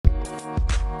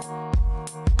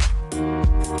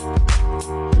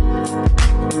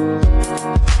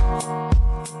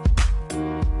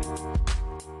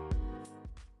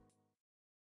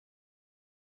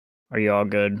Are you all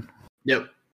good? Yep.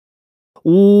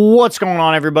 What's going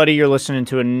on, everybody? You're listening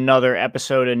to a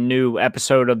new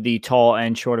episode of the Tall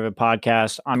and Short of It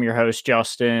podcast. I'm your host,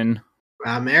 Justin.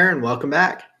 I'm Aaron. Welcome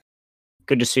back.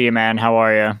 Good to see you, man. How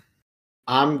are you?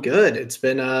 I'm good. It's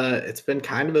been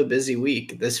kind of a busy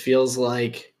week. This feels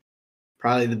like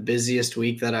probably the busiest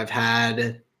week that I've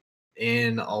had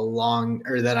in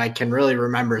that I can really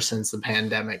remember since the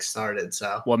pandemic started.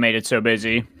 So what made it so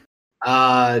busy?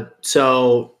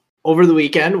 So over the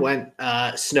weekend went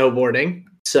snowboarding.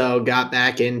 So got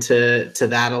back into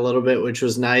that a little bit, which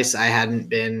was nice. I hadn't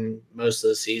been most of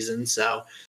the season, so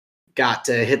got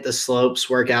to hit the slopes,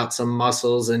 work out some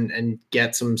muscles, and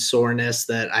get some soreness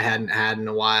that I hadn't had in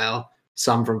a while.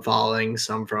 Some from falling,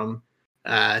 some from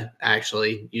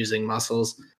actually using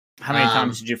muscles. How many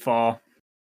times did you fall?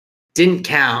 Didn't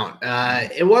count.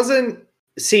 It wasn't.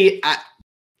 See,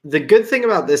 the good thing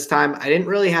about this time, I didn't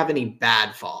really have any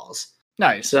bad falls.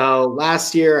 Nice. So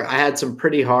last year I had some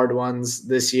pretty hard ones.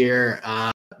 This year,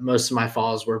 most of my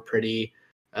falls were pretty,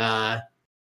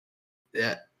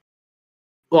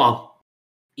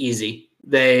 easy.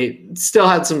 They still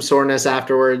had some soreness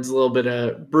afterwards, a little bit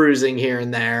of bruising here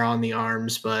and there on the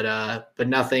arms, but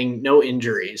nothing, no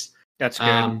injuries. That's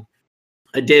good.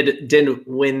 I didn't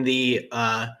win the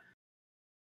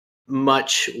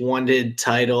much wanted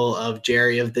title of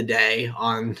Jerry of the Day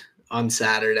on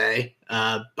Saturday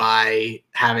by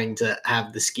having to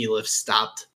have the ski lift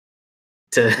stopped.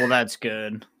 Well, that's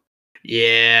good.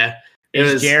 Yeah.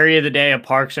 Is Jerry of the Day a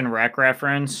Parks and Rec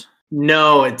reference?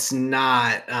 No, it's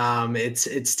not.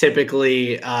 It's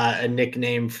typically a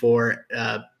nickname for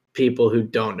people who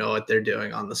don't know what they're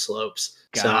doing on the slopes.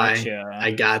 Gotcha. So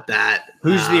I got that.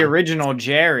 Who's the original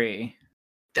Jerry?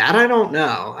 That I don't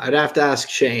know. I'd have to ask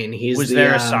Shane. Was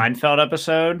there a Seinfeld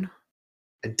episode?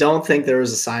 I don't think there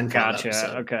was a Seinfeld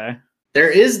episode. Okay. There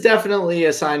is definitely a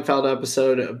Seinfeld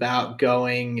episode about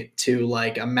going to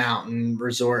like a mountain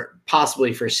resort,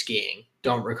 possibly for skiing.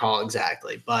 Don't recall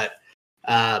exactly, but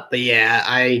yeah,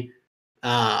 I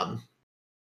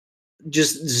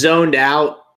just zoned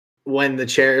out when the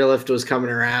chairlift was coming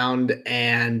around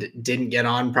and didn't get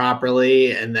on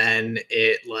properly, and then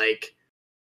it like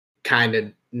kind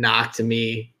of knocked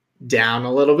me down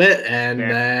a little bit, and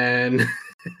then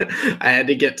I had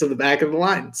to get to the back of the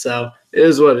line. So it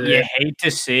is what it is. You hate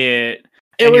to see it.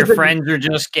 And your friends are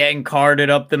just getting carted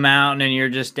up the mountain and you're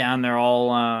just down there all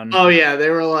alone. Oh, yeah.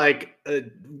 They were like,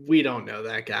 we don't know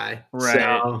that guy. Right.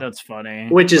 So, that's funny.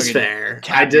 Which is fair.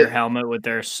 I did your helmet with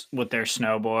their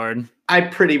snowboard.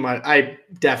 I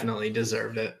definitely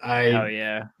deserved it. Oh,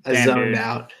 yeah. I zoned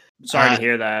out. Sorry to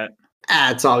hear that.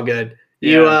 It's all good.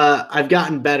 Yeah. I've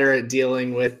gotten better at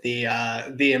dealing with the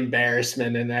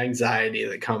embarrassment and anxiety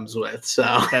that comes with. So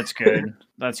that's good.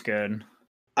 That's good.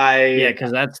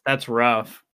 Because that's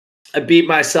rough. I beat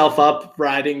myself up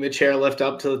riding the chairlift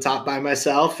up to the top by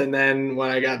myself, and then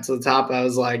when I got to the top, I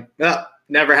was like, "Oh,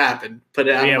 never happened." Put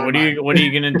it out. Yeah. What are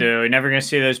you gonna do? You're never gonna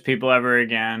see those people ever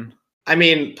again. I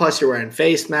mean, plus you're wearing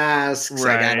face masks.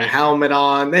 Right. I got a helmet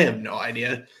on. They have no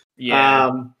idea.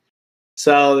 Yeah.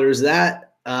 So there's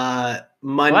that.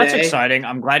 Monday. Well, that's exciting.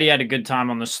 I'm glad you had a good time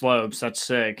on the slopes. That's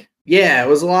sick. Yeah, it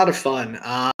was a lot of fun.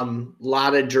 A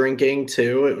lot of drinking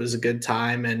too. It was a good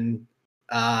time, and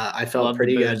I felt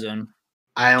pretty good.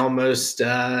 I almost,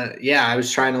 I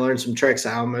was trying to learn some tricks.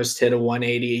 I almost hit a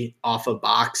 180 off a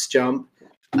box jump.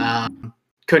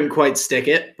 Couldn't quite stick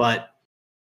it, but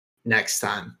next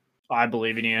time. I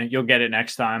believe in you. You'll get it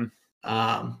next time.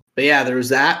 But yeah, there was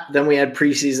that. Then we had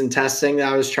preseason testing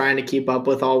that I was trying to keep up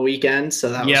with all weekend, so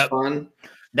that was fun.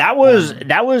 That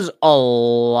was a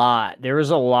lot. There was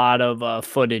a lot of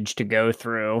footage to go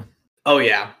through. Oh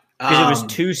yeah, because it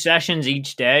was 2 sessions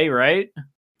each day, right?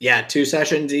 Yeah, 2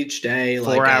 sessions each day,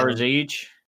 4 hours each.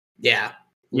 Yeah,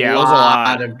 it was a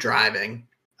lot of driving.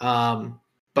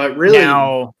 But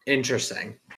really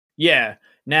interesting. Yeah.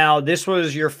 Now this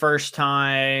was your first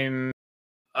time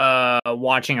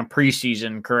watching a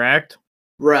preseason, correct?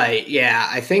 Right. Yeah.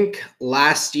 I think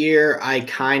last year I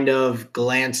kind of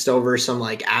glanced over some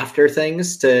like after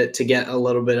things to get a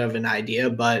little bit of an idea,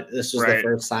 but this was the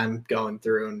first time going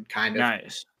through and kind of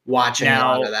watching a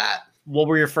lot of that. What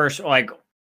were your first, I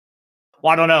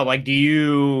don't know,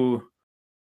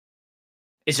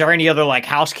 is there any other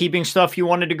housekeeping stuff you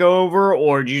wanted to go over,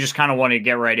 or do you just kind of want to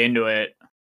get right into it?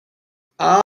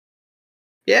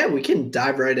 Yeah, we can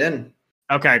dive right in.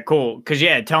 Okay, cool. Because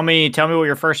tell me what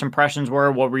your first impressions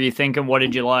were. What were you thinking? What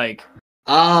did you like?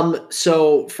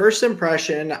 So first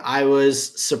impression, I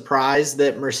was surprised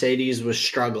that Mercedes was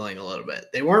struggling a little bit.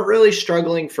 They weren't really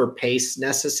struggling for pace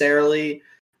necessarily.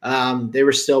 they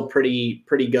were still pretty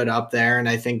good up there, and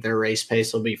I think their race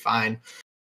pace will be fine.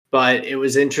 But it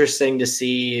was interesting to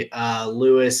see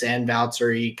Lewis and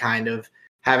Valtteri kind of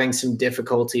having some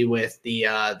difficulty with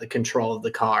the control of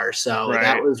the car. So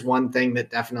that was one thing that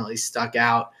definitely stuck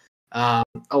out.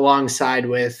 Alongside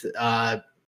with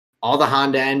all the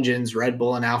Honda engines, Red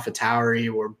Bull and AlphaTauri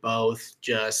were both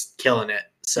just killing it.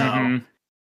 So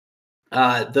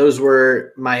those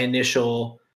were my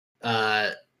initial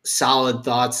solid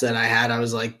thoughts that I had. I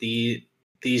was like,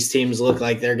 these teams look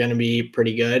like they're going to be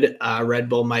pretty good. Red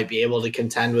Bull might be able to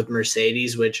contend with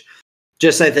Mercedes, which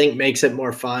just I think makes it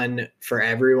more fun for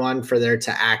everyone for there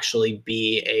to actually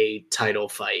be a title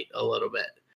fight a little bit.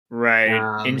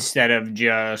 Right. Instead of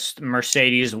just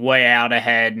Mercedes way out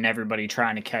ahead and everybody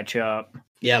trying to catch up.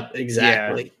 Yep,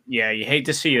 exactly. Yeah, you hate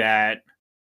to see that.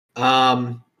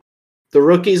 The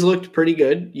rookies looked pretty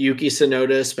good. Yuki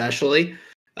Tsunoda especially.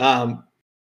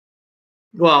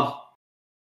 Well,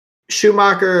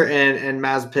 Schumacher and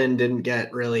Mazepin didn't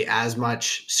get really as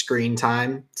much screen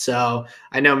time. So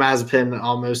I know Mazepin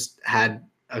almost had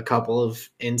a couple of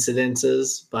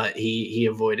incidences, but he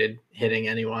avoided hitting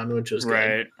anyone, which was right.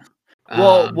 good.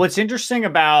 Well, what's interesting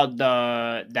about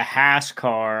the Haas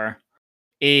car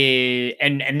is,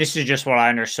 and this is just what I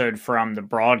understood from the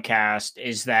broadcast,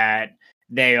 is that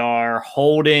they are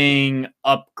holding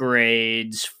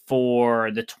upgrades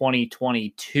for the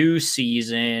 2022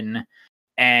 season,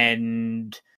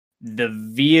 and the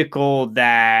vehicle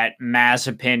that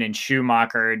Mazepin and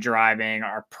Schumacher are driving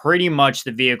are pretty much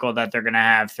the vehicle that they're going to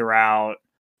have throughout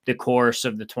the course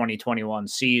of the 2021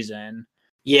 season.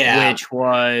 Yeah. Which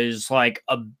was like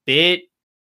a bit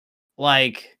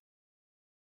like,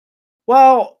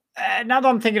 well, now that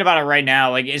I'm thinking about it right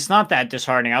now, like it's not that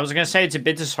disheartening. I was going to say it's a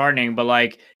bit disheartening, but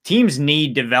like teams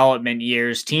need development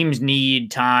years. Teams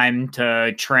need time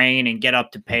to train and get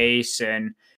up to pace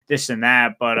and this and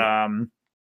that. But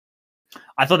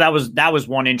I thought that was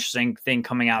one interesting thing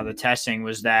coming out of the testing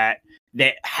was that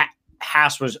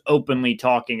Haas was openly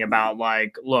talking about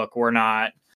like, look, we're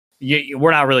not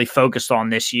really focused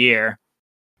on this year.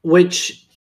 Which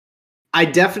I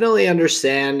definitely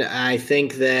understand. I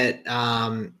think that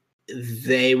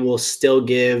they will still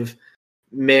give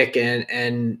Mick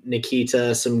and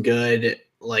Nikita some good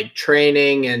like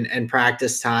training and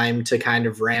practice time to kind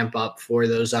of ramp up for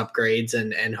those upgrades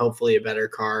and hopefully a better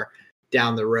car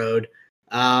down the road.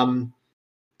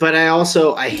 But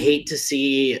I hate to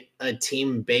see a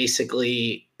team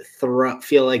basically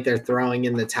feel like they're throwing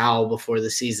in the towel before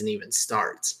the season even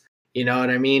starts. You know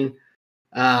what I mean?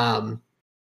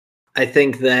 I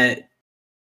think that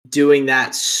doing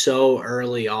that so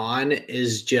early on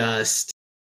is just,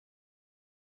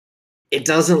 it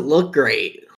doesn't look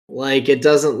great. Like it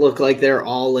doesn't look like they're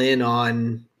all in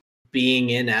on being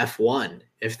in F1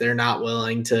 if they're not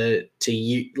willing to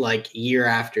like year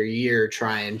after year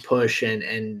try and push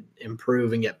and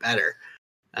improve and get better.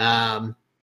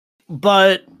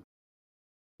 But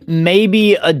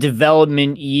maybe a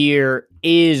development year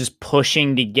is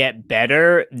pushing to get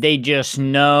better. They just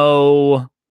know,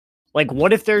 like,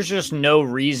 what if there's just no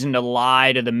reason to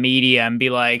lie to the media and be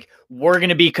like, we're going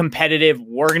to be competitive.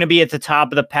 We're going to be at the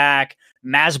top of the pack.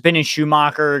 Mazepin and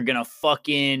Schumacher are going to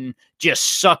fucking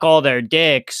just suck all their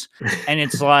dicks. And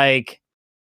it's like,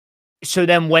 so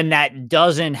then when that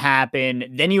doesn't happen,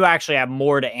 then you actually have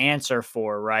more to answer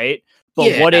for, right?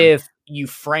 But what if you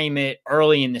frame it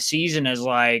early in the season as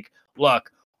like, look,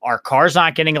 our car's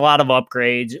not getting a lot of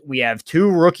upgrades. We have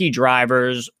two rookie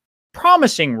drivers,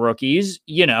 promising rookies,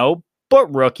 you know,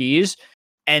 but rookies.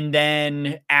 And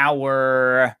then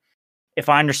if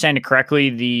I understand it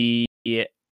correctly,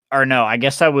 I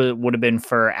guess that would have been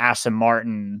for Aston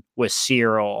Martin with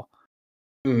Cyril.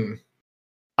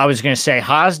 I was going to say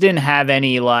Haas didn't have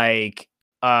any like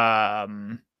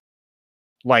board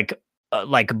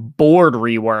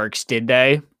reworks, did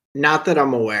they? Not that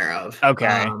I'm aware of.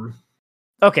 Okay.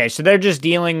 Okay, so they're just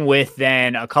dealing with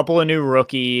then a couple of new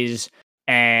rookies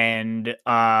and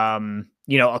a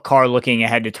car looking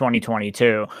ahead to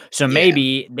 2022. So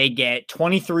maybe they get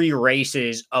 23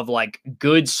 races of like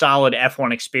good solid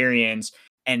F1 experience,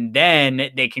 and then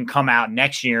they can come out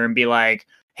next year and be like,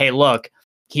 "Hey, look,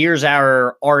 here's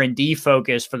our R&D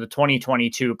focus for the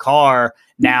 2022 car."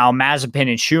 Now Mazepin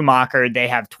and Schumacher, they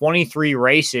have 23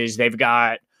 races. They've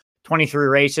got 23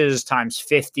 races times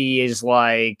 50 is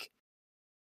like,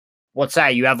 what's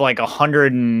that? You have like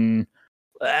 100 and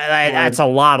that's a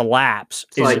lot of laps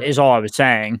is all I was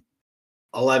saying.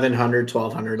 1,100,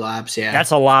 1,200 laps. Yeah.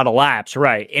 That's a lot of laps,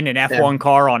 right? In an F1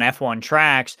 car on F1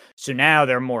 tracks. So now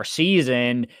they're more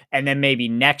seasoned, and then maybe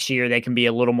next year they can be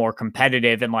a little more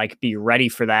competitive and like be ready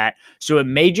for that. So it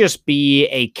may just be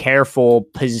a careful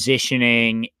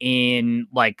positioning in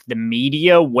like the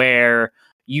media where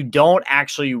you don't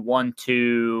actually want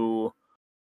to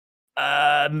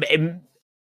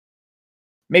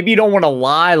maybe you don't want to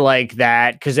lie like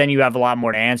that because then you have a lot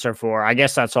more to answer for. I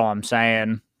guess that's all I'm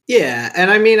saying. Yeah,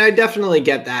 and I mean, I definitely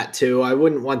get that too. I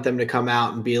wouldn't want them to come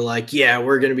out and be like, "Yeah,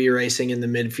 we're going to be racing in the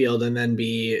midfield," and then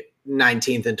be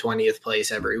 19th and 20th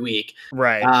place every week.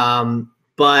 Right.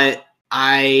 But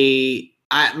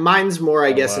mine's more,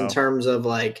 I guess, in terms of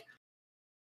like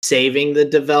saving the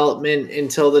development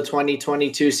until the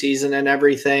 2022 season and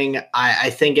everything.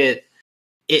 I think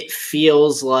it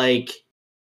feels like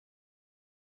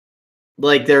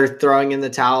they're throwing in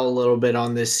the towel a little bit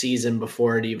on this season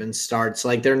before it even starts.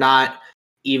 Like they're not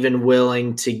even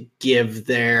willing to give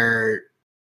their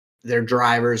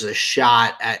drivers a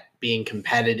shot at being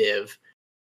competitive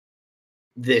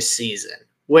this season,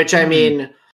 which I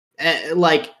mean,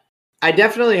 like I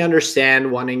definitely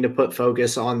understand wanting to put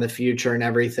focus on the future and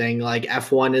everything. Like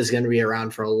F1 is going to be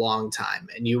around for a long time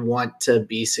and you want to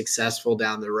be successful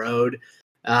down the road.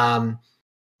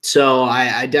 So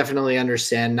I definitely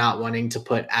understand not wanting to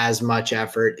put as much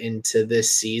effort into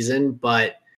this season,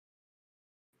 but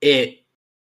for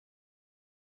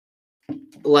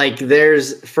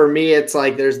me, it's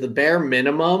like there's the bare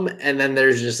minimum and then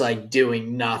there's just like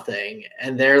doing nothing,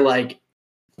 and they're like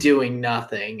doing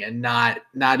nothing and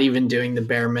not even doing the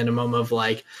bare minimum of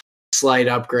like slight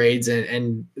upgrades,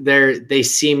 and they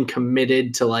seem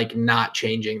committed to like not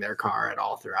changing their car at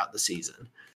all throughout the season.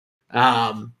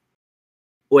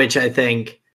 Which I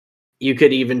think you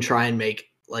could even try and make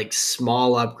like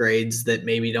small upgrades that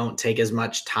maybe don't take as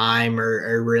much time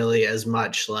or really as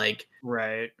much like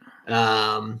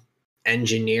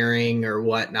engineering or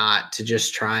whatnot to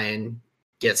just try and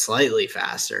get slightly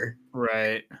faster.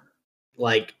 Right.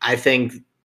 Like I think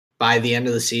by the end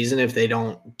of the season, if they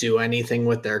don't do anything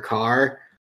with their car,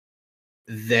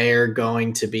 they're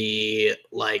going to be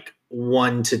like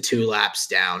 1 to 2 laps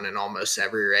down in almost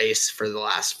every race for the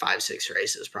last 5-6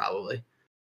 races, probably.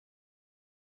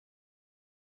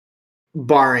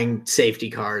 Barring safety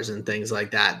cars and things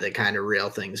like that kind of reel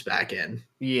things back in.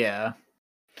 Yeah.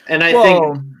 And I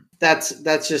think that's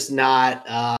just not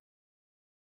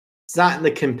it's not in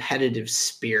the competitive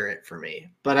spirit for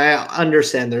me. But I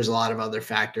understand there's a lot of other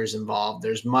factors involved.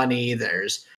 There's money,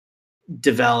 there's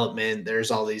development,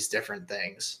 there's all these different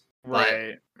things.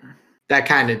 Right. But that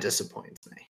kind of disappoints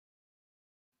me.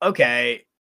 Okay.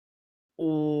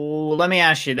 Ooh, let me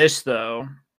ask you this though.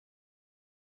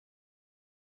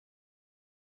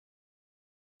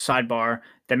 Sidebar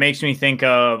that makes me think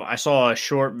of, I saw a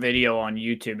short video on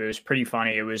YouTube. It was pretty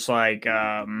funny. It was like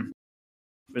a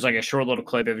short little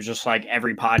clip. It was just like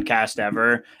every podcast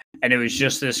ever, and it was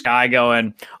just this guy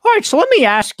going, "All right, so let me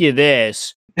ask you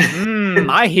this."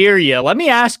 I hear you. Let me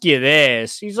ask you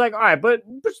this. He's like, "All right, but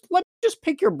let me just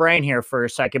pick your brain here for a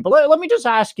second. But let me just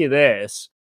ask you this."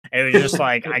 And it was just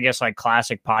like, I guess like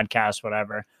classic podcast,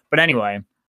 whatever. But anyway,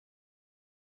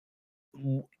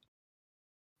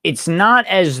 it's not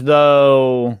as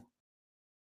though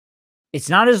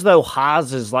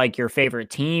Haas is like your favorite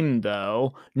team,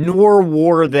 though, nor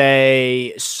were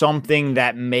they something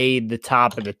that made the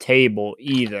top of the table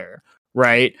either,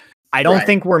 right? I don't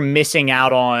think we're missing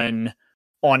out on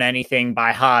anything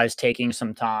by Haas taking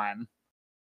some time.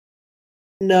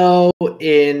 No,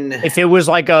 if it was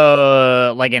like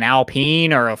an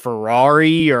Alpine or a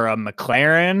Ferrari or a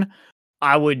McLaren,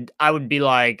 I would be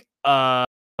like,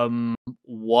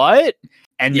 what?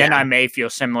 And then I may feel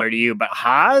similar to you, but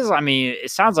Haas, I mean,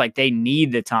 it sounds like they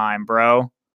need the time,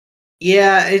 bro.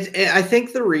 Yeah, I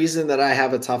think the reason that I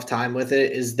have a tough time with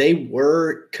it is they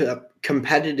were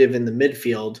competitive in the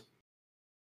midfield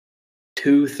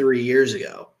 2-3 years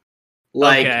ago.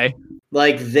 Like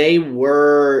they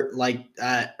were like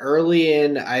early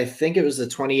in, I think it was the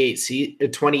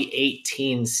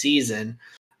 2018 season.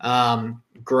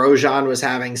 Grosjean was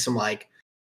having some like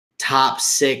top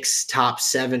 6, top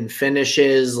 7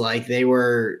 finishes. Like they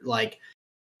were like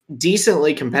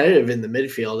decently competitive in the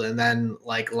midfield, and then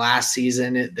like last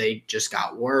season they just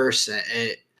got worse.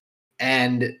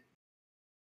 And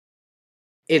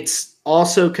it's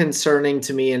also concerning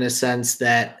to me in a sense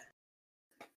that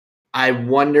I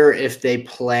wonder if they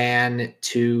plan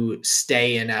to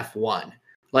stay in F1.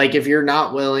 Like if you're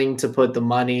not willing to put the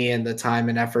money and the time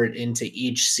and effort into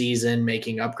each season,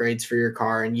 making upgrades for your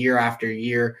car and year after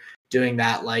year doing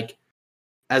that, like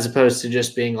as opposed to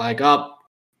just being like, oh,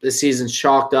 the season's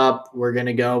chalked up. We're going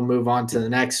to go move on to the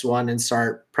next one and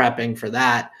start prepping for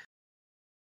that.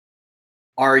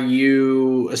 Are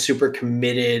you a super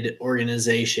committed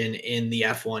organization in the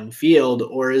F1 field,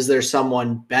 or is there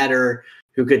someone better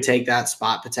who could take that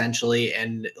spot potentially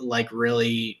and like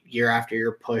really year after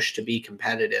year push to be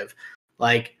competitive?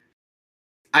 Like,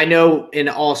 I know in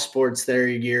all sports there are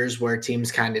years where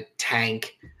teams kind of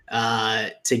tank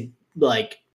to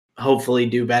like hopefully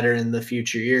do better in the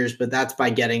future years, but that's by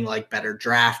getting like better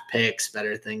draft picks,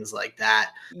 better things like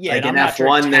that. Yeah, Like and in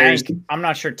F1, there's I'm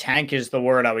not sure tank is the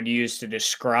word I would use to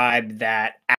describe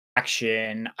that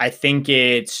action. I think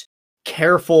it's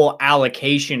careful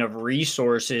allocation of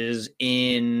resources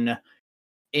in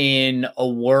a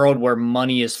world where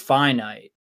money is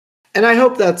finite. and I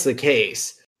hope that's the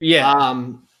case. Yeah.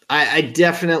 I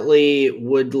definitely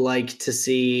would like to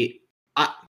see.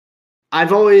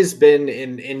 I've always been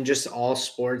in just all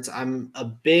sports. I'm a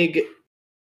big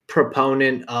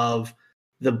proponent of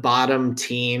the bottom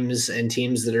teams and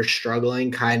teams that are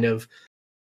struggling kind of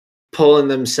pulling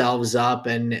themselves up,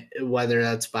 and whether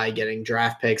that's by getting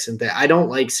draft picks and I don't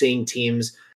like seeing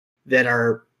teams that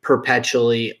are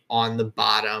perpetually on the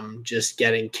bottom just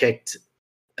getting kicked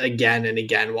again and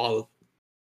again while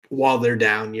they're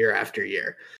down year after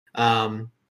year.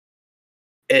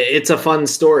 It's a fun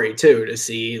story too to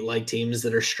see like teams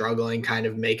that are struggling kind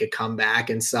of make a comeback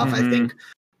and stuff. I think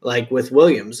like with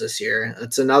Williams this year,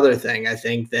 that's another thing. I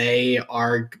think they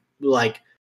are like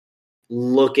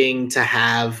looking to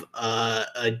have a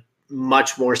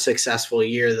much more successful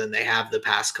year than they have the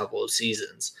past couple of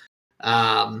seasons.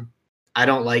 I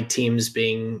don't like teams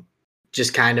being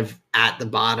just kind of at the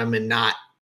bottom and not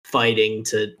fighting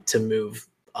to move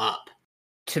up.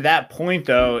 To that point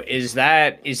though, is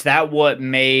that what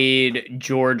made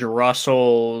George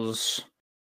Russell's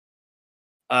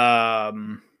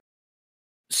Sakir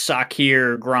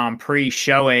Grand Prix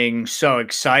showing so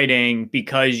exciting?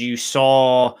 Because you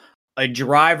saw a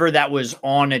driver that was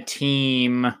on a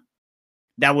team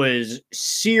that was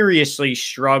seriously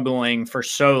struggling for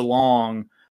so long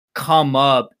come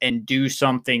up and do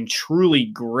something truly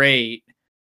great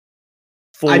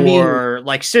for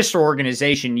like sister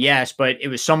organization, yes, but it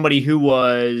was somebody who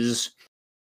was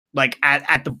like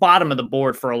at the bottom of the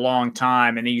board for a long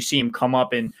time, and then you see him come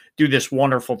up and do this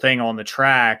wonderful thing on the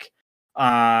track.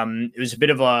 It was a bit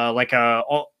of a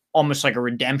almost like a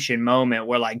redemption moment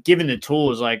where like given the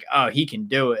tools, like, oh, he can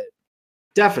do it.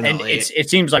 Definitely. And it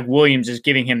seems like Williams is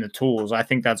giving him the tools. I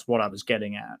think that's what I was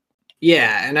getting at.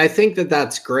 Yeah, and I think that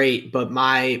that's great, but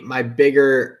my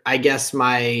bigger, I guess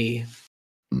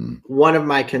one of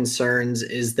my concerns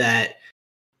is that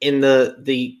in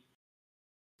the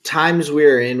times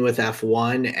we're in with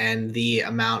F1 and the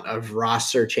amount of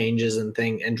roster changes and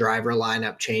driver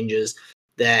lineup changes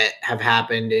that have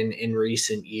happened in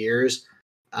recent years,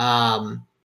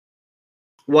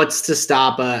 what's to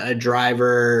stop a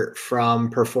driver from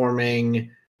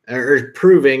performing or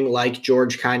proving like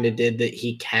George kind of did that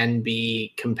he can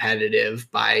be competitive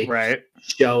by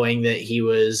showing that he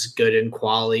was good in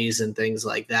qualies and things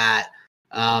like that,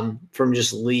 from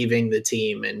just leaving the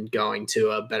team and going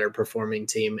to a better performing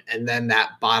team. And then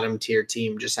that bottom tier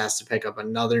team just has to pick up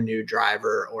another new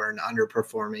driver or an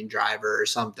underperforming driver or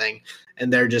something.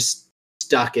 And they're just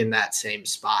stuck in that same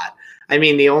spot. I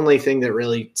mean, the only thing that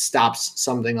really stops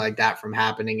something like that from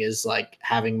happening is like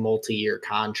having multi-year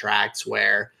contracts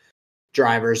where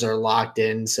drivers are locked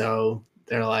in. So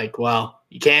they're like, well,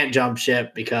 you can't jump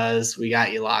ship because we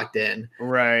got you locked in.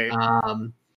 Right.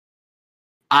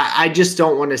 I just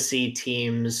don't want to see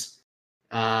teams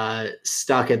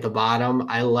stuck at the bottom.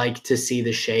 I like to see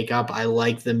the shakeup. I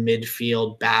like the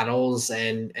midfield battles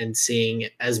and seeing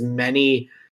as many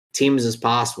teams as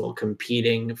possible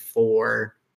competing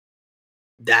for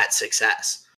that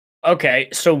success. Okay,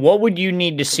 so what would you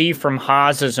need to see from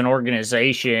Haas as an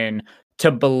organization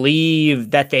to believe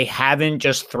that they haven't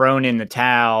just thrown in the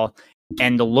towel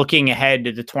and the looking ahead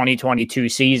to the 2022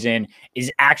 season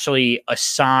is actually a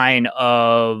sign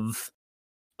of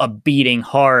a beating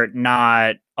heart,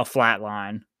 not a flat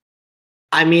line?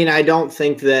 I mean, I don't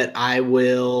think that I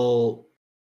will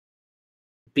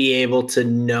be able to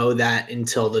know that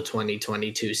until the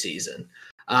 2022 season.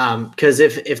 Because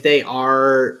if they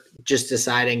are just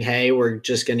deciding, hey, we're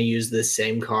just going to use this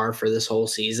same car for this whole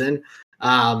season,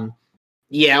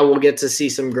 yeah, we'll get to see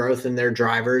some growth in their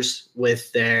drivers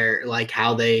with their like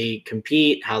how they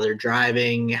compete, how they're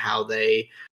driving, how they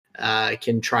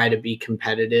can try to be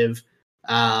competitive.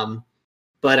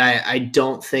 But I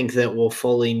don't think that we'll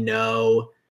fully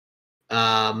know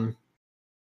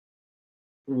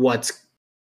what's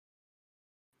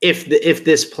if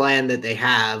this plan that they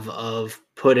have of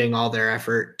putting all their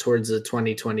effort towards the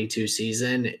 2022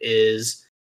 season is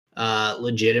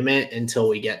legitimate until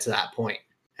we get to that point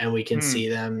and we can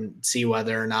see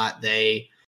whether or not they,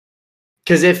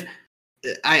 because if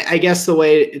I guess the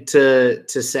way to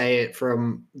say it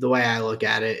from the way I look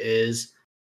at it is,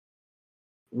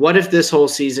 what if this whole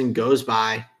season goes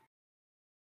by,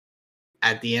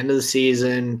 at the end of the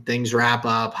season things wrap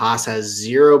up, Haas has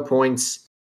 0 points,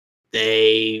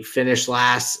 they finish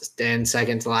last and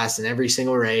second to last in every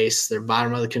single race. They're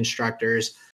bottom of the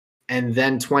constructors. And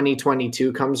then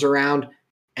 2022 comes around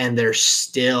and they're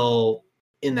still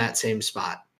in that same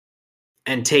spot.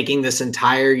 And taking this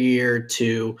entire year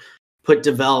to put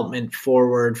development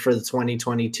forward for the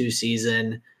 2022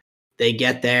 season, they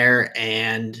get there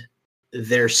and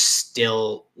they're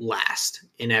still last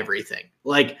in everything.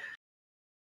 Like,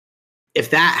 if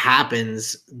that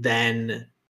happens, then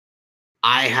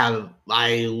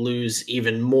I lose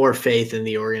even more faith in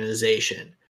the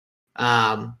organization.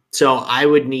 So I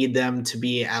would need them to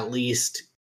be at least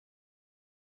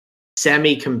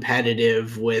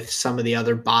semi-competitive with some of the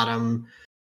other bottom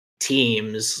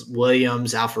teams,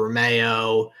 Williams, Alfa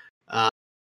Romeo,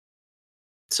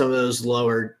 some of those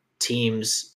lower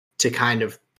teams, to kind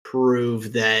of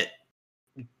prove that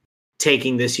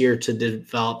taking this year to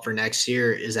develop for next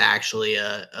year is actually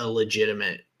a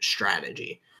legitimate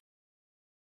strategy.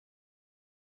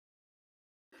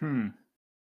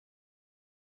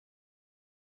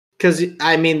 Because,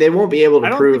 I mean, they won't be able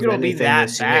to prove anything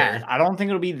this year. I don't think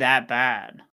it'll be that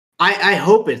bad. I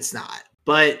hope it's not,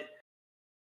 but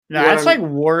no, that's like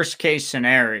worst case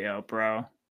scenario, bro.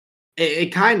 It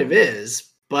kind of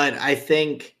is, but I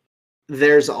think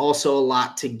there's also a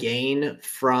lot to gain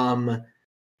from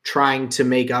trying to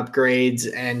make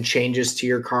upgrades and changes to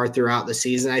your car throughout the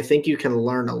season. I think you can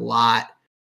learn a lot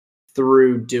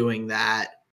through doing that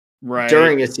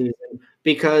during a season,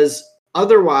 because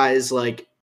otherwise, like,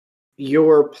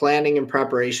 your planning and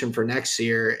preparation for next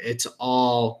year, it's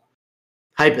all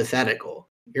hypothetical.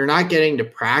 You're not getting to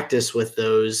practice with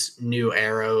those new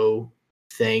aero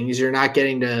things. You're not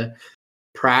getting to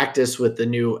practice with the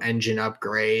new engine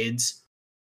upgrades.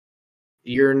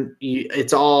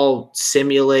 It's all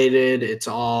simulated. It's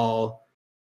all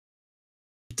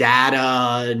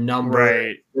data, number.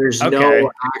 Right. There's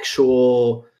no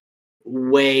actual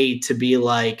way to be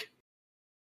like,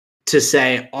 to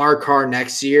say our car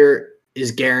next year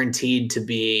is guaranteed to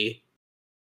be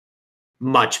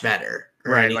much better.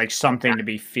 Right, like something to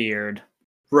be feared.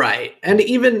 Right. And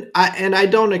I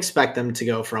don't expect them to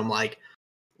go from like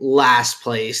last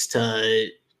place to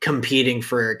competing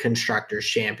for a constructors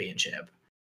championship.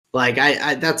 Like,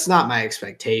 I that's not my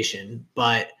expectation,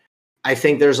 but I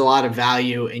think there's a lot of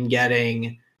value in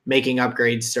making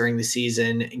upgrades during the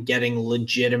season and getting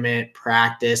legitimate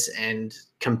practice and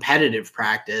competitive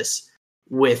practice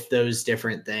with those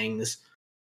different things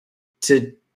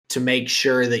to make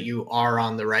sure that you are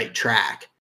on the right track.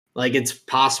 Like, it's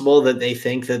possible that they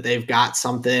think that they've got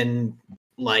something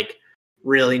like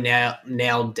really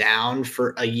nailed down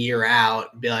for a year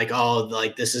out, be like, oh,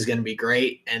 like this is going to be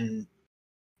great. And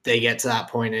they get to that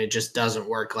point and it just doesn't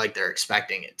work like they're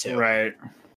expecting it to. Right.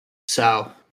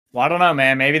 So, well, I don't know,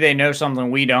 man. Maybe they know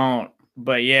something we don't.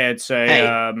 But yeah, it's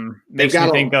makes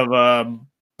me think of a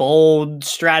bold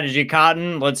strategy,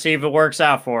 Cotton. Let's see if it works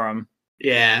out for them.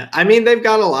 Yeah, I mean, they've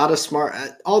got a lot of smart.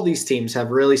 All these teams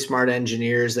have really smart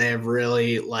engineers. They have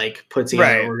really like put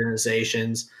together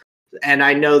organizations, and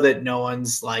I know that no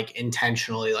one's like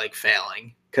intentionally like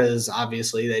failing, because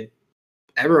obviously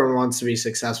everyone wants to be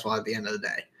successful at the end of the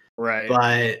day. Right.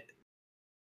 But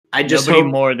I just nobody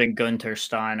more than Gunther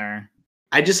Steiner.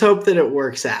 I just hope that it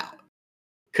works out,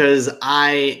 because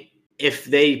if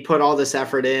they put all this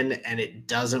effort in and it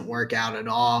doesn't work out at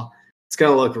all, it's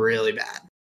gonna look really bad.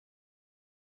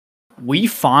 We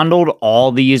fondled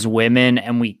all these women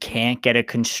and we can't get a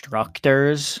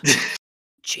constructors.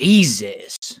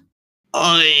 Jesus.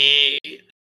 Well,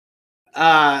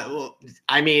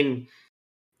 I mean,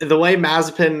 the way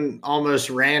Mazepin almost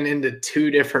ran into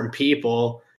 2 different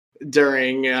people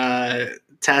during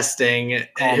testing,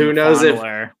 who knows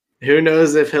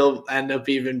if he'll end up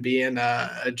even being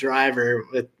a driver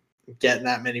with getting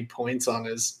that many points on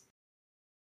his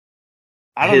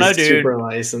I don't know, dude. Super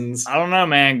license. I don't know,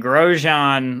 man.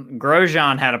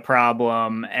 Grosjean had a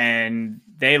problem, and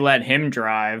they let him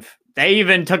drive. They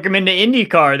even took him into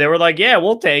IndyCar. They were like, "Yeah,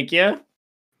 we'll take you."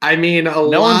 I mean, no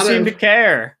one seemed to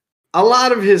care. A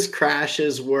lot of his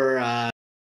crashes were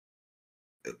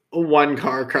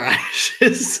one-car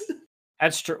crashes.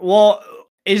 That's true. Well,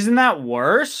 isn't that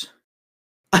worse?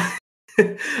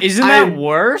 Isn't that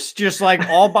worse? Just like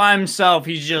all by himself,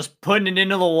 he's just putting it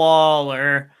into the wall,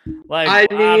 or like I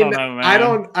I mean, don't know,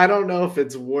 man. I don't know if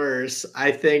it's worse.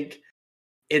 I think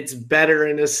it's better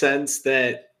in a sense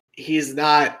that he's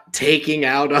not taking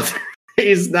out other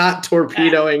he's not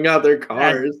torpedoing other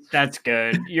cars. That's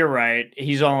good. You're right.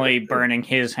 He's only burning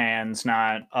his hands,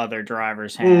 not other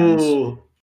drivers' hands. Ooh.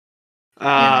 You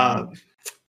know.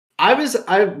 I was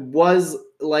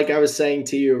like I was saying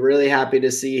to you, really happy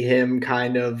to see him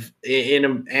kind of in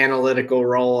an analytical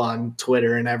role on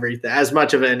Twitter and everything. As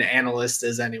much of an analyst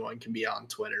as anyone can be on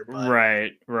Twitter, but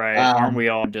Right. Aren't we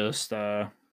all just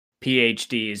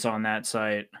PhDs on that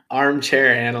site?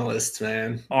 armchair analysts,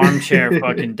 man. Armchair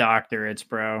fucking doctorates,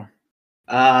 bro.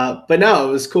 But no,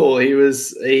 it was cool. He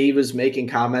was making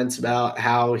comments about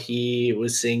how he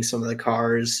was seeing some of the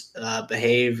cars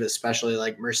behave, especially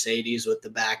like Mercedes with the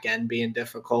back end being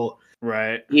difficult.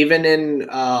 Right. Even in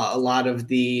a lot of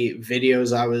the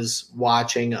videos I was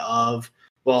watching of,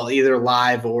 well, either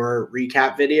live or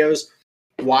recap videos,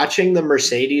 watching the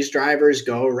Mercedes drivers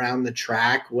go around the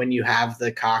track when you have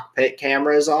the cockpit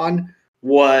cameras on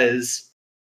was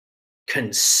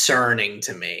concerning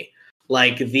to me.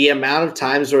 Like the amount of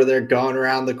times where they're going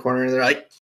around the corner and they're like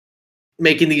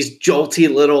making these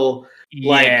jolty little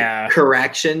like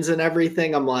corrections and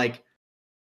everything. I'm like,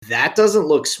 that doesn't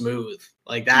look smooth.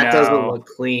 Like that doesn't look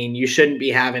clean. You shouldn't be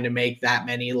having to make that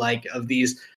many like of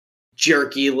these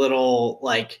jerky little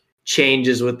like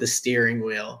changes with the steering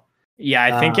wheel. Yeah,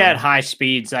 I think at high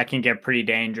speeds that can get pretty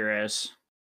dangerous.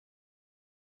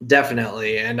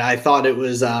 Definitely. And I thought it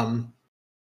was I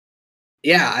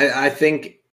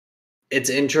think it's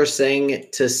interesting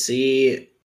to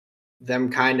see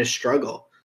them kind of struggle.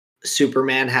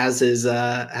 Superman has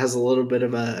a little bit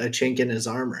of a chink in his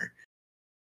armor.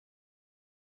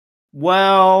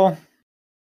 Well,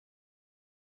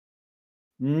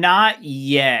 not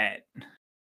yet.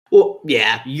 Well,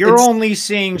 yeah. You're only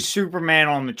seeing Superman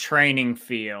on the training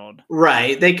field.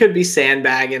 Right. They could be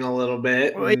sandbagging a little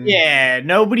bit. Well, yeah,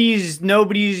 nobody's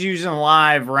using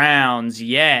live rounds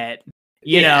yet.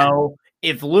 You know,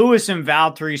 if Lewis and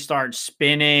Valtteri start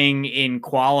spinning in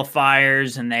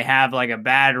qualifiers and they have like a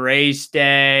bad race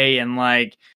day and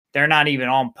like they're not even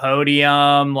on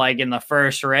podium like in the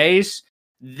first race,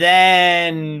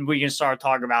 then we can start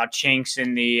talking about chinks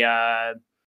in the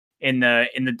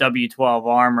W12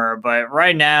 armor. But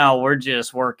right now we're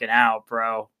just working out,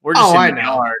 bro. We're just in the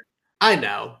yard. I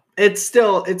know. It's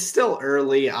still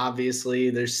early,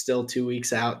 obviously. There's still 2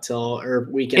 weeks out till or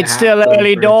week and a half. It's still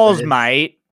early doors,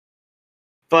 mate.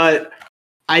 But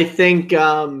I think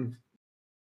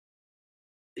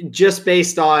just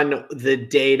based on the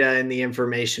data and the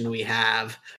information we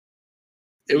have,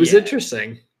 it was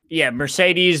interesting. Yeah,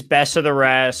 Mercedes best of the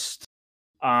rest.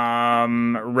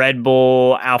 Red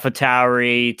Bull,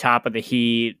 AlphaTauri, top of the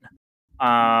heat.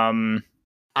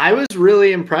 I was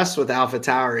really impressed with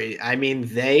AlphaTauri. I mean,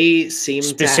 they seem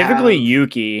specifically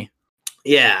Yuki.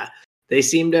 Yeah, they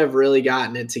seem to have really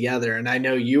gotten it together. And I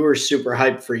know you were super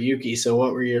hyped for Yuki. So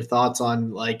what were your thoughts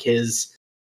on like his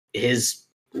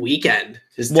weekend,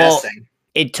 his testing?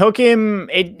 It took him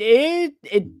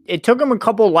it took him a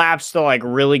couple laps to like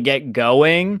really get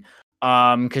going.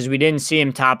 Because we didn't see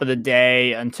him top of the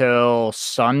day until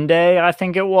Sunday, I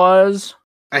think it was.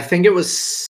 I think it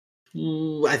was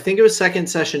second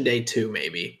session day 2,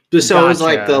 maybe. So It was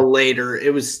like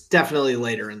it was definitely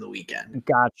later in the weekend.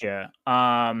 Gotcha.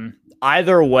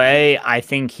 Either way, I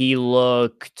think he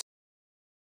looked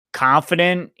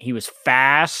confident. He was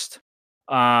fast.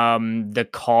 The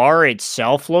car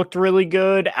itself looked really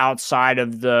good outside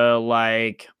of the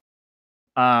like,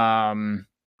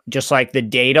 just like the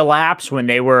data laps when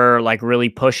they were like really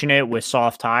pushing it with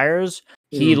soft tires.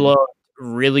 He looked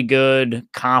really good,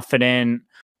 confident.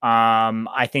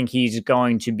 I think he's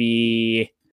going to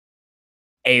be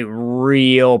a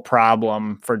real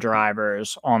problem for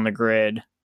drivers on the grid.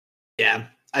 Yeah,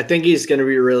 I think he's going to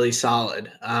be really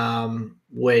solid,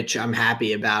 which I'm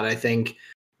happy about. I think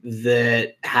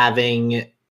that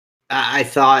I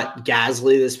thought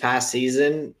Gasly this past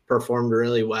season performed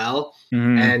really well.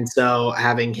 And so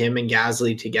having him and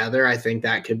Gasly together, I think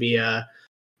that could be a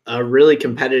really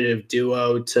competitive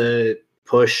duo to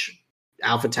push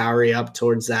AlphaTauri up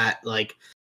towards that, like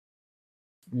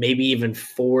maybe even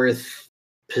 4th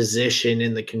position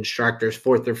in the constructors,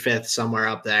 4th or 5th, somewhere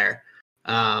up there.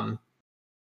 I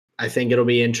think it'll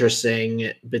be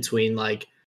interesting between like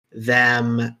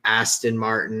them, Aston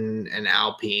Martin, and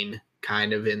Alpine,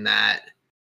 kind of in that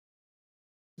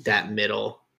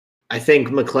middle. I think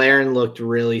McLaren looked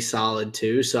really solid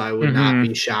too, so I would not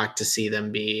be shocked to see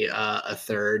them be a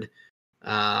third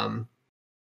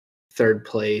third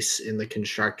place in the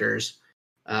constructors.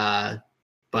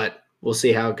 But we'll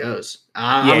see how it goes.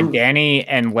 Yeah, Danny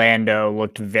and Lando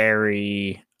looked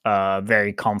very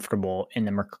comfortable in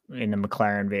the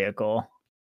McLaren vehicle.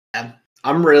 Yeah,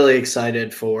 I'm really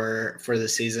excited for the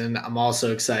season. I'm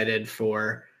also excited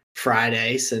for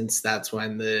Friday, since that's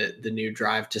when the new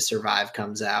Drive to Survive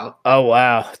comes out. Oh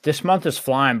wow, this month is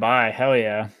flying by. Hell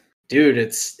yeah, dude!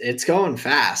 It's going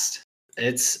fast.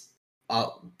 It's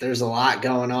there's a lot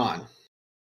going on.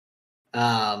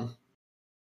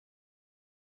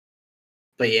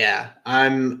 But yeah,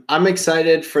 I'm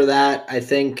excited for that. I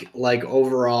think like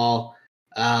overall,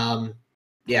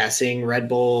 yeah, seeing Red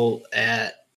Bull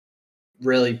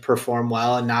really perform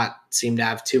well and not seem to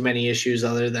have too many issues,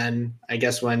 other than I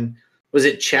guess when was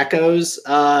it Checo's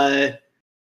the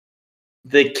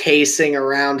casing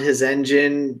around his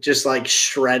engine just like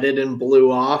shredded and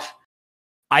blew off.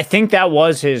 I think that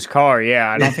was his car.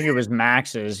 Yeah, I don't think it was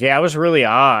Max's. Yeah, it was really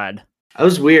odd. That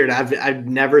was weird. I've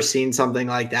never seen something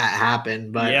like that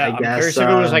happen, but yeah, I guess I'm curious if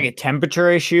it was like a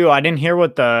temperature issue. I didn't hear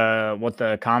what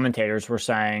the commentators were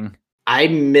saying. I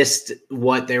missed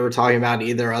what they were talking about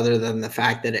either, other than the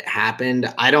fact that it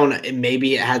happened. I don't,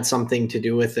 maybe it had something to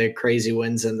do with the crazy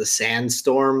winds and the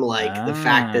sandstorm, like the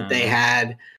fact that they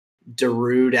had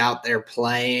Darude out there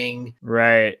playing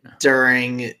right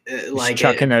during like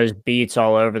chucking those beats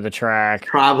all over the track,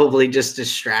 probably just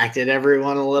distracted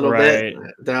everyone a little bit.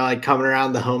 They're like coming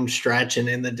around the home stretch, and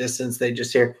in the distance they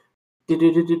just hear sorry,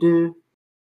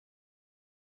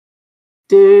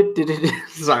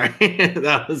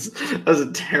 that was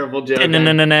a terrible joke. But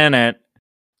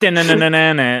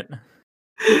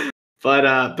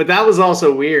that was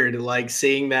also weird, like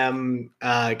seeing them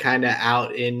kind of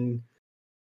out in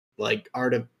like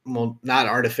not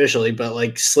artificially, but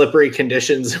like slippery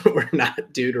conditions that were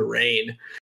not due to rain.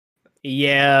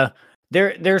 Yeah.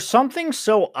 There's something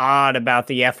so odd about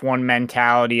the F1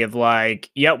 mentality of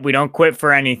like, yep, we don't quit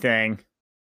for anything.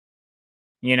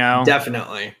 You know?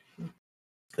 Definitely.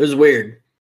 It was weird.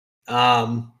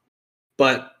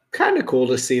 But kind of cool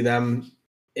to see them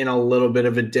in a little bit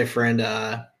of a different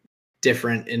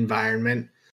environment.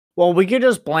 Well, we could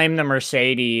just blame the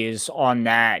Mercedes on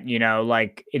that, you know,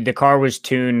 like the car was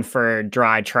tuned for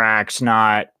dry tracks,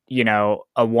 not, you know,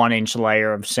 a 1-inch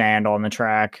layer of sand on the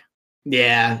track.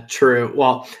 Yeah, true.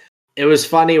 Well, it was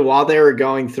funny while they were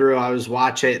going through, I was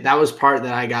watching, that was part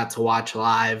that I got to watch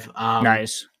live.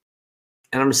 Nice.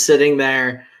 And I'm sitting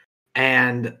there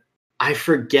and I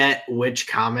forget which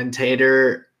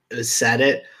commentator said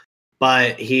it,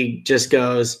 but he just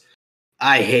goes,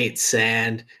 I hate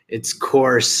sand. It's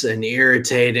coarse and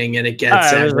irritating, and it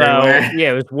gets everywhere.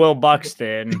 Yeah, it was Will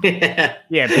Buxton.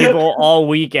 Yeah, people all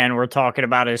weekend were talking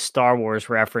about his Star Wars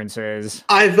references.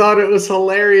 I thought it was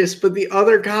hilarious, but the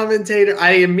other commentator,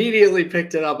 I immediately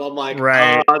picked it up. I'm like,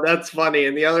 oh, that's funny.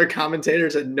 And the other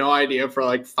commentators had no idea for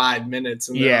like 5 minutes.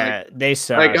 And yeah, like, they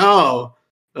suck. Like, oh,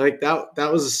 like that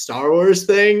was a Star Wars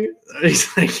thing? And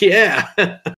he's like, yeah.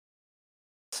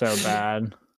 So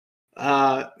bad.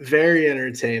 Very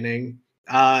entertaining.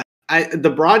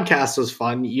 The broadcast was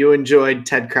fun. You enjoyed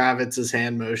Ted Kravitz's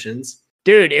hand motions.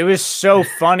 Dude, it was so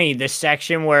funny. The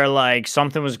section where like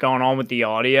something was going on with the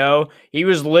audio, he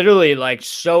was literally like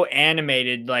so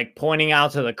animated, like pointing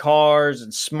out to the cars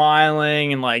and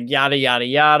smiling and like yada yada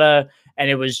yada. And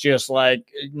it was just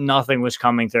like nothing was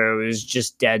coming through. It was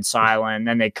just dead silent.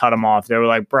 And they cut him off. They were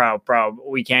like, bro,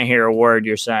 we can't hear a word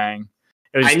you're saying.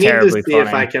 I need to see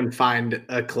if I can find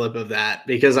a clip of that,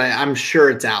 because I'm sure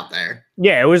it's out there.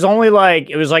 Yeah, it was like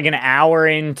an hour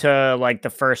into like the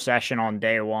first session on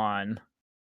day one.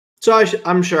 So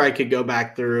I'm sure I could go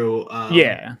back through.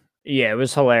 Yeah, it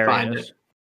was hilarious. Find it.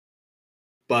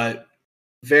 But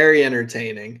very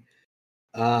entertaining.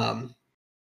 I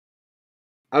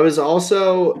was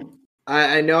also,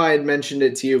 I know I had mentioned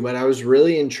it to you, but I was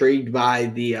really intrigued by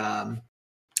the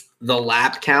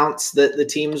lap counts that the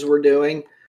teams were doing,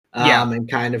 and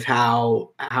kind of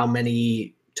how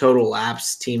many total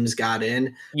laps teams got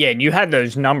in. Yeah, and you had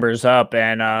those numbers up,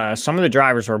 and some of the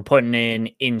drivers were putting in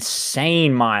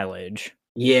insane mileage.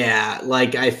 Yeah,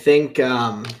 like I think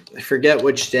I forget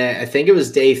which day. I think it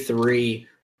was day 3,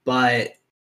 but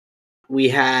we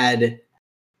had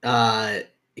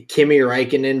Kimi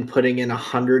Räikkönen putting in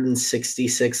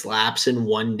 166 laps in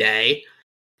one day,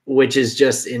 which is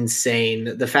just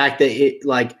insane. The fact that it,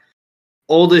 like,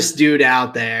 oldest dude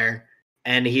out there,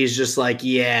 and he's just like,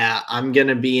 yeah, I'm going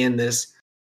to be in this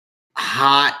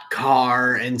hot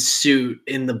car and suit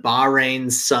in the Bahrain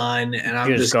sun, and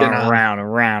I'm just going to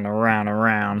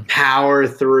around, power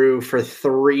through for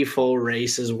 3 full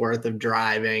races worth of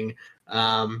driving,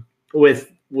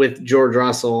 with with George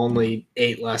Russell only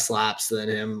 8 less laps than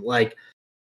him. Like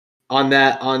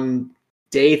on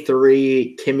day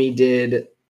 3, Kimi did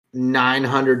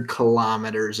 900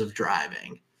 kilometers of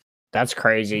driving. That's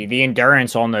crazy. The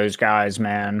endurance on those guys,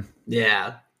 man.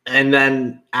 Yeah. And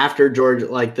then after George,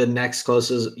 like the next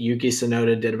closest, Yuki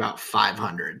Tsunoda did about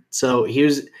 500. So he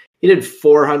did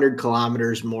 400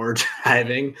 kilometers more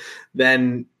driving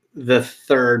than the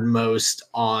third most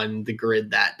on the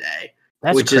grid that day.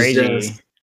 That's crazy. Is just,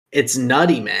 it's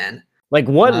nutty, man. Like,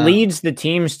 what leads the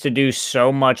teams to do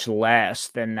so much less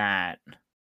than that?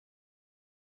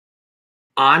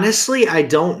 Honestly, I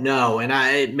don't know.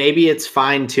 And maybe it's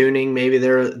fine tuning. Maybe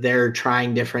they're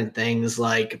trying different things.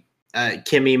 Like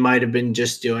Kimi might have been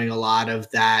just doing a lot of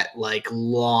that, like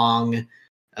long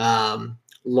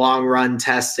run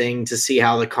testing to see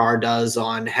how the car does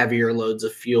on heavier loads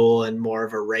of fuel and more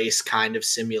of a race kind of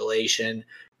simulation,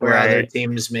 where other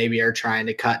teams maybe are trying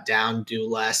to cut down, do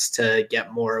less to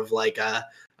get more of like a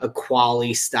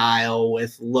quali style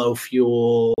with low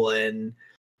fuel and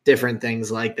different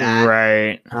things like that.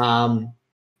 Right.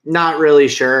 Not really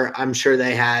sure. I'm sure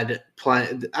they had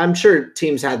I'm sure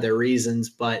teams had their reasons,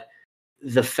 but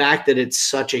the fact that it's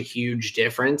such a huge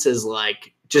difference is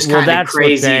like just kind of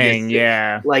crazy.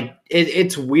 Yeah. Like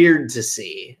it's weird to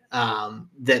see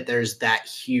that there's that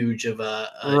huge of a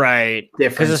right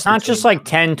difference. Because it's not just like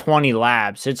 10, 20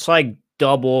 laps. It's like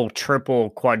double, triple,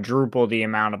 quadruple the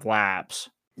amount of laps.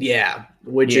 Yeah.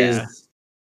 Which is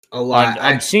a lot.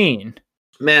 Obscene.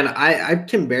 Man, I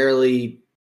can barely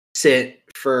sit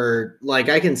for like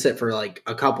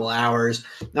a couple hours.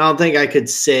 I don't think I could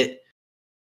sit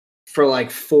for like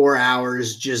 4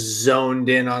 hours just zoned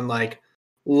in on like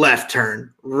left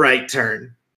turn, right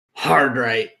turn, hard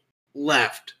right,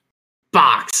 left,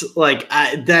 box. Like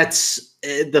that's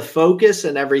the focus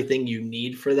and everything you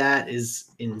need for that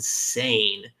is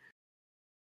insane.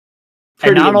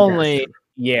 And not only,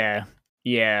 yeah,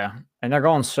 and they're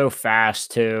going so fast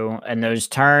too. And those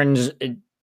turns,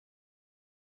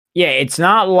 it's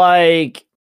not like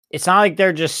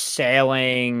they're just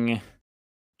sailing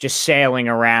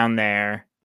around there.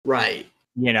 Right.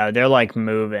 You know, they're like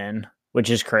moving,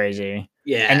 which is crazy.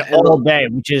 Yeah. And all day,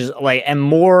 which is like, and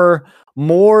more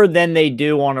than they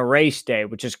do on a race day,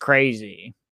 which is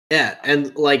crazy. Yeah.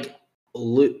 And like,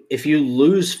 if you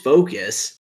lose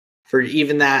focus for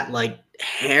even that like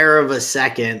hair of a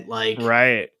second, like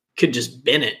could just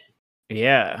bin it.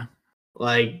 Yeah.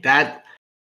 Like that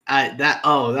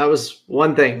was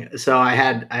one thing. So I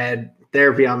had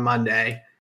therapy on Monday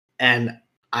and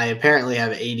I apparently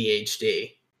have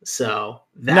ADHD. So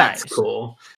that's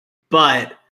cool.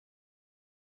 But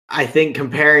I think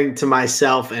comparing to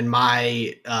myself and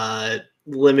my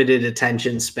limited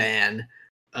attention span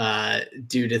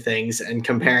due to things and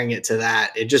comparing it to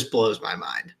that, it just blows my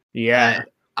mind. Yeah.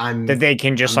 That they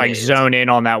can just like zone in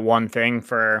on that one thing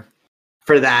for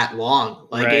that long.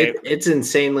 Like it's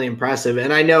insanely impressive.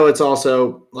 And I know it's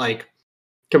also like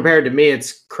compared to me,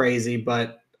 it's crazy,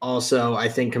 but also I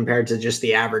think compared to just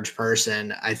the average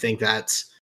person, I think that's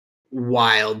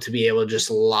wild to be able to just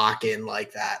lock in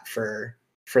like that for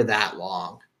that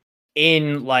long.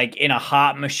 In a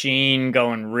hot machine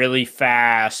going really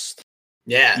fast.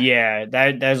 Yeah. Yeah.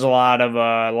 There's a lot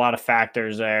of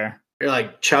factors there. You're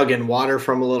like chugging water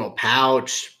from a little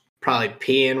pouch, probably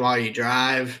peeing while you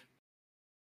drive.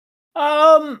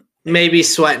 Maybe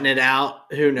sweating it out.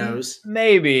 Who knows?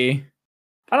 Maybe.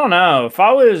 I don't know. If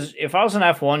I was an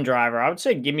F1 driver, I would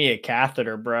say give me a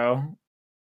catheter, bro.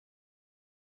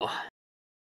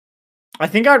 I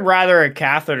think I'd rather a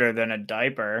catheter than a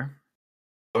diaper.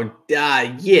 Oh,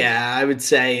 yeah, I would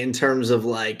say in terms of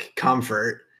like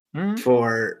comfort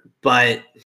but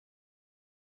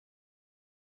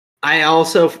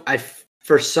I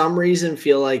for some reason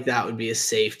feel like that would be a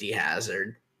safety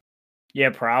hazard.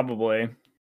 Yeah, probably.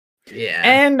 Yeah.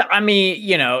 And I mean,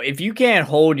 you know, if you can't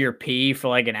hold your pee for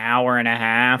like an hour and a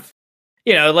half,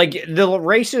 you know, like the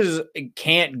races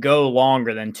can't go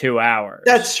longer than 2 hours.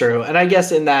 That's true. And I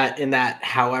guess in that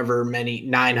however many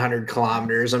 900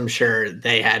 kilometers, I'm sure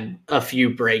they had a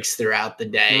few breaks throughout the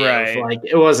day. Right. Like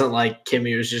it wasn't like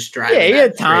Kimi was just driving. Yeah, he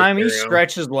had time. He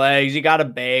stretched his legs. He got a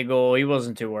bagel. He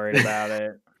wasn't too worried about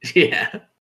it. Yeah.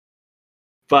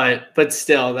 But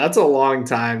still, that's a long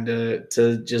time to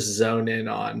just zone in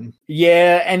on.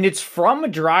 Yeah, and it's from a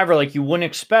driver like you wouldn't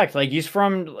expect. Like he's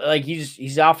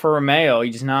Alfa Romeo.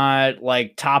 He's not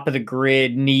like top of the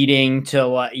grid needing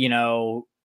to you know.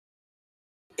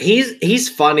 He's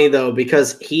funny though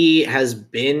because he has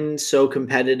been so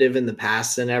competitive in the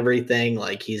past and everything.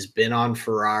 Like he's been on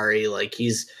Ferrari. Like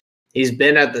he's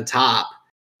been at the top.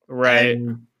 Right.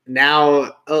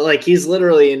 now, like, he's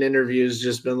literally in interviews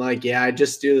just been like, yeah, I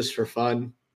just do this for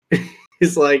fun.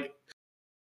 He's like,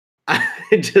 I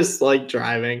just like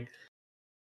driving.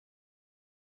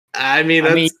 I mean,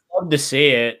 I mean, that's love to see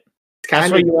it. That's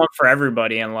kind what of you want for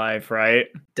everybody in life, right?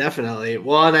 definitely.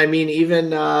 Well, and I mean, even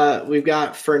we've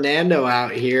got Fernando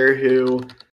out here who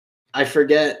I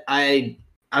forget. I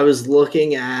was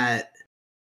looking at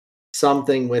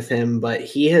something with him, but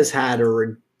he has had a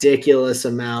ridiculous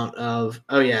amount of.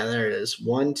 Oh yeah, there it is.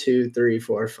 1, 2, 3,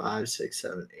 4, 5, 6,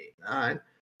 7, 8, 9,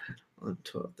 11,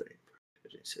 12, 13,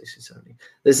 14, 16, 17.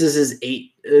 This is his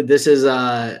this is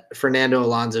Fernando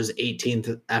Alonso's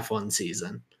 18th F1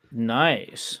 season.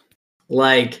 Nice.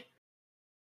 Like,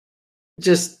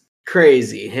 just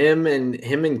crazy. Him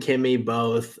and Kimi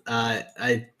both.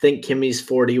 I think Kimi's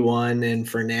 41 and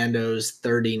Fernando's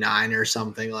 39 or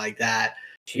something like that.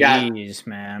 Jeez,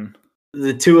 man.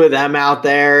 The two of them out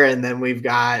there, and then we've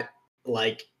got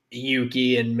like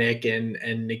Yuki and Mick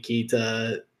and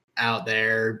Nikita out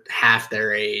there half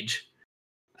their age.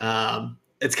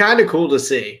 It's kind of cool to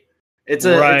see. It's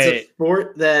a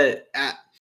sport that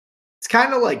it's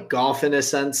kind of like golf in a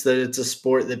sense that it's a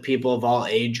sport that people of all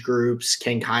age groups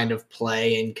can kind of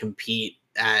play and compete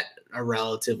at a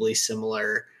relatively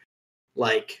similar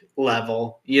like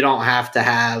level. You don't have to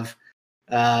have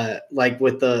like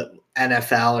with the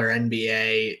NFL or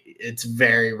NBA, it's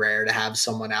very rare to have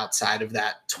someone outside of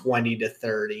that 20 to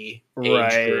 30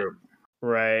 age group.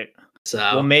 Right. So,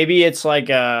 well, maybe it's like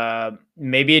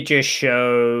maybe it just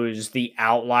shows the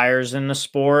outliers in the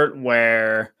sport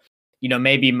where, you know,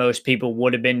 maybe most people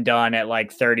would have been done at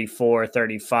like 34,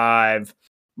 35,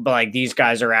 but like these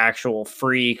guys are actual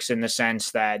freaks in the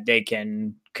sense that they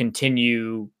can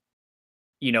continue,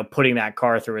 you know, putting that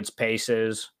car through its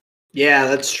paces. yeah,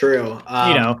 that's true.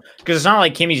 You know, because it's not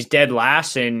like Kimi's dead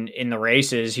last in the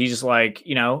races. He's like,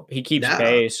 you know, he keeps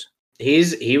pace.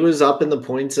 He was up in the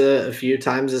points a few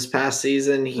times this past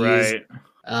season. Right.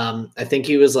 I think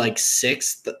he was like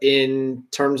 6th in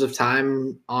terms of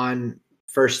time on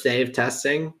first day of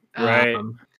testing. Right.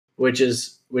 Which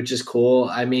is cool.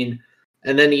 I mean,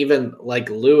 and then even like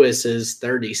Lewis is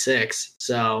 36.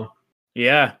 So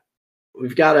yeah,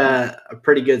 we've got a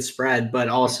pretty good spread, but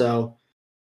also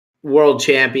world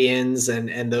champions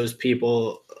and those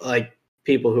people, like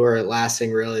people who are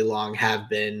lasting really long, have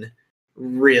been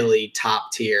really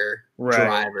top tier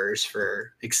drivers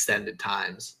for extended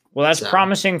times. Well, that's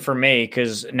promising for me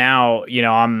because now, you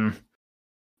know, I'm,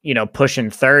 you know,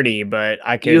 pushing 30, but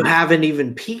I could. You haven't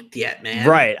even peaked yet, man.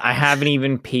 Right. I haven't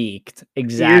even peaked.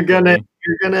 Exactly.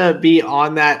 You're gonna be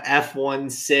on that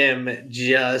F1 sim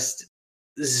just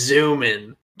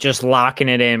zooming. Just locking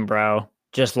it in, bro.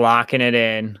 Just locking it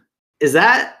in. Is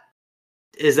that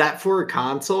for a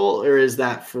console or is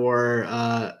that for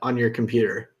on your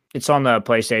computer? It's on the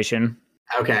PlayStation.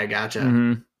 Okay, gotcha.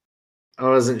 Mm-hmm. I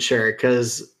wasn't sure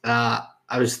because I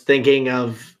was thinking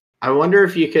of. I wonder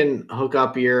if you can hook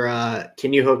up your.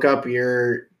 Can you hook up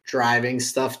your driving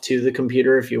stuff to the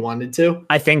computer if you wanted to?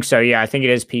 I think so. Yeah, I think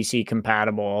it is PC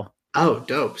compatible. Oh,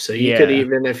 dope! So you could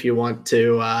even, if you want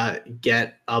to,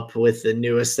 get up with the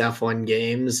newest F1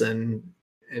 games and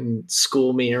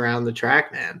school me around the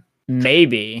track, man.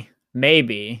 Maybe.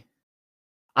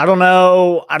 I don't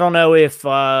know if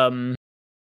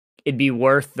it'd be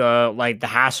worth the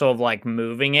hassle of like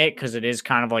moving it because it is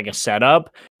kind of like a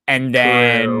setup. And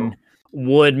then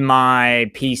would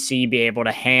my PC be able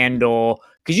to handle,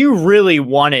 because you really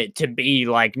want it to be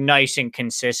like nice and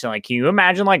consistent. Like, can you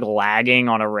imagine like lagging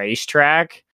on a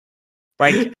racetrack?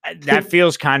 Like that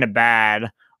feels kind of bad.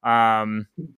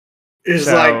 It's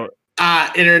like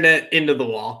internet into the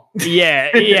wall.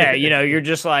 yeah. You know, you're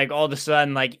just like all of a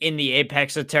sudden like in the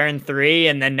apex of turn 3,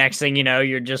 and then next thing you know,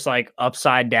 you're just like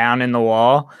upside down in the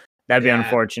wall. That'd be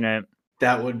unfortunate.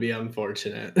 That would be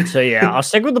unfortunate. So yeah, I'll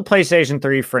stick with the PlayStation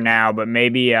 3 for now, but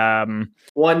maybe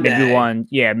one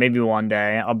day. Maybe one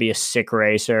day I'll be a sick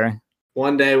racer.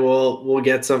 One day we'll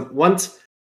get some. Once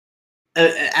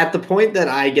at the point that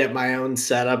I get my own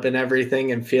setup and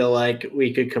everything and feel like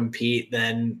we could compete,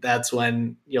 then that's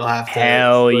when you'll have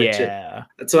to switch it.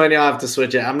 That's when you'll have to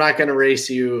switch it. I'm not going to race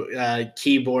you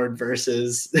keyboard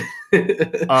versus.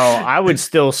 Oh, I would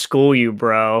still school you,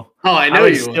 bro. Oh, I know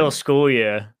you would still school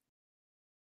you.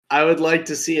 I would like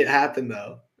to see it happen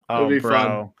though. Oh, it'd be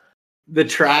fun. The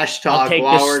trash talk. I'll take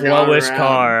the slowest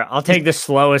car. I'll take the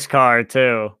slowest car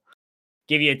too.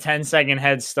 Give you a 10-second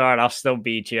head start. I'll still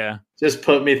beat you. Just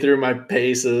put me through my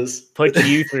paces. Put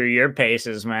you through your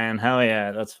paces, man. Hell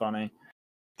yeah, that's funny.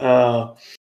 But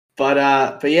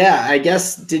yeah, I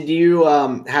guess, did you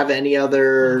have any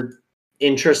other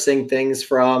interesting things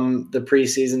from the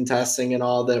preseason testing and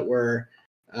all that were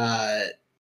uh,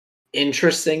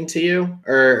 interesting to you,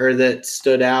 or that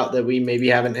stood out that we maybe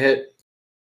haven't hit?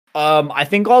 I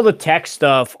think all the tech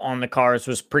stuff on the cars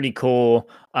was pretty cool.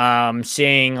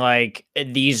 Seeing like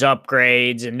these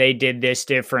upgrades and they did this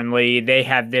differently. They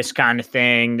had this kind of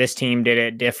thing. This team did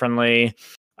it differently.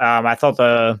 I thought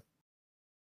the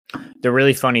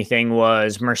really funny thing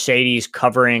was Mercedes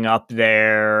covering up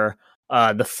the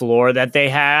floor that they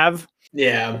have,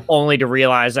 Yeah, only to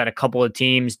realize that a couple of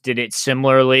teams did it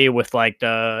similarly with like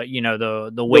the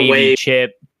wavy wave.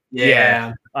 chip.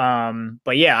 Yeah. Yeah,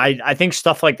 But yeah, I think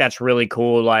stuff like that's really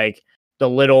cool. Like the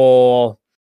little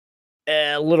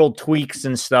tweaks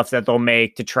and stuff that they'll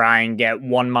make to try and get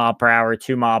 1 mile per hour,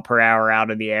 2 mile per hour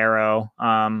out of the aero.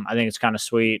 I think it's kind of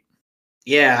sweet.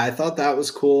 yeah, I thought that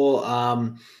was cool.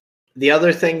 The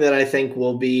other thing that I think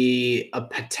will be a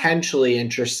potentially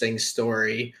interesting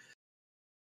story,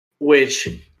 which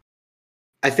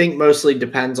I think mostly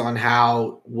depends on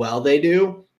how well they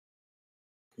do,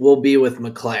 will be with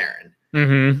McLaren.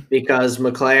 Mm-hmm. Because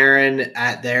McLaren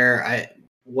at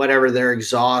whatever their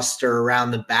exhaust or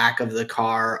around the back of the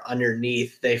car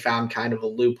underneath, they found kind of a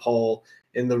loophole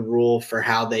in the rule for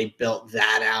how they built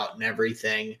that out and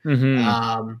everything.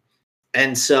 Mm-hmm.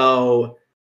 And so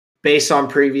based on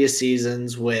previous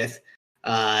seasons with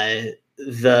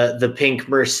the pink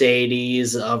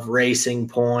Mercedes of Racing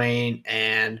Point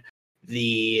and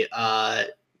the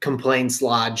complaints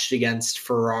lodged against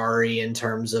Ferrari in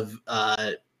terms of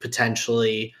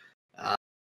potentially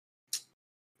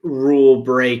rule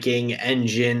breaking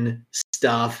engine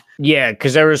stuff. Yeah,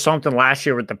 because there was something last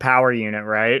year with the power unit,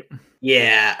 right?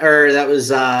 Yeah, or that was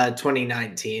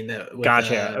 2019.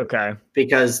 Gotcha. Okay.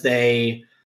 Because they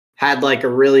had like a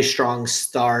really strong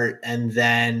start, and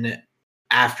then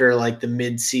after like the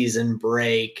mid-season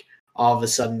break, all of a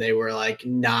sudden they were like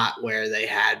not where they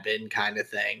had been, kind of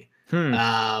thing.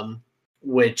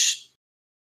 Which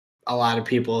a lot of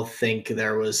people think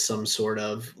there was some sort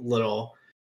of little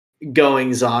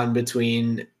goings on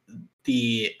between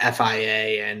the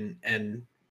FIA and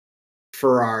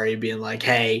Ferrari being like,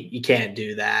 hey, you can't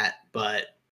do that,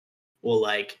 but we'll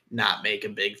like not make a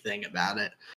big thing about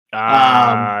it.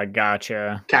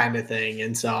 Gotcha. Kind of thing.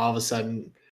 And so all of a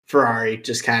sudden Ferrari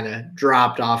just kind of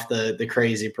dropped off the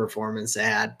crazy performance they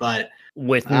had. But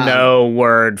with no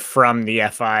word from the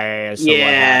FIA as to what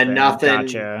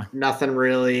happened. Nothing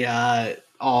really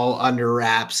all under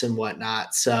wraps and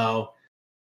whatnot. So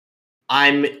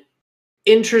I'm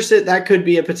interested. That could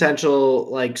be a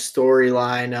potential like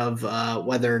storyline of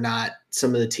whether or not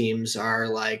some of the teams are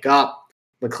like, oh,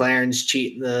 McLaren's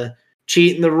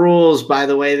cheating the rules by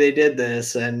the way they did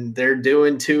this, and they're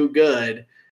doing too good.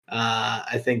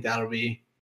 I think that'll be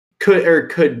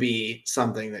could be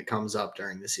something that comes up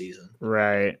during the season.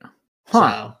 Right.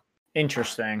 Huh. So,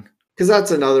 interesting. Because that's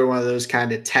another one of those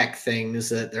kind of tech things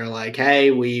that they're like,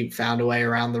 hey, we found a way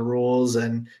around the rules,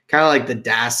 and kind of like the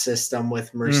DAS system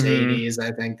with Mercedes.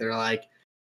 I think they're like,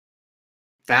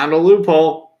 found a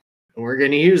loophole and we're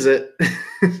going to use it.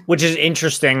 Which is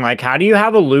interesting. Like, how do you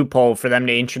have a loophole for them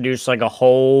to introduce like a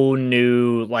whole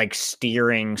new like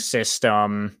steering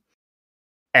system?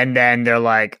 And then they're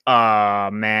like, oh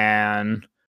man,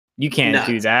 you can't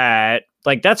do that.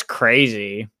 Like, that's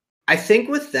crazy. I think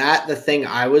with that, the thing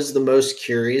I was the most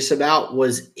curious about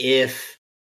was if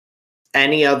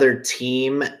any other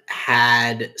team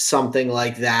had something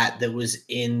like that was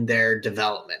in their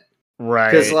development. Right.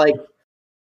 Because, like,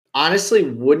 honestly,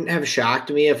 wouldn't have shocked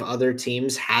me if other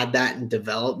teams had that in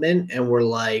development and were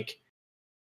like,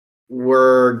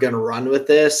 we're going to run with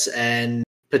this and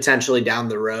potentially down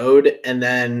the road. And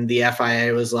then the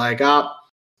FIA was like, oh,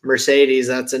 Mercedes,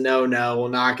 that's a no-no. We'll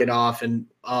knock it off. And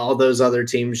all those other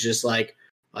teams just like,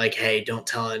 hey, don't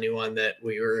tell anyone that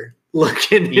we were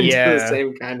looking into the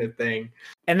same kind of thing.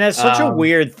 And that's such a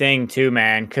weird thing too,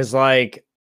 man. Cause like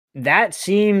that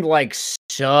seemed like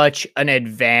such an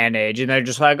advantage. And they're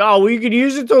just like, oh, well, you could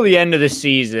use it till the end of the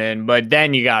season, but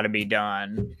then you got to be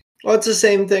done. Well, it's the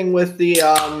same thing with the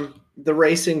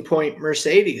Racing Point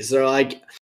Mercedes. They're like,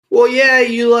 well, yeah,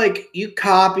 you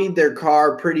copied their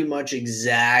car pretty much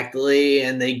exactly,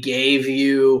 and they gave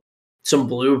you some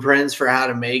blueprints for how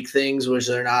to make things, which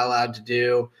they're not allowed to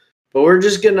do. But we're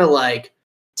just gonna like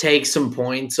take some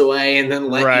points away and then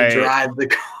let you drive the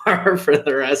car for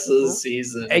the rest of the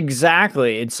season.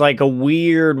 Exactly. It's like a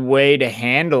weird way to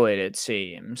handle it, it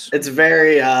seems. It's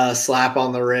very slap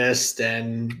on the wrist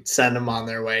and send them on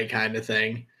their way kind of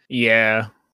thing. Yeah.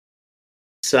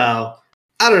 So,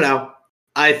 I don't know.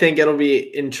 I think it'll be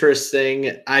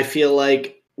interesting. I feel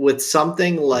like with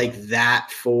something like that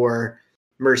for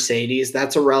Mercedes,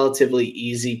 that's a relatively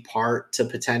easy part to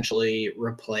potentially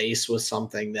replace with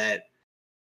something that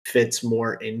fits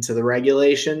more into the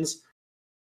regulations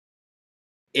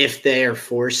if they are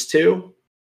forced to.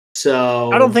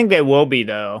 So I don't think they will be,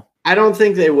 though. I don't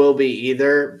think they will be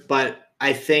either, but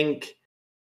I think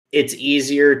it's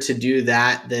easier to do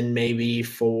that than maybe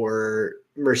for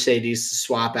Mercedes to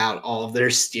swap out all of their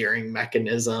steering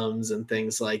mechanisms and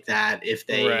things like that if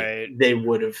they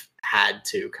would have had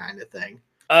to, kind of thing.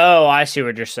 Oh, I see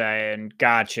what you're saying.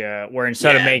 Gotcha. Where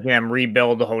instead of Yeah. making them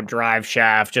rebuild the whole drive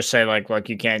shaft, just say like, look,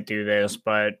 you can't do this,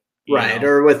 but Right.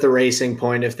 Or with the Racing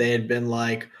Point, if they had been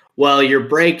like, well, your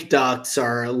brake ducts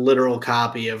are a literal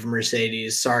copy of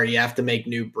Mercedes. Sorry, you have to make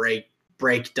new brake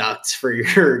ducts for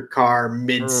your car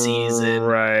mid-season.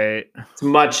 Right. It's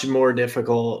much more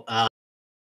difficult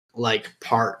like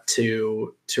part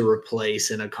to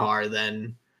replace in a car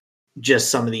than just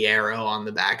some of the aero on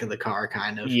the back of the car,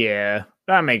 kind of. Yeah,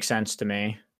 that makes sense to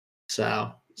me.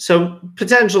 So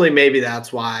potentially maybe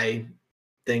that's why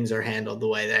things are handled the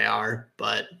way they are,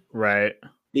 but right.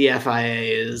 The FIA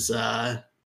is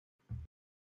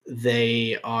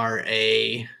they are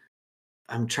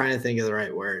I'm trying to think of the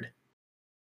right word.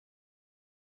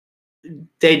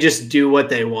 They just do what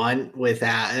they want with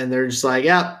that, and they're just like,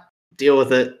 yeah, deal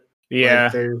with it. Yeah.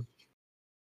 Like they're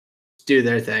do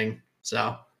their thing.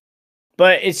 So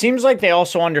but it seems like they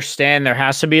also understand there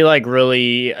has to be like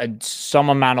really some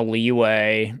amount of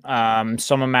leeway,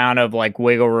 some amount of like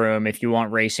wiggle room if you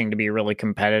want racing to be really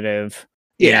competitive.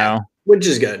 You know? Which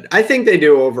is good. I think they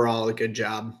do overall a good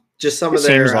job. Just some of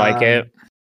their seems like it.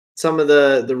 Some of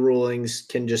the rulings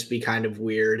can just be kind of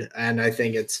weird, and I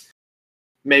think it's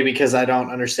maybe because I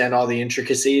don't understand all the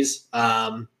intricacies,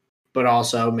 but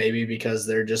also maybe because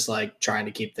they're just like trying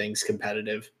to keep things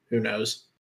competitive. Who knows?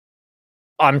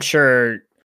 I'm sure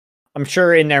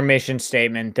in their mission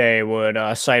statement they would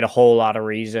cite a whole lot of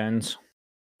reasons.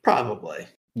 Probably.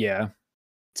 Yeah.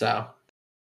 So,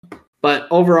 but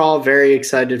overall, very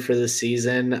excited for the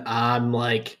season. I'm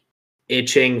like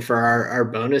itching for our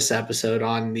bonus episode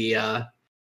on the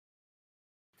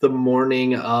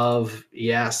morning of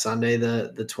Sunday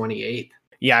the 28th.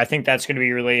 Yeah, I think that's going to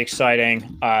be really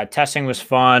exciting. Testing was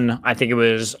fun. I think it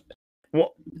was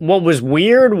what was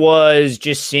weird was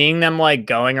just seeing them like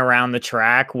going around the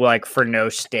track like for no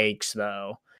stakes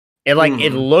though. It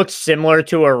it looked similar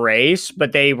to a race,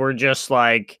 but they were just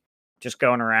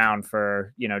going around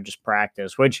for, just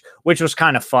practice, which was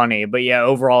kind of funny. But yeah,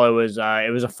 overall it was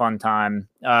a fun time.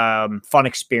 Fun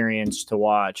experience to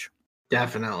watch.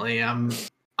 Definitely.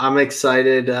 I'm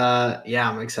excited.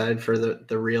 I'm excited for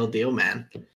the real deal, man.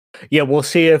 Yeah, we'll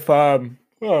see if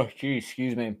oh, geez,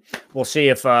 excuse me. We'll see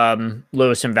if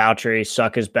Lewis and Valtteri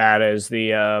suck as bad as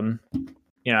the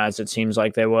as it seems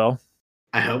like they will.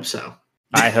 I hope so.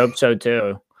 I hope so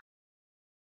too.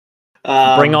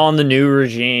 Bring on the new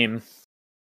regime.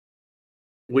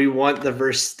 We want the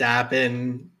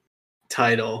Verstappen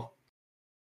title.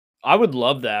 I would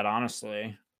love that,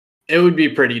 honestly. It would be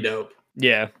pretty dope.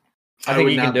 Yeah. I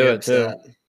think he can do it too.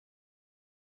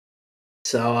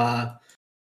 So I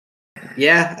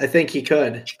think he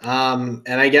could. And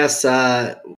I guess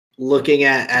looking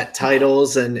at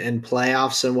titles and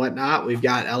playoffs and whatnot, we've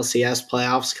got LCS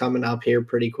playoffs coming up here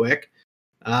pretty quick.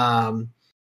 Not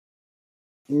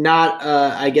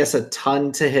I guess a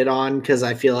ton to hit on because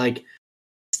I feel like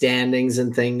standings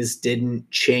and things didn't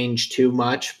change too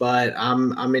much, but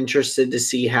I'm interested to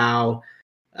see how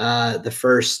the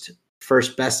first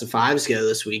best of fives go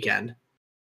this weekend.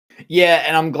 Yeah,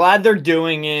 and I'm glad they're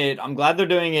doing it. I'm glad they're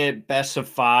doing it best of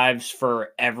fives for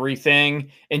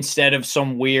everything instead of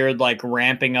some weird like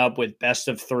ramping up with best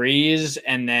of threes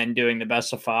and then doing the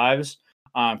best of fives.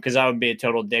 Because that would be a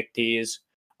total dick tease.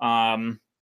 I'm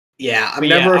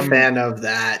never a fan of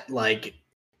that. Like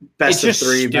best of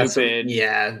three, stupid.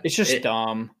 It's just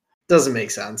dumb. Doesn't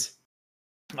make sense.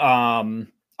 I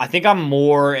think I'm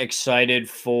more excited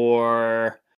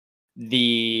for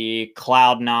the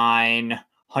Cloud9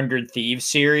 100 Thieves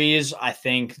series. I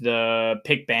think the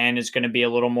pick ban is going to be a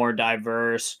little more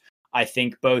diverse. I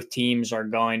think both teams are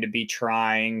going to be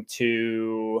trying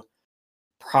to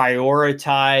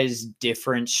prioritize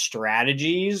different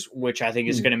strategies, which I think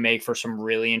is going to make for some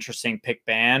really interesting pick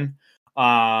ban.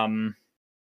 Well,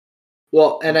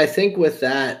 and I think with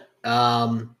that,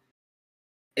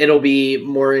 it'll be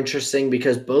more interesting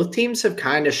because both teams have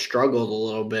kind of struggled a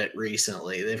little bit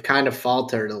recently. They've kind of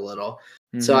faltered a little.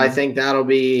 Mm-hmm. So I think that'll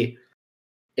be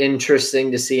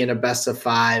interesting to see in a best of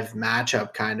five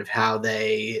matchup, kind of how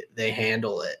they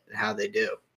handle it, how they do.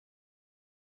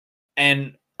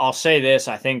 And I'll say this,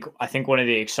 I think one of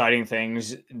the exciting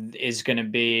things is going to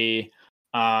be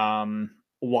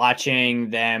watching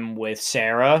them with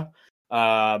Sarah.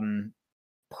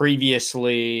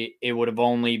 previously it would have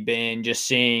only been just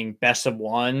seeing best of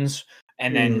ones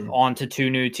and then on to two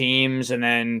new teams and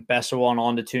then best of one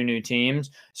on to two new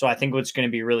teams. So I think what's going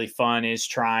to be really fun is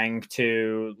trying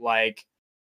to like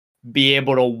be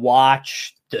able to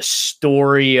watch the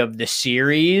story of the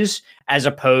series as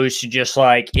opposed to just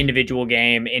like individual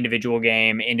game,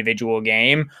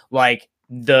 like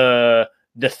the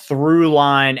through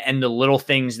line and the little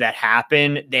things that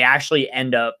happen, they actually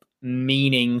end up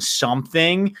meaning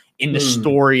something in the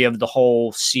story of the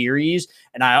whole series.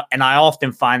 And I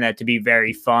often find that to be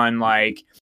very fun. Like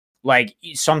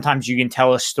sometimes you can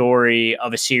tell a story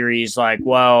of a series like,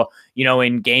 well, you know,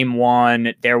 in game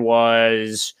one, there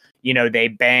was, you know, they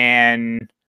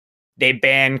banned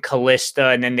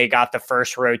Kalista and then they got the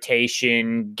first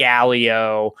rotation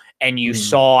Galio and you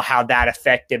saw how that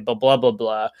affected blah, blah,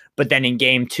 blah. But then in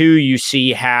game two, you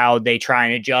see how they try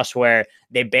and adjust where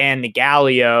they ban the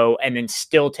Galio and then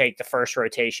still take the first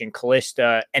rotation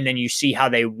Kalista. And then you see how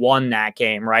they won that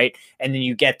game, right? And then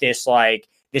you get this like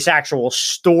this actual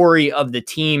story of the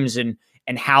teams and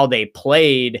how they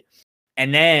played.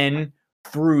 And then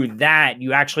through that,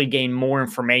 you actually gain more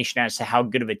information as to how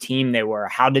good of a team they were.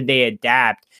 How did they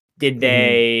adapt? Did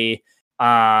they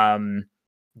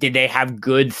have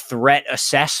good threat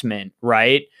assessment,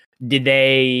 right? Did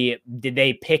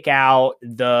they pick out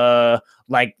the,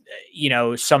 like, you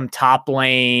know, some top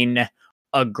lane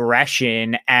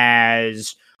aggression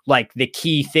as like the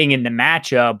key thing in the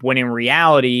matchup when in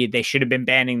reality they should have been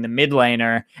banning the mid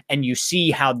laner? And you see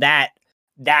how that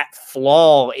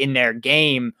flaw in their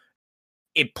game,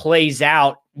 it plays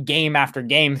out game after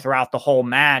game throughout the whole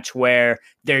match where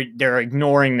they're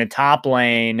ignoring the top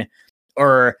lane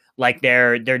or like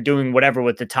they're doing whatever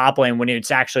with the top lane when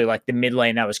it's actually like the mid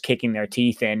lane that was kicking their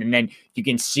teeth in. And then you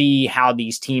can see how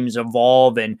these teams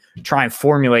evolve and try and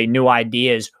formulate new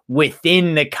ideas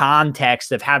within the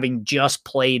context of having just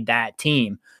played that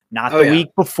team. Not the week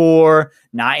before,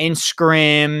 not in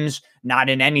scrims, not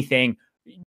in anything.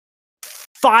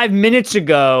 5 minutes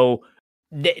ago,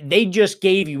 they just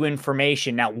gave you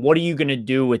information. Now, what are you going to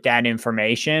do with that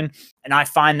information? And I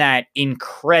find that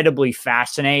incredibly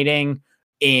fascinating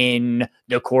in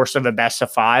the course of a best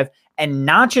of five, and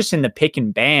not just in the pick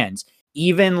and bans,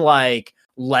 even like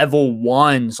level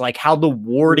ones, like how the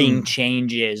warding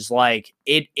changes. Like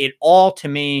it all to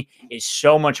me is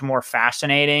so much more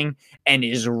fascinating and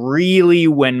is really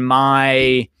when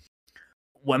my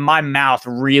mouth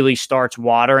really starts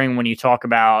watering when you talk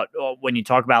about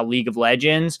League of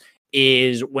Legends,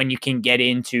 is when you can get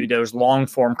into those long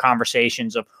form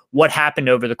conversations of what happened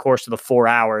over the course of the 4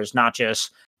 hours, not just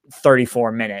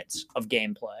 34 minutes of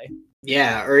gameplay.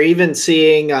 Yeah, or even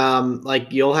seeing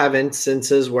like you'll have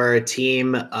instances where a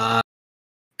team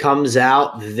comes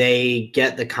out, they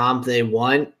get the comp they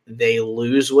want, they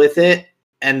lose with it,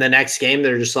 and the next game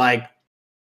they're just like,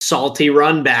 salty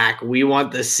run back. We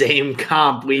want the same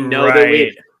comp. We know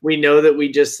that we know that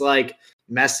we just like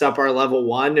messed up our level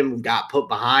one and got put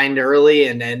behind early,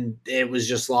 and then it was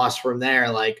just lost from there.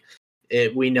 Like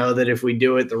we know that if we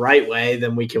do it the right way,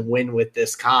 then we can win with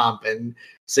this comp. And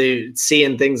so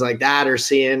seeing things like that, or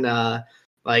seeing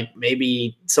like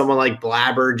maybe someone like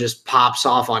Blabber just pops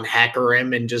off on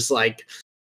Hecarim and just like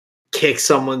kick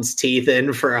someone's teeth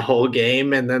in for a whole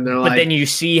game, and then they're like, but then you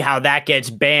see how that gets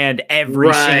banned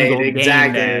every single game.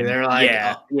 Exactly. Then. They're like,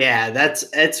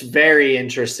 it's very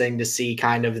interesting to see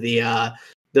kind of the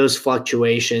those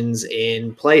fluctuations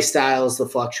in play styles, the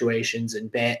fluctuations in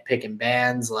pick and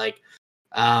bans. Like,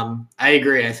 I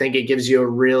agree. I think it gives you a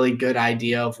really good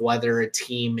idea of whether a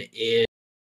team is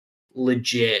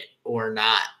legit or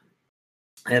not.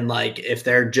 And like if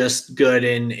they're just good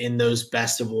in those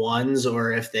best of ones,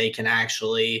 or if they can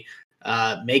actually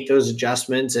make those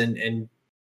adjustments and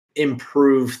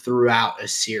improve throughout a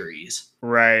series.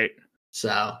 Right.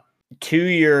 So to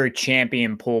your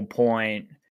champion pool point,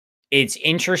 it's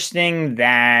interesting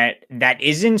that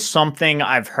isn't something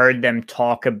I've heard them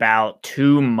talk about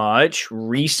too much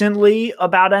recently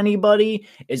about anybody,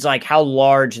 is like how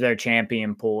large their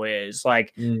champion pool is.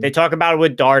 Like they talk about it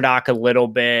with Dardoch a little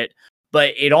bit,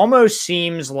 but it almost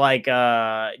seems like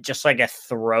just like a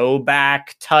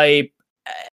throwback type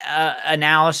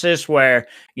analysis where,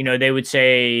 you know, they would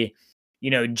say, you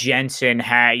know, Jensen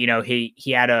had, you know, he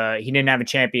didn't have a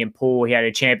champion pool, he had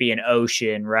a champion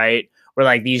ocean, right? Where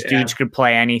like these dudes could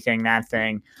play anything, that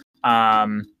thing.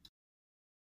 And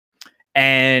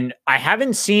I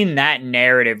haven't seen that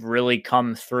narrative really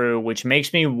come through, which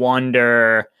makes me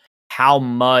wonder how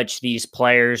much these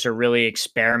players are really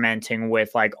experimenting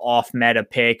with like off meta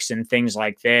picks and things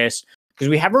like this, because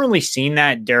we haven't really seen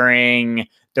that during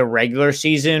the regular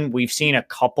season. We've seen a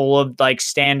couple of like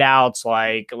standouts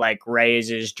like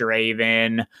Reyes'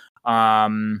 Draven,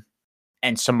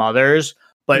 and some others.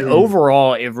 But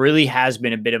overall, it really has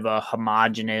been a bit of a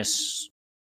homogenous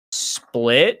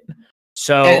split.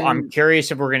 So I'm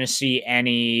curious if we're going to see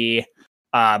any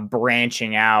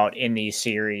branching out in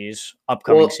these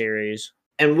upcoming series.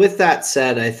 And with that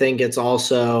said, I think it's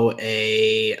also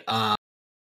a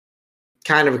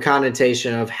kind of a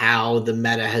connotation of how the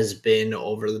meta has been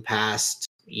over the past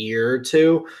year or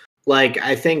two. Like,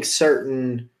 I think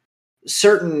certain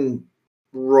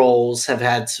roles have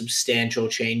had substantial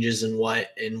changes in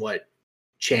what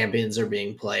champions are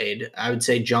being played. I would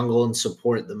say jungle and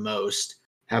support the most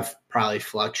have probably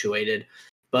fluctuated,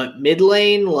 but mid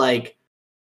lane, like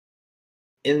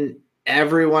in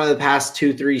every one of the past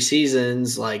 2-3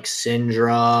 seasons, like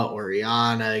Syndra,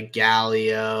 Orianna,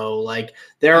 Galio, like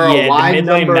there are a wide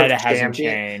number of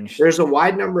champions. There's a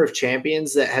wide number of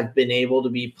champions that have been able to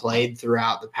be played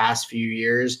throughout the past few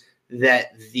years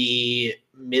that the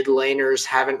mid laners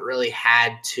haven't really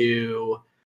had to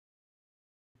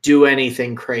do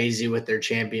anything crazy with their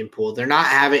champion pool. They're not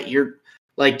having you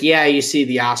see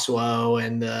the Yasuo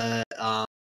and the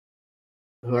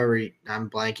I'm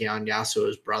blanking on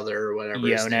Yasuo's brother or whatever.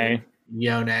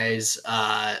 Yone's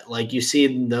like you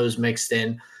see those mixed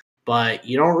in, but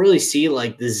you don't really see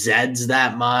like the Zeds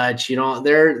that much.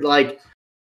 They're like,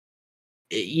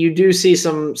 you do see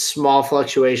some small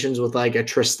fluctuations with like a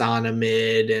Tristana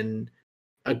mid and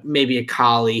maybe a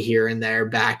Kali here and there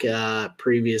back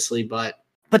previously, but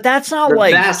that's not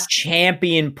like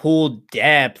champion pool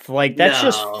depth. Like that's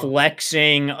just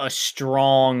flexing a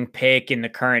strong pick in the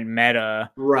current meta.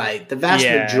 Right. The vast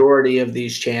majority of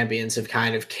these champions have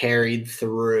kind of carried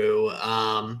through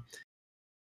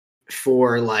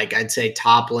for like, I'd say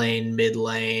top lane, mid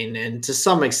lane, and to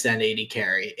some extent AD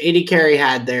carry. AD carry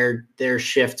had their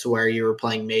shifts where you were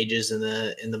playing mages in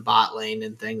the bot lane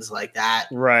and things like that.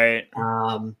 Right.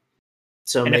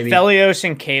 So and maybe Aphelios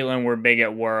and Caitlyn were big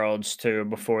at Worlds too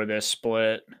before this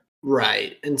split.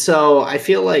 Right. And so I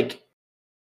feel like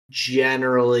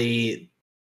generally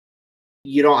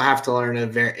you don't have to learn a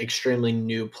very extremely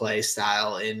new play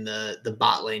style in the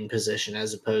bot lane position,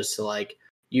 as opposed to like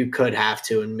you could have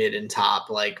to in mid and top,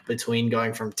 like between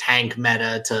going from tank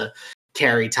meta to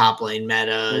carry top lane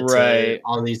meta to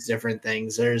all these different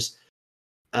things. There's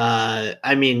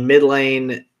mid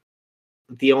lane,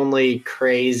 the only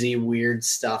crazy weird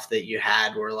stuff that you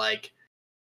had were like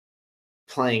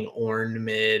playing Ornn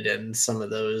mid and some of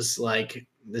those, like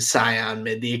the Sion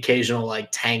mid, the occasional like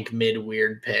tank mid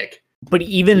weird pick. But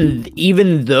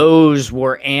even those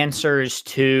were answers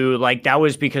to like, that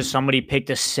was because somebody picked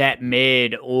a set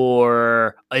mid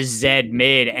or a Zed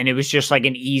mid, and it was just like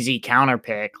an easy counter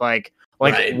pick. Like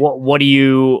what are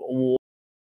you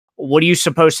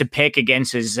supposed to pick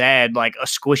against a Zed? Like a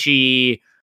squishy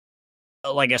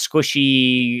like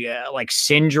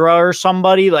Syndra or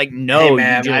somebody? Like, no. Hey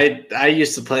man, I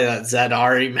used to play that Zed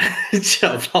Ahri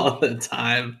matchup all the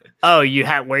time. Oh, you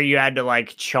had to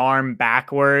like charm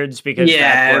backwards because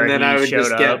that's where and then he I would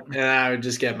showed up. And I would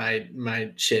just get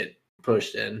my shit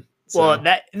pushed in. So. Well,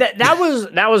 that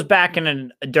was back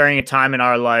during a time in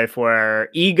our life where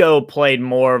ego played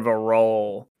more of a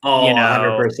role. Oh,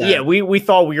 100%. Yeah, we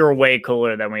thought we were way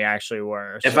cooler than we actually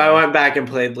were. If I went back and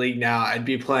played League now, I'd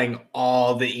be playing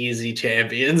all the easy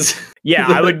champions. Yeah,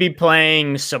 I would be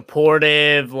playing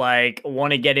supportive, like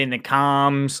want to get in the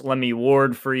comms, let me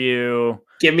ward for you.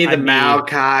 Give me the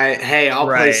Maokai. Hey, I'll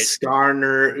play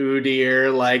Skarner,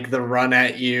 Udyr, like the run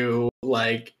at you,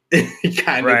 like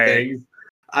kind of things.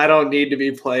 I don't need to be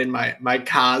playing my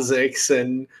Kha'Zix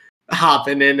and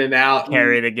hopping in and out.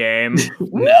 Carry the game.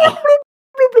 No.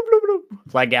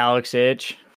 Like Alex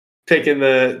Itch. Picking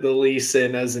the Lee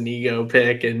Sin as an ego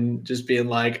pick and just being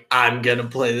like, I'm going to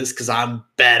play this because I'm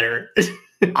better.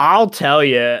 I'll tell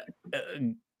you,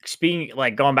 speaking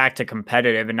like going back to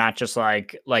competitive and not just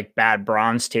like bad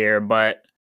bronze tier, but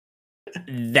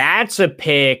that's a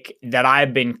pick that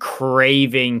I've been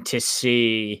craving to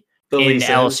see in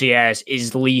LCS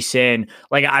is Lee Sin.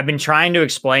 Like I've been trying to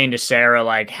explain to Sarah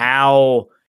like how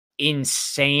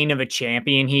insane of a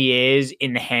champion he is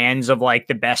in the hands of like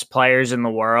the best players in the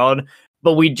world,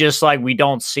 but we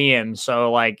don't see him,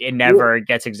 so like it never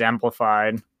gets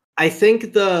exemplified. I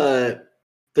think the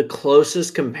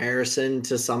closest comparison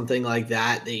to something like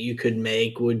that you could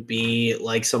make would be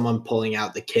like someone pulling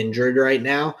out the Kindred right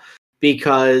now,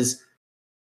 because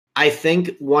I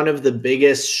think one of the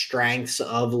biggest strengths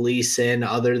of Lee Sin,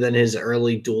 other than his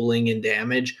early dueling and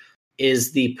damage,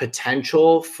 is the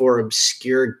potential for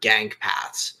obscure gank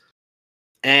paths.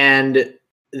 And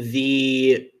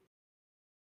the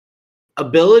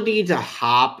ability to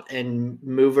hop and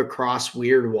move across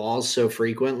weird walls so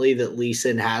frequently that Lee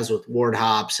Sin has with ward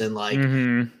hops and like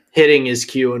hitting his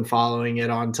Q and following it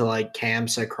onto like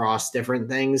camps across different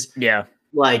things. Yeah.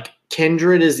 Like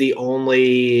Kindred is the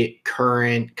only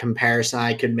current comparison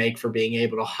I could make for being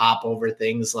able to hop over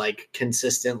things like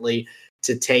consistently,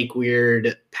 to take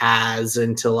weird paths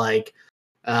and to like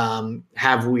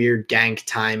have weird gank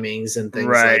timings and things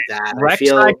like that. Rek'Sai I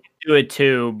feel can do it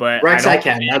too, but Rek'Sai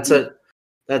can.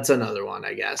 That's another one,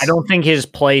 I guess. I don't think his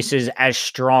place is as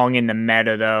strong in the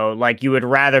meta though. Like you would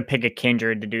rather pick a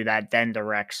Kindred to do that than the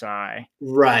Rek'Sai.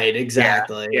 Right,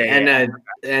 exactly.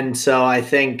 And so I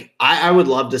think I would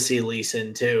love to see Lee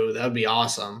Sin too. That would be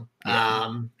awesome.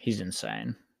 Yeah, he's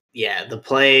insane. Yeah,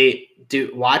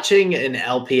 watching an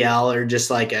LPL or just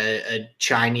like a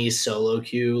Chinese solo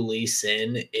queue Lee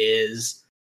Sin is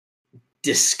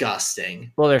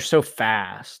disgusting. Well, they're so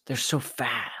fast.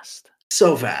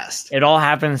 So fast. It all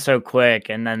happens so quick,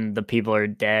 and then the people are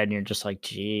dead, and you're just like,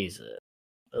 Jesus.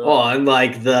 Oh, and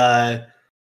like the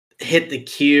hit the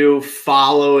Q,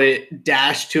 follow it,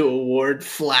 dash to a ward,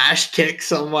 flash kick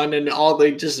someone, and all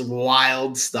the just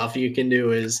wild stuff you can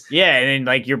do is and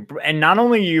like not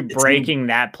only are you breaking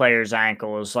that player's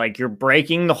ankles, like you're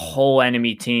breaking the whole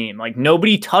enemy team. Like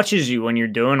nobody touches you when you're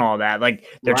doing all that. Like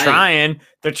they're trying,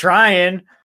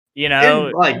 you know,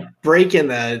 and like breaking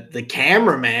the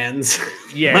cameraman's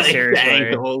seriously.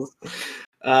 ankles.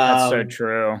 That's so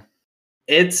true.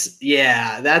 That's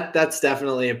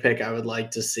definitely a pick I would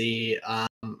like to see.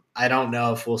 I don't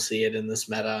know if we'll see it in this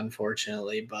meta,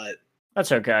 unfortunately, but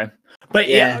that's okay. But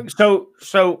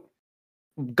so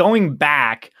going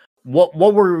back, what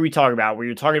were we talking about? We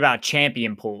were talking about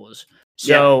champion pools.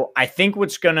 So I think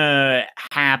what's gonna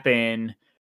happen,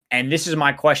 and this is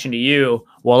my question to you.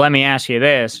 Well, let me ask you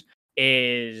this: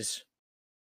 is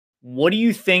what do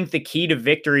you think the key to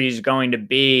victory is going to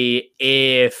be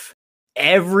if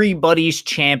everybody's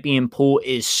champion pool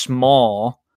is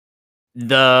small?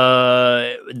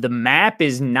 The map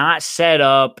is not set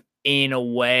up in a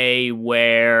way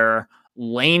where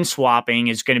lane swapping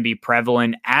is going to be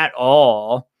prevalent at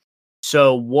all.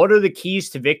 So what are the keys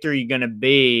to victory going to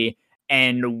be,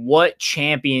 and what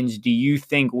champions do you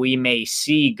think we may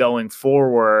see going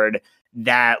forward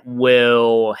that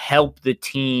will help the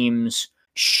teams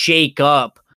shake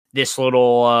up this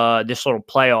little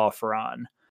playoff run?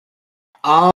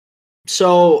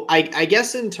 So I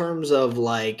guess in terms of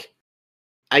like,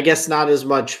 I guess not as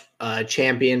much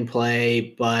champion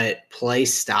play, but play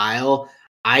style,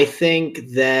 I think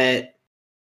that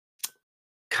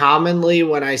commonly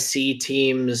when I see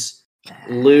teams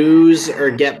lose or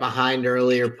get behind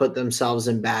early or put themselves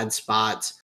in bad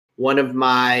spots, one of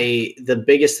the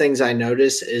biggest things I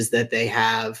notice is that they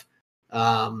have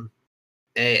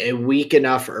a weak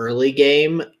enough early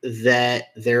game that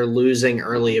they're losing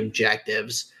early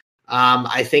objectives.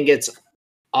 I think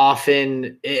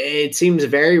it seems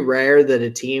very rare that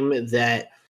a team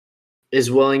that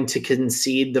is willing to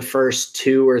concede the first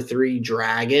 2 or 3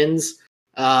 dragons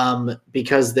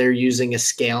because they're using a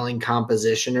scaling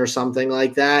composition or something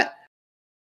like that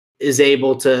is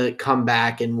able to come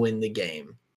back and win the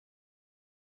game.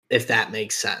 If that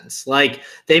makes sense. Like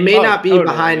they may not be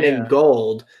behind in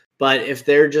gold, but if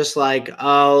they're just like,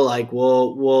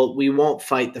 we won't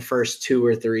fight the first 2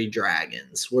 or 3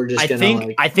 dragons. We're just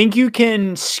I think you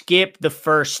can skip the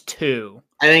first 2.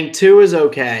 I think 2 is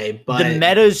okay, but the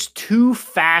meta's too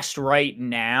fast right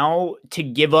now to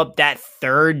give up that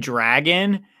 3rd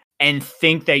dragon and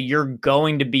think that you're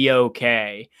going to be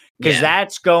okay. Because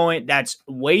that's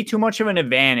way too much of an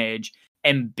advantage.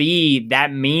 And B,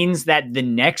 that means that the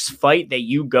next fight that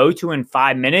you go to in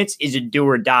 5 minutes is a do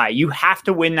or die. You have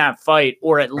to win that fight,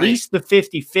 or at least the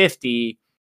 50-50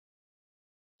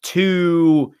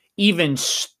 to even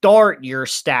start your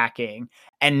stacking.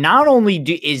 And not only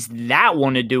is that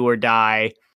one a do or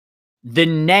die, the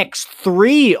next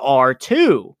 3 are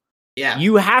too. Yeah.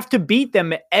 You have to beat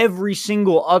them every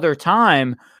single other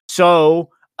time. So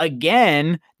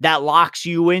again, that locks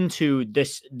you into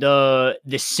this the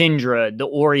Syndra, the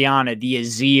Orianna, the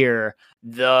Azir,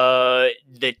 the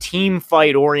team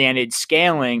fight oriented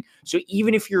scaling. So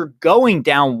even if you're going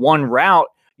down one route,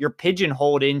 you're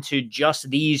pigeonholed into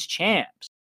just these champs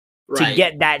to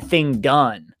get that thing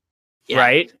done. Yeah.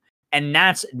 Right. And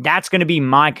that's going to be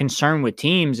my concern with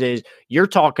teams is you're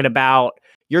talking about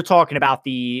they're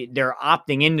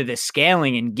opting into the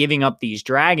scaling and giving up these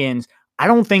dragons. I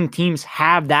don't think teams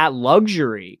have that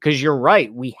luxury because you're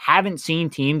right. We haven't seen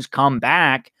teams come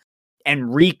back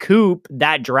and recoup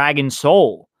that dragon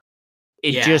soul.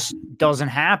 It just doesn't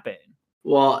happen.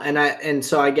 Well, and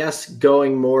so I guess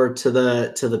going more to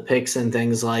the picks and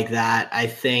things like that, I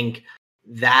think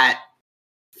that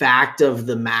fact of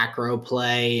the macro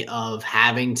play of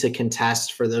having to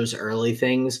contest for those early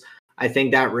things, I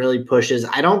think that really pushes.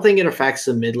 I don't think it affects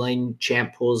the mid lane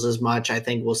champ pools as much. I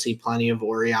think we'll see plenty of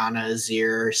Orianna,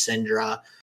 Azir, Syndra,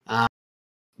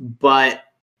 but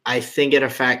I think it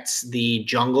affects the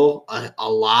jungle a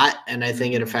lot, and I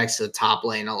think it affects the top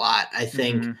lane a lot. I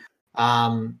think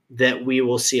that we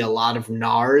will see a lot of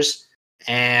NARs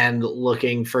and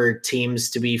looking for teams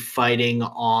to be fighting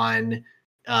on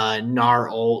NAR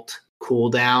ult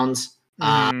cooldowns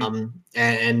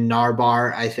and NAR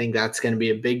bar. I think that's going to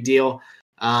be a big deal.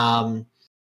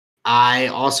 I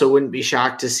also wouldn't be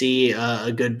shocked to see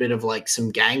a good bit of like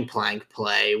some Gangplank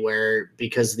play where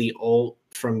because the ult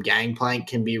from Gangplank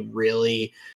can be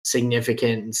really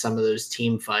significant in some of those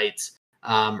team fights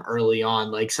early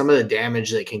on. Like some of the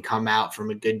damage that can come out from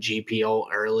a good GP ult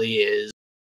early is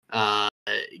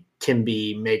can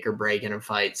be make or break in a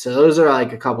fight. So those are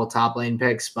like a couple top lane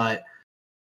picks, but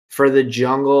for the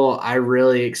jungle, I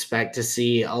really expect to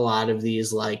see a lot of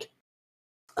these like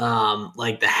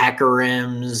the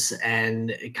Hekarims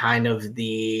and kind of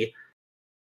the,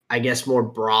 I guess, more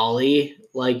brawly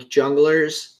like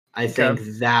junglers. I think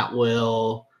that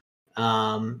will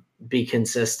be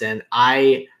consistent.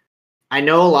 I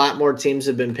know a lot more teams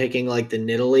have been picking like the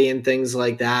Nidalee and things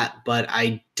like that, but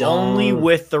I don't. Only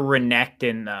with the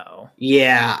Renekton though.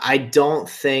 Yeah, I don't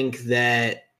think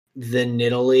that the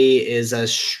Nidalee is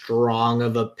as strong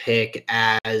of a pick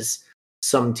as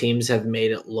some teams have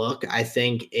made it look. I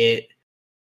think it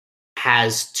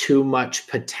has too much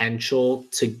potential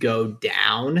to go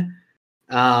down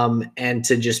and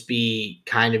to just be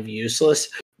kind of useless.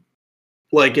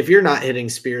 Like if you're not hitting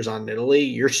spears on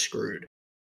Nidalee, you're screwed.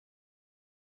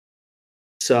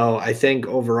 So I think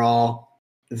overall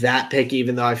that pick,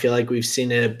 even though I feel like we've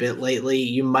seen it a bit lately,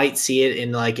 you might see it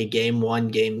in like a game 1,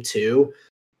 game 2,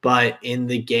 but in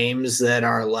the games that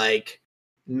are like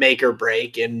make or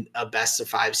break in a best of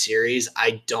 5 series,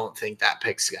 I don't think that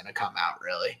pick's going to come out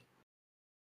really.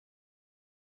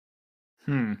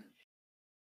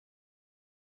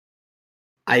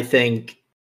 I think,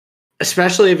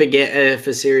 especially if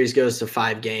a series goes to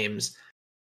 5 games,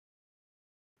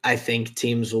 I think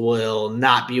teams will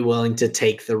not be willing to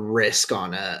take the risk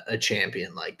on a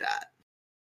champion like that.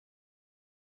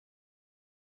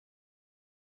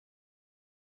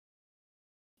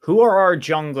 Who are our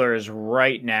junglers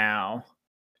right now?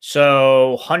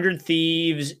 So 100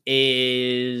 Thieves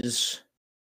is.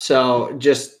 So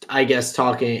just, I guess,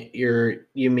 talking,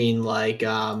 you mean like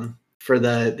for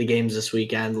the games this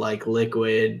weekend, like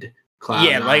Liquid, Cloud9.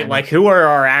 Yeah, like who are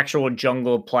our actual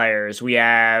jungle players? We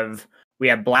have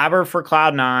Blabber for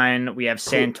Cloud9, we have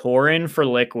Santorin for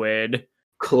Liquid,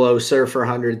 Closer for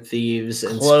 100 Thieves,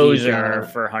 and Closer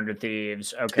for 100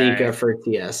 Thieves. Okay. Spica for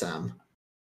TSM.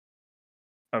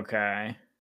 Okay.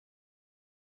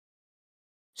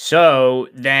 So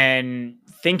then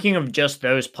thinking of just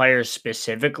those players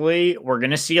specifically, we're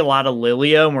going to see a lot of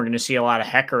Lilia and we're going to see a lot of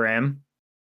Hecarim.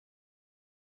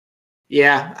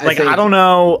 Yeah. I don't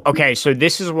know. Okay, so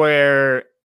this is where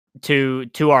to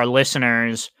our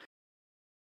listeners,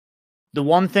 the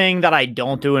one thing that I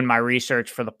don't do in my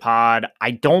research for the pod,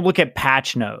 I don't look at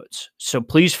patch notes. So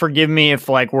please forgive me if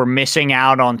like we're missing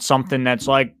out on something that's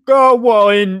like, oh well,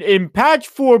 in patch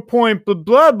 4 point blah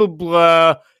blah blah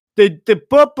blah, the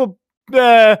blah, blah,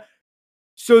 blah.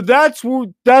 So that's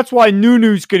why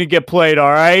Nunu's gonna get played.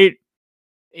 All right.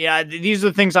 Yeah, these are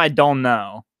the things I don't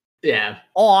know. Yeah.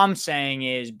 All I'm saying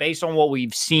is, based on what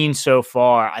we've seen so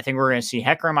far, I think we're going to see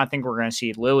Hecarim. I think we're going to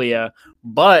see Lilia.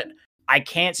 But I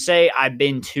can't say I've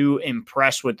been too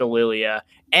impressed with the Lilia.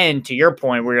 And to your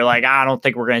point, where you're like, I don't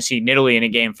think we're going to see Nidalee in a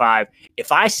game 5.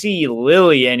 If I see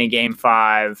Lilia in a game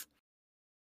 5,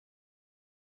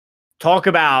 talk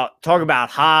about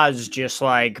Haas just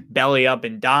like belly up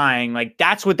and dying. Like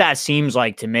that's what that seems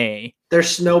like to me. They're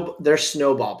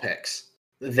snowball picks.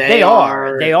 They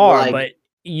are, like, but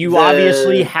you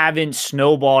obviously haven't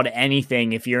snowballed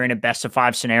anything if you're in a best of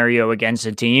 5 scenario against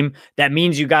a team. That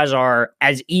means you guys are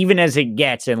as even as it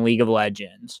gets in League of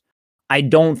Legends. I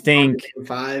don't think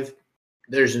 5,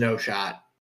 there's no shot.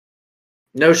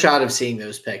 No shot of seeing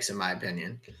those picks, in my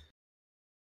opinion.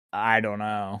 I don't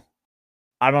know.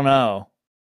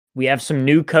 We have some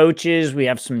new coaches. We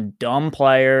have some dumb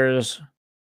players.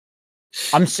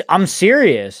 I'm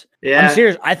serious. Yeah. I'm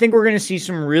serious. I think we're going to see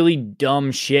some really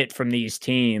dumb shit from these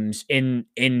teams in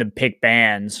the pick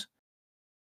bans.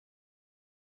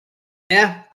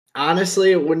 Yeah.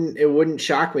 Honestly, it wouldn't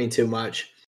shock me too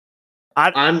much.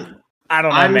 I I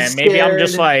don't know, I'm man. Maybe I'm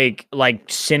just scared. like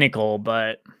cynical,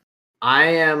 but I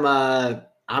am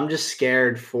I'm just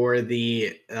scared for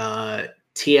the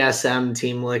TSM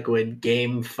Team Liquid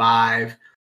Game 5.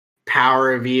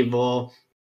 Power of Evil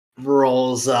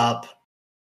rolls up,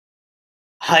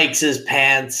 hikes his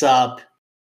pants up,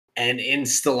 and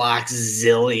insta-locks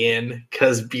Zillion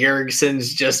because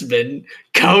Bjergsen's just been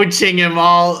coaching him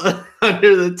all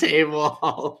under the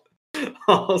table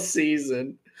all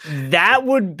season. that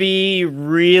would be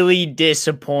really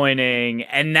disappointing.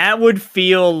 And that would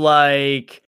feel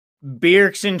like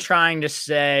Bjergsen trying to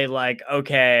say, like,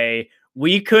 okay,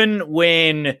 we couldn't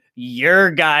win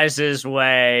your guys'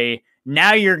 way.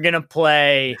 Now you're going to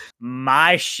play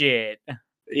my shit.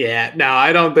 Yeah, no,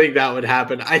 I don't think that would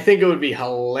happen. I think it would be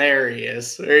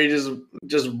hilarious. Or he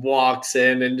just walks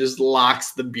in and just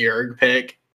locks the Bjerg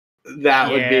pick. That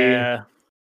would be, Yeah,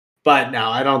 but no,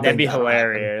 I don't that'd think be that'll happen.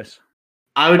 hilarious.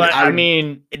 I would, But I I would,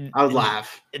 mean, I would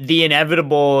laugh. the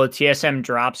inevitable TSM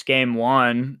drops game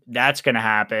 1, that's going to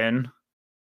happen.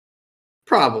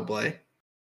 Probably.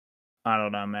 I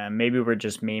don't know, man. Maybe we're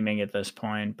just memeing at this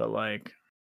point, but like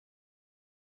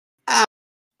Uh,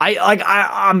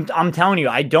 I'm telling you,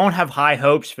 I don't have high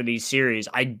hopes for these series.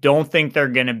 I don't think they're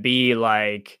gonna be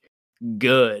like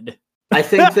good. I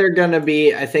think they're gonna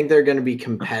be. I think they're gonna be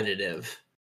competitive.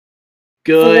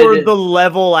 For the Good.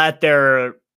 level that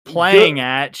they're playing Good.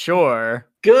 at, sure.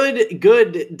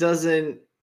 Good doesn't.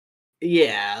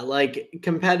 Yeah, like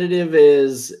competitive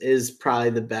is probably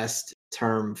the best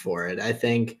term for it. I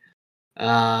think.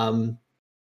 Um,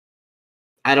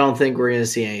 I don't think we're gonna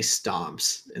see any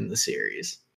stomps in the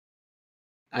series.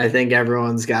 I think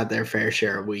everyone's got their fair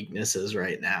share of weaknesses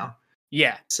right now.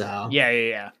 Yeah. So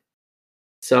Yeah.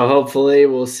 so hopefully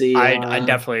we'll see. I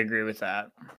definitely agree with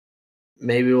that.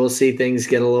 Maybe we'll see things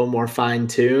get a little more fine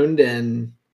tuned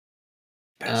and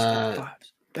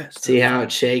see how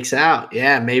it shakes out.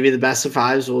 Yeah, maybe the best of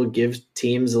fives will give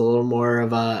teams a little more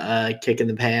of a kick in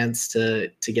the pants to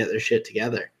get their shit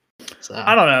together. So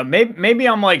I don't know. Maybe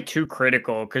I'm like too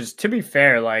critical because to be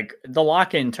fair, like the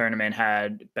lock-in tournament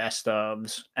had best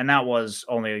ofs, and that was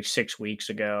only like 6 weeks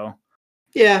ago.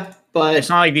 yeah, but It's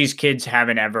not like these kids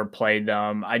haven't ever played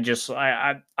them. I don't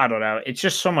know. It's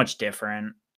just so much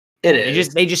different. it is.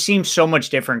 They just seem so much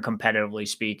different competitively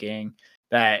speaking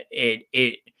that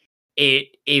if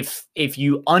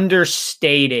you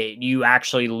understate it, you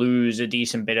actually lose a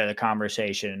decent bit of the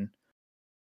conversation.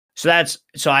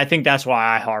 So I think that's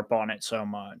why I harp on it so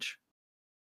much.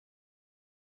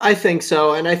 I think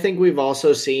so, and I think we've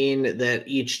also seen that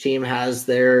each team has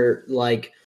their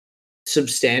like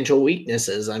substantial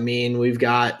weaknesses. I mean, we've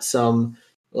got some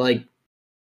like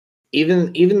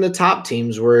even the top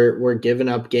teams were giving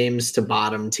up games to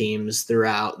bottom teams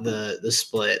throughout the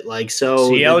split. Like so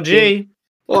the team, CLG.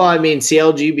 well, I mean,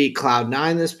 CLG beat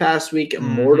Cloud9 this past week.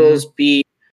 Immortals beat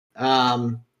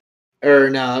or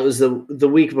no, it was the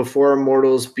week before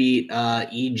Immortals beat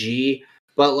EG.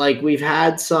 But like we've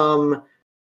had some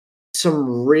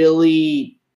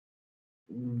really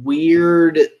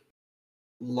weird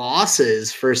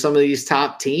losses for some of these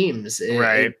top teams,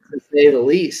 Right. to say the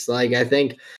least. Like I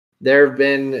think there have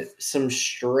been some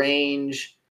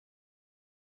strange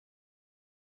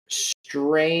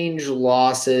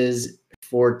losses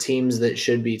for teams that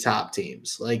should be top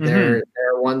teams. Like there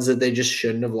are ones that they just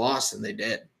shouldn't have lost and they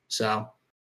did. So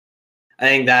I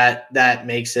think that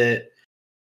makes it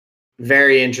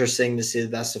very interesting to see the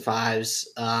best of fives.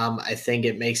 I think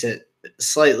it makes it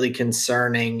slightly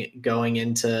concerning going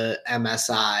into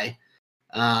MSI.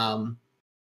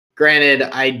 Granted,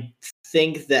 I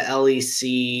think the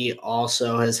LEC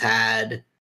also has had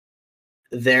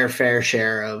their fair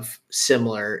share of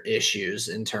similar issues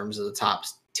in terms of the top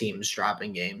teams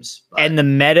dropping games. But And the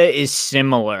meta is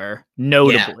similar,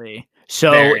 notably. yeah,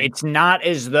 so it's not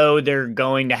as though they're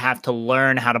going to have to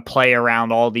learn how to play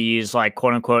around all these like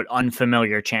quote unquote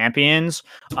unfamiliar champions.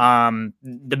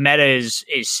 The meta is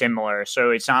similar.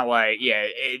 So it's not like,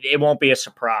 it won't be a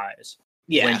surprise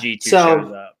when G2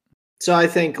 shows up. So I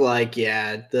think like,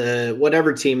 yeah, the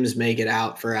whatever teams make it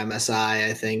out for MSI,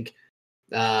 I think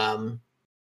I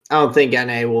don't think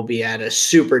NA will be at a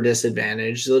super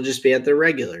disadvantage. They'll just be at the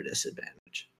regular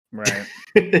disadvantage. Right.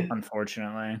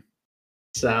 Unfortunately.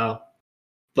 So,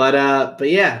 but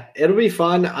yeah, it'll be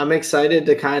fun. I'm excited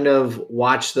to kind of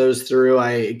watch those through.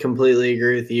 I completely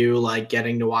agree with you. Like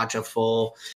getting to watch a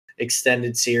full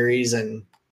extended series and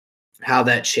how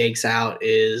that shakes out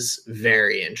is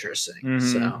very interesting.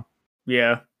 So,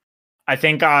 yeah, I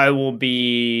think I will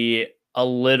be a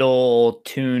little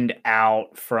tuned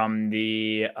out from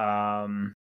the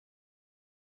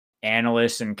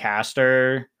analyst and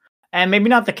caster And maybe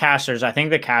not the casters. I think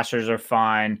the casters are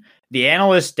fine. The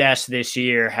analyst desk this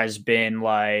year has been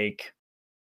like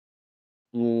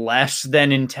less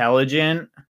than intelligent.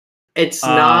 It's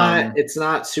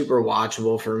not super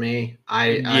watchable for me. I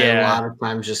a Yeah, lot of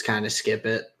times just kind of skip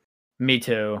it. me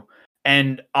too.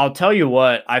 And I'll tell you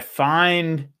what, I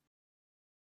find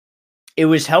it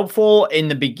was helpful in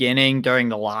the beginning during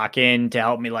the lock-in to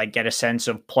help me like get a sense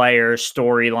of players,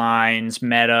 storylines,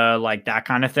 meta, like that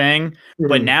kind of thing.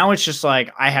 But Mhm. now it's just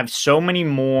like I have so many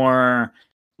more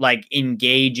like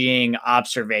engaging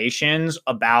observations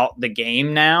about the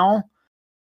game now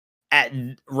at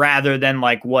rather than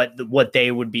like what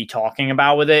they would be talking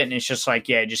about with it. And it's just like,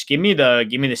 yeah, just give me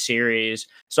the series.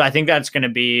 So I think that's going to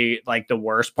be like the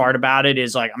worst part about it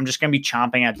is like I'm just going to be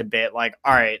chomping at the bit, like,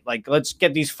 all right, like let's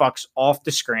get these fucks off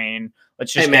the screen,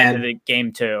 let's Hey just get into man, the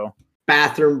game too.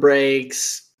 bathroom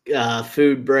breaks,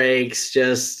 food breaks,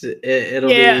 just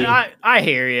it'll Yeah, be I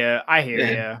hear you, I hear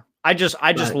yeah, you. I just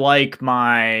but like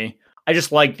I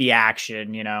just like the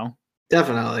action, you know.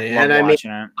 definitely. Love And I mean,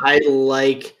 watching it. I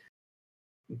like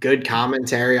good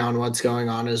commentary on what's going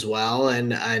on as well,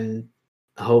 and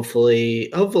hopefully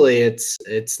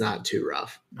it's not too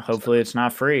rough. So Hopefully it's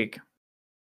not Freak.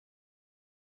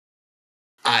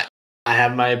 I I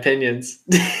have my opinions.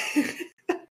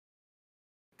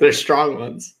 They're strong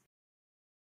ones.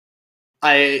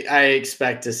 I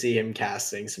expect to see him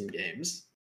casting some games,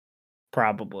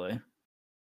 Probably.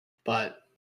 but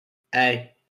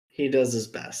hey, he does his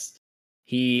best.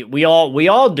 We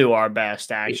all do our best,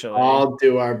 We actually. all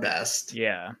do our best.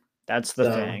 Yeah, that's the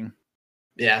So thing.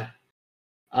 yeah.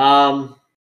 Um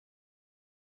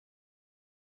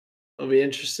it'll be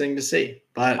interesting to see.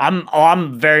 But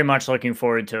I'm very much looking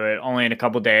forward to it. Only in a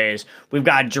couple days. We've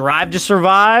got Drive to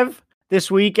Survive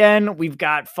this weekend. We've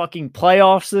got fucking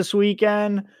playoffs this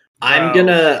weekend. Bro, I'm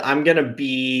gonna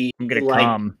be I'm gonna like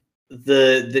come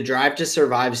the Drive to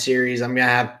Survive series. I'm gonna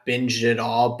have binged it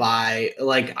all by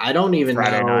like I don't even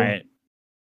Friday know. night.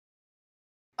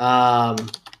 Um,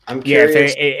 I'm Yeah,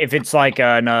 curious. if it's like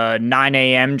a 9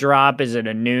 a.m. drop, is it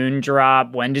a noon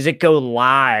drop? When does it go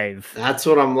live? That's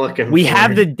what I'm looking We for.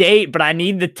 have the date, but I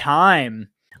need the time.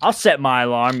 I'll set my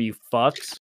alarm, you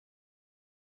fucks.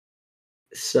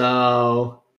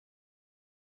 So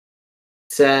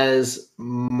it says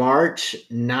March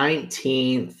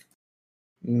 19th,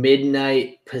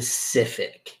 midnight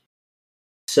Pacific.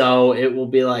 So it will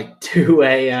be like 2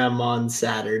 a.m. on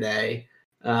Saturday.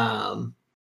 Um,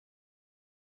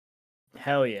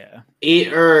 Hell yeah.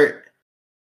 or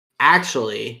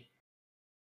actually,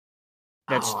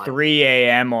 That's oh, 3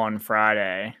 a.m. on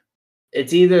Friday.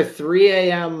 it's either 3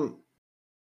 a.m.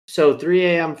 So 3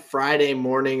 a.m. Friday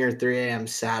morning or 3 a.m.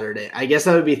 Saturday. I guess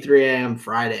that would be 3 a.m.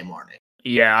 Friday morning.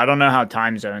 Yeah, I don't know how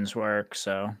time zones work,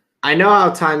 so. I know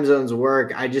how time zones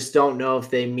work. I just don't know if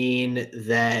they mean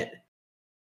that.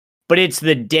 But it's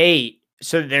the date.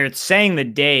 So they're saying the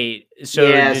date. So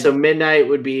Yeah, so midnight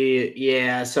would be,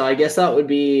 yeah. So I guess that would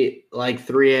be like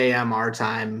 3 a.m. our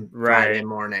time Friday right.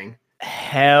 morning.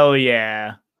 Hell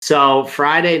yeah. So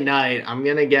Friday night, I'm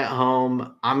going to get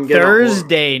home. I'm going to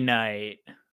Thursday night.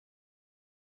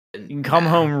 You can come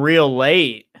home real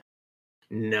late.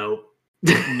 Nope.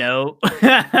 No.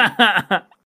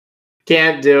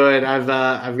 Can't do it.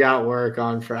 I've got work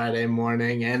on Friday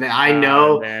morning, and I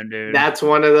know damn, dude. that's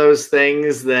one of those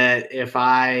things that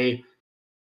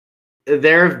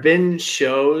there have been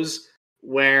shows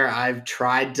where I've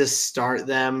tried to start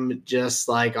them just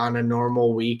like on a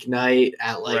normal weeknight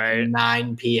at like Right.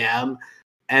 9 p.m.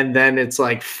 And then it's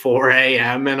like 4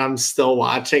 a.m. and I'm still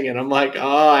watching, and I'm like,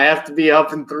 oh, I have to be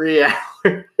up in 3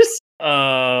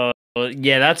 hours.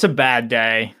 Yeah, that's a bad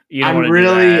day. You don't want to do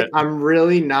that. I'm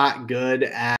really not good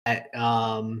at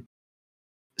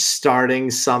starting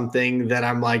something that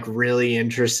I'm like really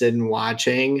interested in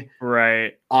watching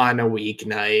Right. on a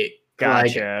weeknight.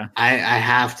 Like Gotcha. I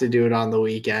have to do it on the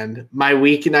weekend. My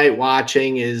weeknight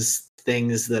watching is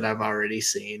things that I've already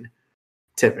seen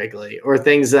typically, or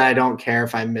things that I don't care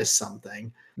if I miss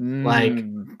something.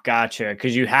 Like Gotcha.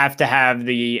 Because you have to have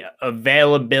the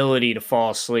availability to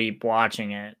fall asleep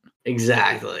watching it,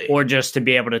 exactly. or just to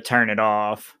be able to turn it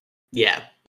off. Yeah.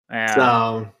 Yeah,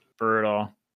 So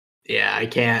brutal. yeah, I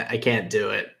can't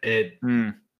do it.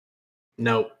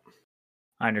 Nope.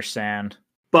 I understand.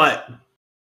 But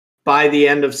by the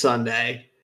end of Sunday,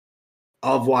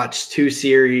 I've watched 2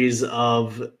 series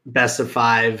of Best of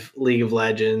 5 League of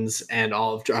Legends and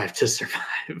all of Drive to Survive.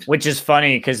 Which is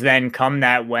funny because then come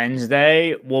that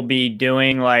Wednesday, we'll be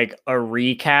doing like a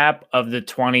recap of the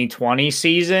 2020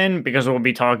 season because we'll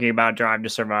be talking about Drive to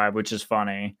Survive, which is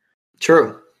funny.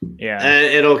 True. Yeah.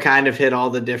 It'll kind of hit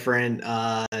all the different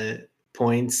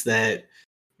points that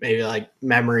maybe like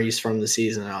memories from the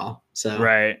season and all. So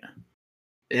Right.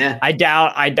 yeah, I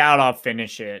doubt I'll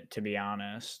finish it, to be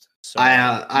honest. So we'll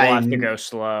have to go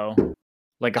slow,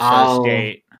 like a first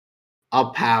date.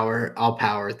 I'll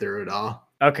power through it all.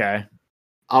 Okay.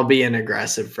 I'll be an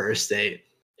aggressive first date.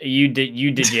 You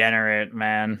degenerate,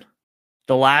 man.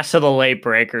 The last of the late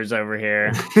breakers over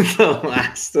here. The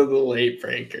last of the late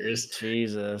breakers.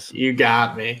 Jesus. You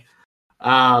got me.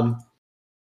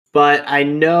 But I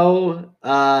know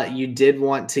you did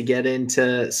want to get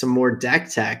into some more deck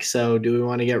tech. So do we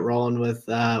want to get rolling with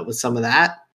some of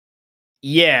that?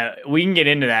 Yeah, we can get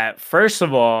into that. First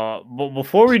of all,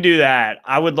 before we do that,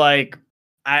 I would like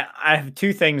I have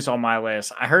two things on my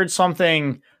list. I heard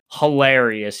something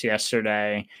hilarious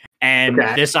yesterday, and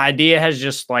Okay. this idea has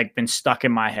just like been stuck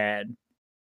in my head.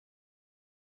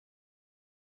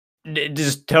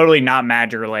 Just totally not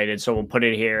magic related, so we'll put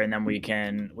it here and then we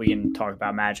can talk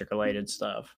about magic related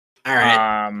stuff. All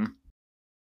right.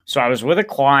 So I was with a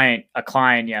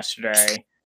client yesterday,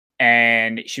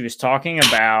 and she was talking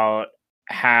about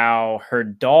how her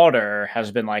daughter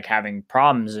has been like having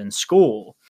problems in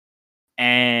school,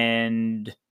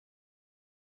 and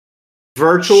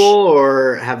virtual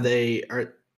or have they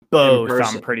are both,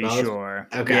 I'm pretty both? sure.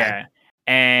 Okay. Yeah.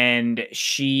 And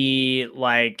she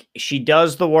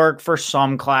does the work for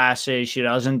some classes, she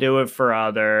doesn't do it for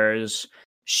others.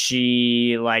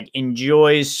 She like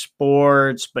enjoys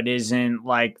sports but isn't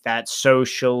like that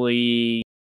socially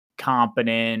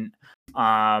competent.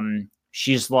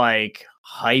 She's like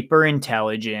hyper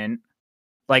intelligent,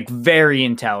 like very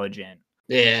intelligent.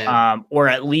 Yeah. Or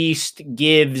at least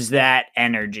gives that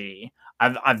energy.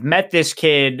 I've met this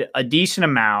kid a decent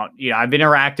amount. You know, I've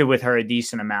interacted with her a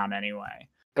decent amount anyway.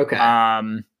 Okay.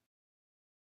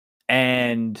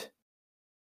 And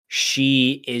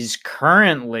she is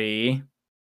currently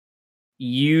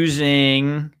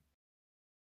using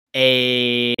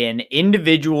an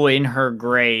individual in her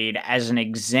grade as an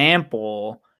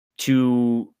example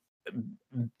to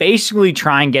basically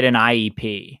try and get an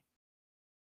IEP.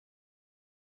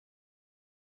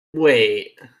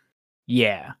 Wait.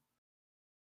 Yeah.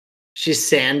 She's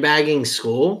sandbagging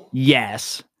school?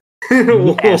 Yes.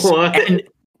 Yes. What? And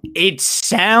it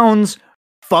sounds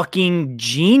fucking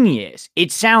genius.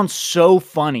 It sounds so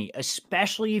funny,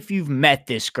 especially if you've met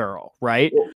this girl,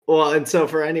 right? Well, and so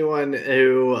for anyone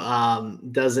who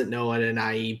doesn't know what an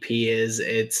IEP is,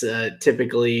 it's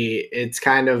typically it's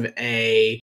kind of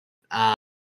a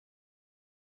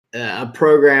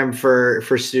program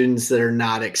for students that are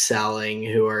not excelling,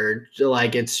 who are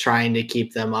like, it's trying to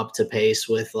keep them up to pace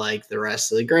with like the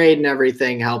rest of the grade and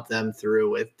everything, help them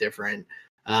through with different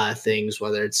things,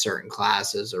 whether it's certain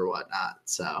classes or whatnot.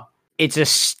 So it's a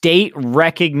state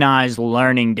recognized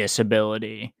learning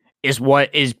disability is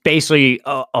what is basically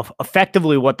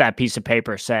effectively what that piece of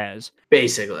paper says.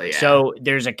 Basically, yeah. So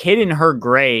there's a kid in her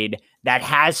grade that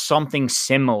has something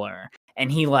similar,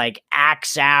 and he like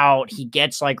acts out, he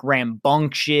gets like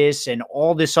rambunctious and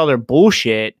all this other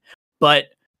bullshit, but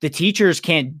the teachers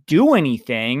can't do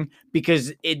anything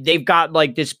because they've got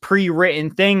like this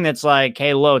pre-written thing that's like,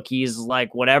 hey, look, he's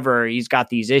like whatever, he's got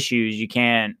these issues, you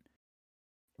can't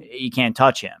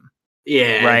touch him.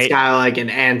 Yeah, right? It's kind of like an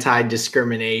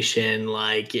anti-discrimination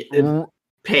like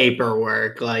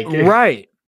paperwork, like right.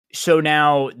 So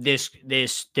now this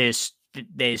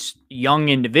young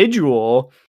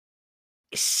individual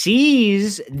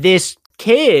sees this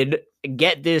kid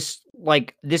get this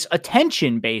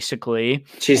attention basically.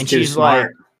 She's too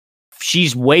smart. Like,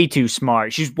 she's way too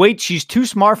smart. She's too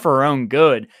smart for her own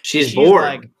good. She's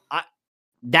bored. Like,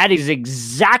 that is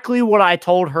exactly what I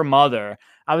told her mother.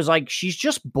 I was like, she's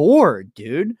just bored,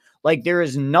 dude. Like, there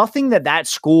is nothing that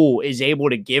school is able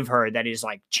to give her that is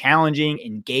like challenging,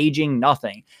 engaging,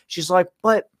 nothing. She's like,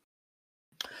 but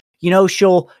you know,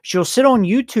 she'll sit on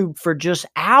YouTube for just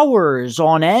hours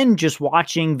on end, just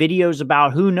watching videos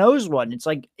about who knows what. And it's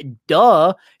like,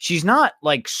 duh, she's not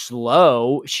like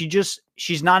slow.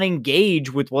 She's not engaged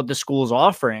with what the school's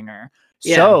offering her.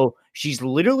 Yeah. So she's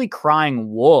literally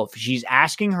crying wolf. She's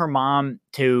asking her mom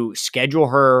to schedule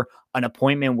her an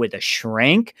appointment with a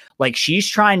shrink. Like, she's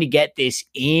trying to get this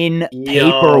in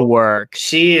paperwork.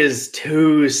 She is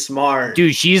too smart.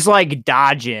 Dude, she's like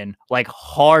dodging like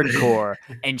hardcore.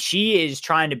 And she is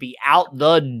trying to be out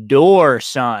the door,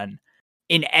 son,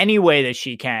 in any way that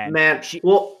she can. Man,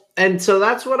 well, and so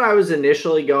that's what I was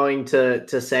initially going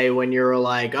to say when you were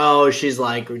like, oh, she's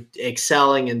like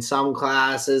excelling in some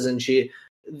classes, and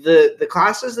the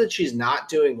classes that she's not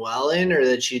doing well in or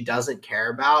that she doesn't care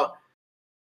about,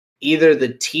 either the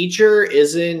teacher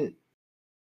isn't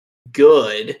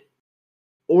good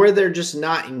or they're just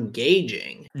not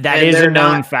engaging. That And is a they're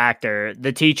known not, factor.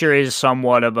 The teacher is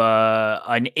somewhat of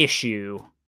an issue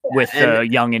with and the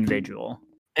young individual.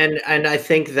 and I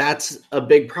think that's a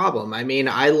big problem. I mean,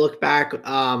 I look back,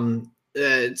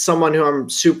 someone who I'm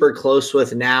super close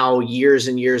with now, years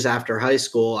and years after high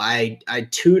school, I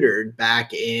tutored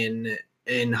back in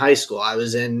high school. I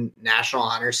was in National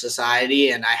Honor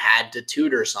Society, and I had to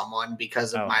tutor someone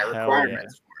because of Oh, my hell yeah.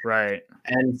 requirements. Right.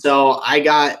 And so I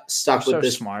got stuck You're with so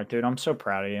this. smart, dude. I'm so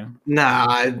proud of you. Nah,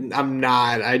 I'm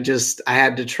not. I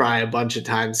had to try a bunch of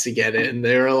times to get in.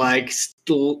 They were like,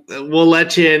 we'll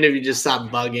let you in if you just stop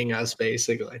bugging us,"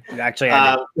 basically. You actually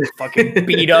had to fucking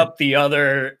beat up the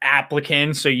other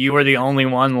applicants, so you were the only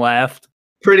one left.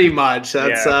 Pretty much.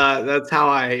 That's Yeah. that's how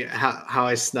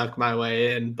I snuck my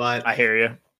way in. But I hear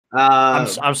you. uh,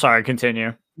 I'm sorry.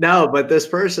 Continue. no, but this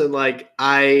person, like,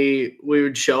 we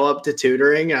would show up to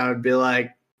tutoring. I would be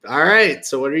like, "All right,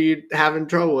 so what are you having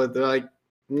trouble with?" They're like,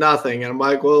 "Nothing." And I'm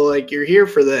like, "Well, like, you're here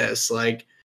for this, like,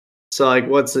 so like,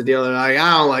 what's the deal?" They're like,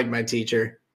 "I don't like my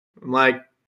teacher." I'm like,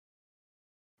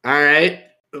 "All right."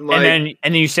 I'm like, And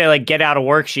then you say like get out a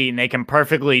worksheet and they can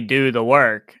perfectly do the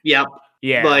work. "Yep."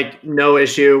 Yeah. Like, no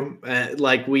issue.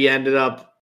 Like, we ended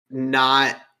up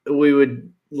not. We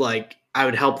would like. I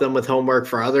would help them with homework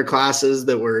for other classes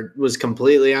that was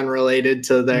completely unrelated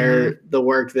to the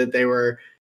work that they were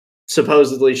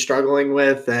supposedly struggling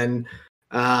with, and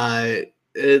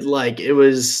it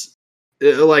was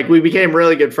like we became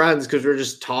really good friends because we're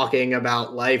just talking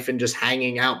about life and just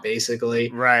hanging out,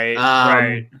 basically. Right.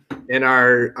 um in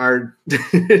our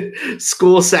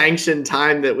school sanctioned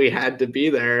time that we had to be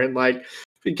there, and like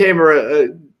became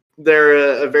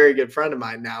they're a very good friend of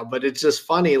mine now. But it's just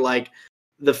funny, like,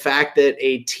 the fact that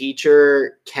a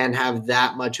teacher can have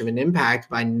that much of an impact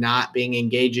by not being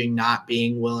engaging, not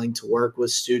being willing to work with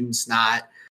students, not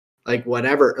like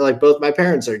whatever. Like, both my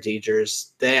parents are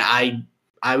teachers. I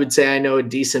would say I know a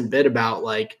decent bit about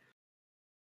like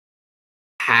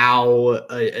how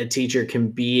a teacher can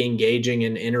be engaging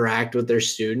and interact with their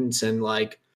students. And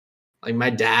like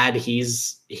my dad,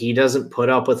 he doesn't put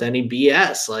up with any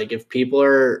BS. Like, if people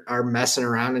are messing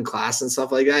around in class and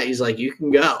stuff like that, he's like, "You can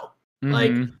go."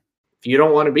 Like, if you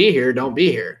don't want to be here, don't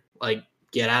be here. Like,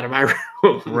 get out of my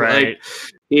room. Right. Like,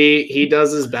 he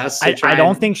does his best to try. I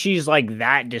don't think she's like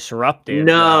that disruptive.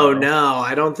 No, though. no,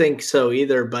 I don't think so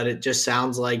either. But it just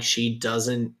sounds like she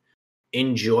doesn't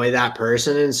enjoy that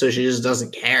person, and so she just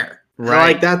doesn't care. And,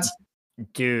 Right. like, that's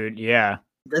Dude, yeah.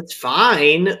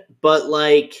 fine, but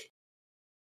like,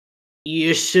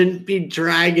 you shouldn't be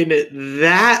dragging it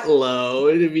that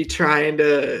low to be trying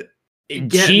to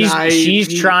get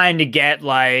She's trying to get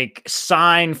like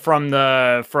sign from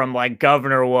like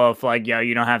Governor Wolf, like, yo,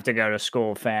 you don't have to go to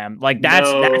school, fam. Like that's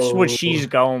what No. she's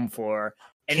going for.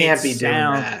 And Can't be doing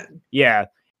that. Yeah.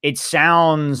 It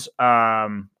sounds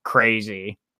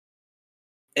crazy.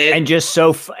 And just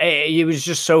it was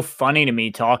just so funny to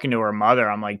me talking to her mother.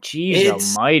 I'm like, geez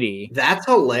almighty. That's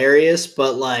hilarious,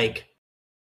 but like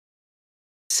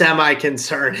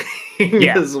semi-concerning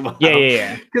as well.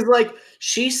 Yeah. Because like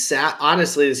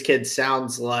honestly, this kid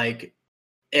sounds like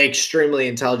extremely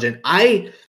intelligent.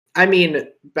 I mean,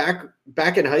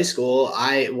 back in high school,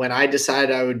 when I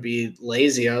decided I would be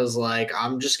lazy, I was like,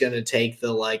 I'm just gonna take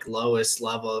the like lowest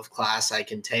level of class I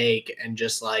can take, and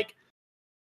just like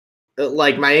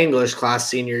my English class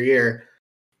senior year,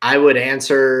 I would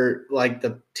answer, like,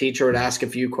 the teacher would ask a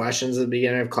few questions at the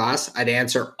beginning of class. I'd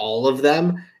answer all of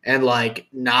them and like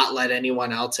not let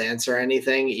anyone else answer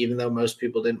anything, even though most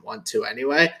people didn't want to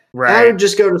anyway. Right. I would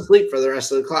just go to sleep for the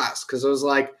rest of the class because I was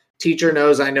like, teacher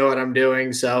knows I know what I'm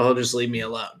doing, so he'll just leave me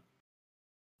alone.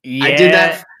 Yeah, I did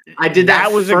that.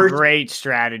 That was a great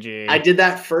strategy. I did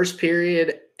that first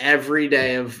period every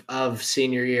day of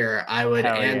senior year. I would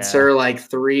answer like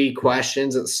 3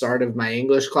 questions at the start of my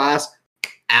English class.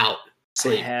 Out.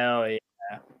 Sleep. Hell yeah.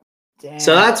 Damn.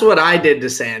 So that's what I did to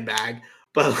sandbag.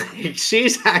 But like,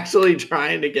 she's actually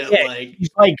trying to get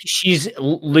she's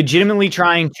legitimately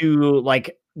trying to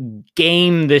like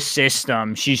game the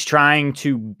system. She's trying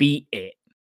to beat it.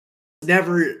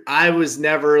 I was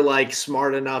never like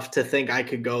smart enough to think I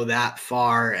could go that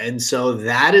far. And so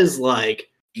that is like,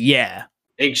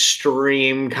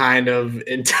 extreme kind of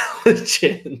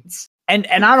intelligence. And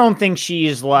I don't think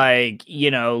she's like,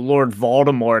 Lord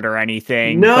Voldemort or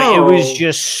anything. No. But it was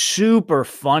just super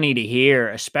funny to hear,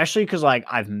 especially because like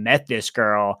I've met this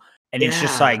girl and it's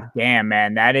just like, damn,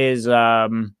 man, that is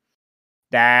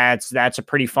that's a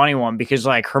pretty funny one, because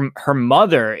like her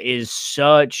mother is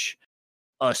such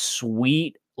a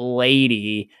sweet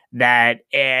lady that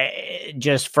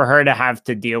just for her to have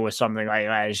to deal with something like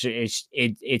that,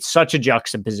 it's such a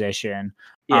juxtaposition.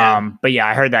 Yeah. But yeah,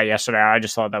 I heard that yesterday. I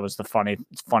just thought that was the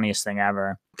funniest thing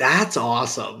ever. That's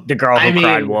awesome. The girl who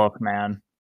cried wolf, man.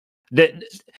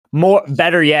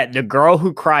 Better yet, the girl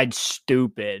who cried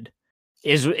stupid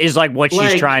is like what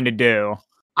she's trying to do.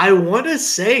 I want to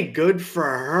say good for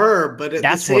her, but at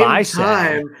that's the same what I time,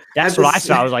 said. That's what I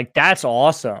said. I was like, that's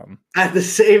awesome. At the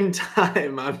same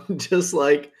time, I'm just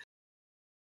like,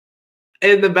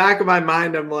 in the back of my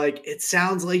mind, I'm like, it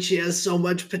sounds like she has so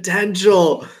much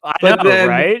potential. But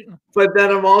right? But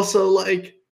then I'm also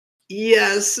like,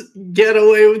 yes, get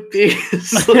away with being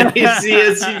as lazy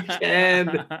as you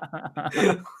can.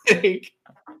 Like,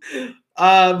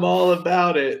 I'm all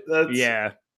about it.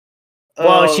 Yeah.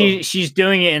 Well, she's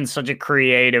doing it in such a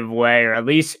creative way, or at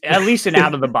least an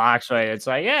out of the box way. It's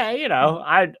like,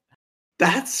 yeah,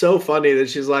 That's so funny that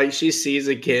she's like, she sees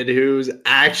a kid who's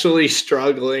actually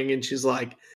struggling, and she's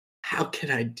like, how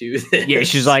can I do this? Yeah,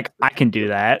 she's like, I can do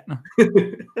that.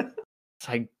 It's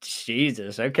like,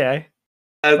 Jesus, okay.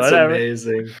 That's whatever.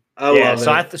 Amazing. I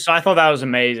love it. So I thought that was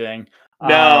amazing.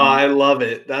 No, I love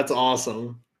it. That's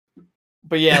awesome.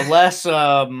 But yeah, less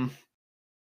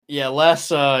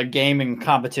gaming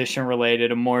competition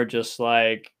related and more just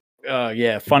like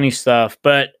funny stuff.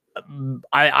 But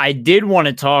I did want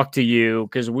to talk to you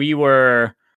because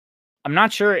I'm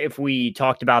not sure if we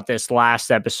talked about this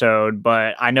last episode,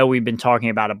 but I know we've been talking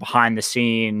about it behind the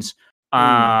scenes.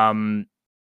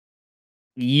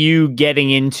 You getting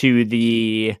into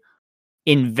the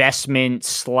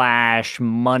investment /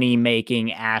 money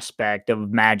making aspect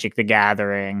of Magic the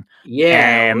Gathering,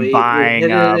 and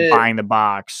buying the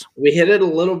box. We hit it a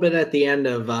little bit at the end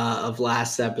of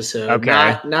last episode.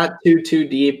 Okay, not too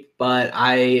deep, but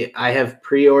I have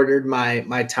pre-ordered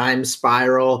my Time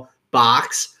Spiral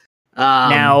box.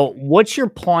 Now, what's your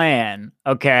plan?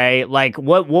 Okay, like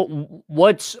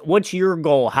what's your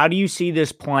goal? How do you see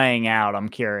this playing out? I'm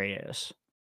curious.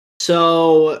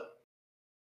 So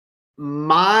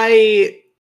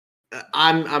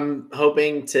I'm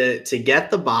hoping to get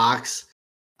the box,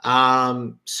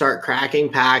 start cracking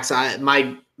packs.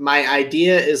 My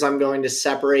idea is I'm going to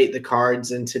separate the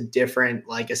cards into different,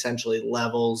 like, essentially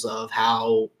levels of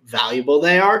how valuable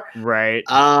they are. Right.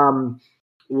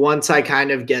 Once I kind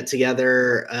of get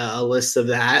together a list of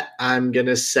that, I'm going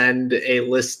to send a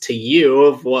list to you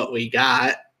of what we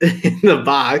got in the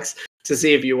box to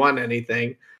see if you want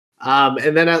anything.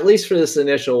 And then at least for this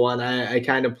initial one, I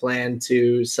kind of plan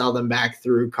to sell them back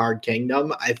through Card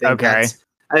Kingdom. I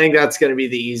think that's going to be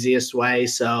the easiest way.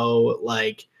 So,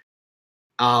 like,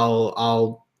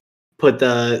 I'll put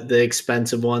the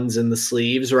expensive ones in the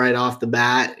sleeves right off the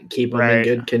bat, keep them in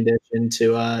good condition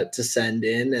to send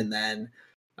in, and then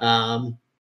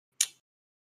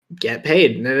get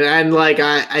paid. And like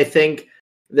I think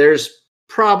there's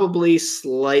probably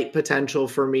slight potential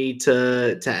for me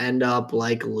to end up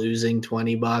like losing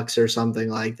 $20 or something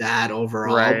like that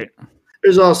overall. Right.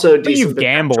 There's also decent. But you've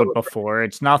gambled before.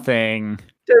 It's nothing.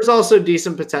 There's also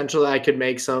decent potential that I could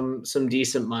make some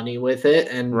decent money with it.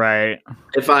 And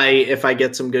if I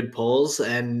get some good pulls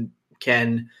and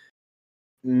can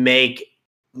make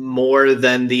more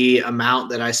than the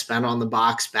amount that I spent on the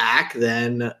box back,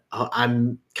 then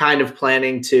I'm kind of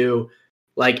planning to,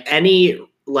 like, any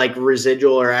like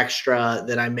residual or extra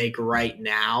that I make right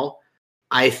now,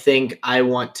 I think I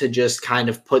want to just kind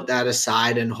of put that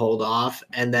aside and hold off,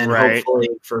 and then hopefully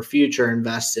for future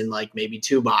invest in like maybe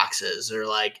 2 boxes or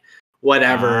like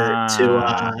whatever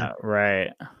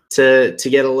to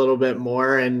get a little bit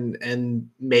more, and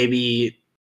maybe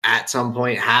at some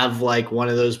point have like one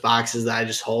of those boxes that I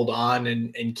just hold on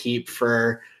and keep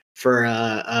for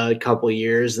a couple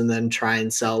years, and then try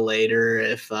and sell later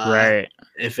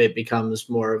if it becomes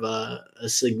more of a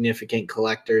significant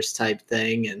collector's type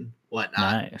thing and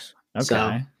whatnot. Nice.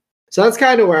 Okay. So that's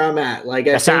kind of where I'm at. Like,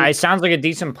 it sounds like a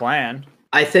decent plan.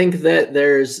 I think that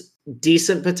there's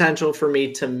decent potential for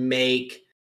me to make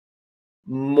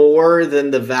more than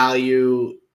the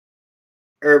value,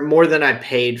 or more than I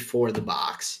paid for the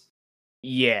box.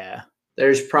 Yeah.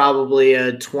 There's probably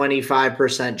a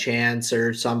 25% chance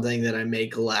or something that I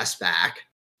make less back.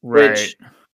 Right. Which,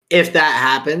 if that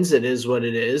happens, it is what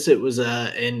it is. It was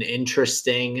an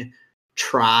interesting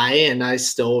try, and I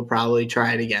still will probably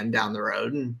try it again down the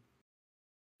road. And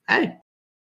hey,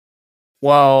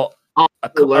 well, a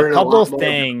couple of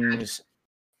things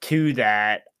to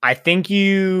that. I think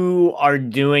you are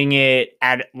doing it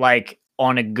at like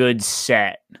on a good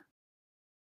set,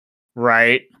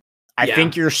 right? I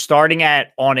think you're starting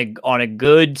at on a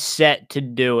good set to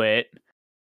do it.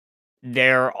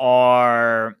 There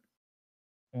are,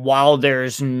 while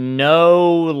there's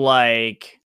no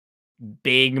like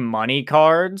big money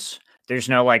cards, There's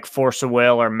no like Force of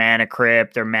Will or Mana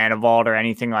Crypt or Mana Vault or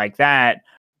anything like that.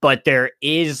 But there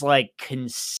is like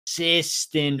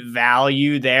consistent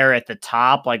value there at the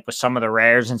top, like with some of the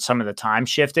rares and some of the time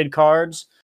shifted cards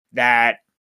that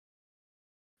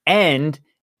and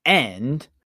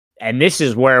this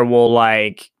is where we'll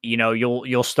like,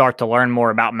 you'll start to learn more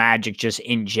about Magic just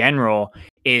in general,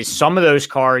 is some of those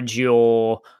cards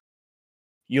you'll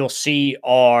see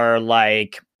are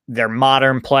like they're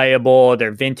modern playable,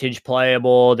 they're vintage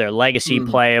playable, they're legacy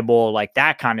playable, like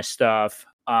that kind of stuff.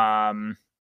 And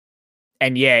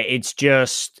yeah, it's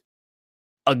just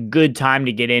a good time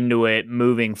to get into it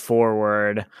moving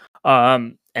forward.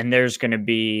 And there's going to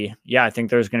be, I think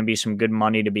there's going to be some good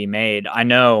money to be made. I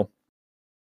know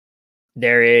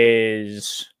there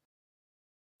is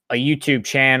a YouTube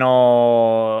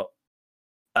channel,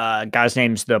 guy's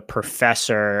name's The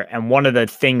Professor, and one of the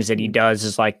things that he does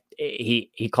is like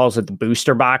he calls it the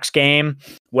booster box game,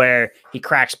 where he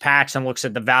cracks packs and looks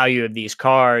at the value of these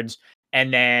cards,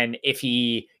 and then if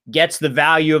he gets the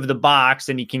value of the box,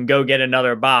 then he can go get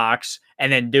another box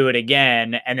and then do it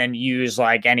again, and then use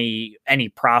like any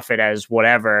profit as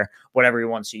whatever he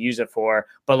wants to use it for.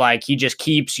 But like he just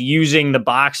keeps using the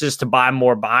boxes to buy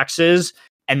more boxes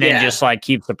and then just like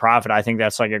keep the profit. I think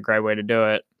that's like a great way to do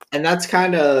it. And that's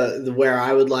kind of where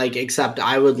I would like, except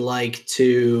I would like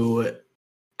to,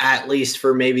 at least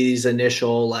for maybe these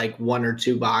initial like 1 or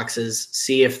 2 boxes,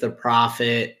 see if the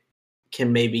profit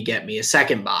can maybe get me a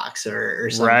second box or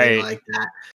something like that.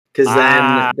 Because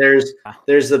then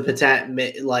there's the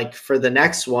potential, like for the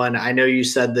next one, I know you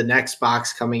said the next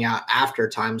box coming out after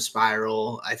Time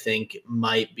Spiral, I think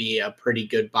might be a pretty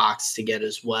good box to get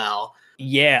as well.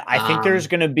 Yeah, I think there's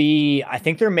going to be, I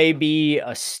think there may be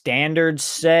a standard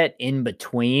set in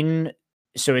between.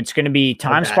 So it's going to be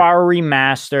Time Spiral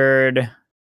Remastered,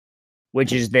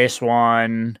 which is this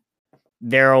one.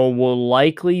 There will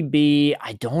likely be,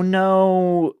 I don't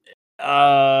know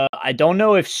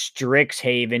if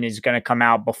Strixhaven is going to come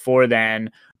out before then,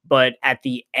 but at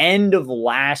the end of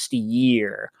last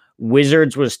year,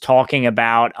 Wizards was talking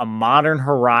about a Modern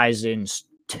Horizons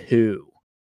 2.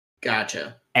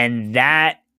 Gotcha. And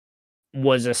that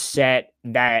was a set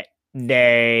that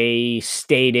they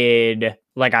stated,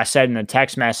 like I said in the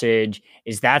text message,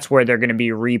 is that's where they're going to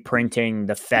be reprinting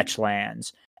the fetch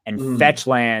lands. And fetch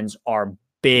lands are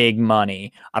big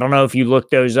money. I don't know if you looked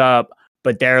those up,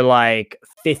 but they're like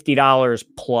 $50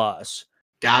 plus.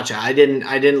 Gotcha. I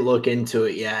didn't look into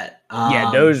it yet.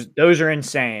 Yeah, those are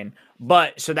insane.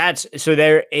 But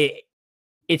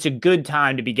it's a good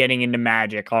time to be getting into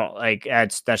Magic. Like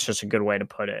that's just a good way to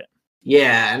put it.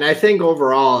 Yeah, and I think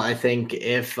overall,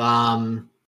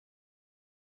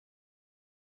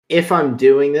 if I'm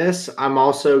doing this, I'm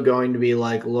also going to be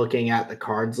like looking at the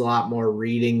cards a lot more,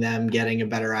 reading them, getting a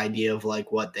better idea of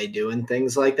like what they do and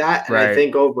things like that. And I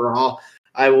think overall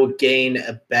I will gain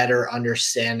a better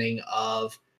understanding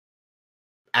of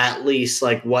at least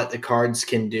like what the cards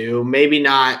can do. Maybe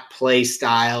not play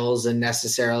styles and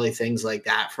necessarily things like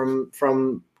that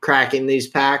from cracking these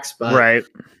packs, but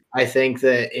I think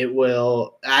that it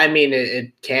will, I mean,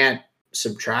 it can't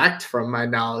subtract from my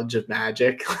knowledge of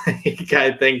Magic. Like,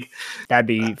 I think that'd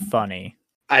be funny.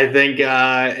 I think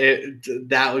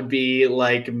that would be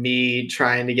like me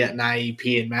trying to get an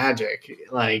IEP in Magic.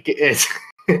 Like it's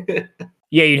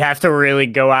yeah, you'd have to really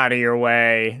go out of your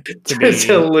way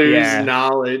to lose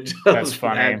knowledge of That's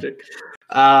funny. Magic.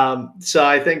 So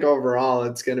I think overall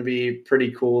it's going to be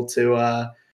pretty cool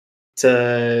to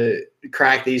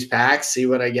crack these packs, see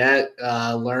what I get,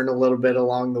 learn a little bit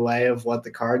along the way of what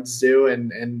the cards do,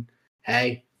 and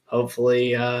hey,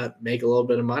 hopefully make a little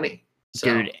bit of money. So.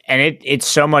 Dude, and it's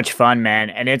so much fun, man.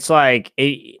 And it's like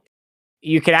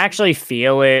you can actually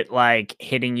feel it like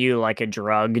hitting you like a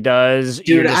drug does.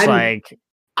 Dude,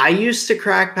 I used to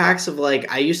crack packs of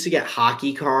I used to get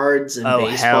hockey cards and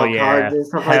baseball cards and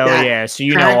stuff like that. Hell yeah. So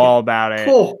you know all about it.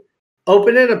 Cool.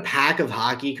 Opening a pack of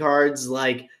hockey cards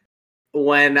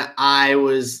when I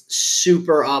was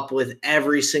super up with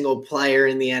every single player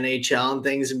in the NHL and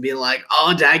things, and being like,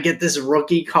 oh, did I get this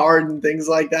rookie card and things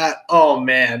like that? Oh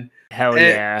man. Hell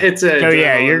yeah.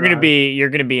 You're gonna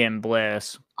be in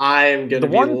bliss. I'm gonna the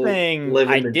one thing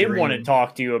I did want to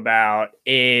talk to you about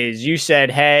is you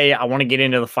said, hey, I want to get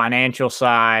into the financial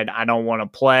side. I don't want to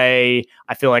play.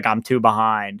 I feel like I'm too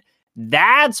behind.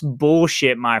 That's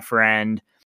bullshit, my friend.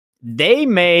 They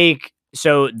make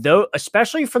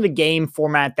especially for the game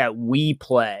format that we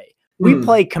play. We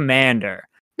play Commander.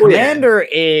 Commander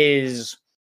is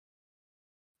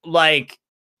like,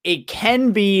 it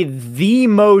can be the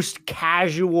most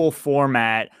casual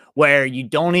format where you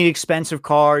don't need expensive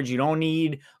cards, you don't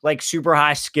need like super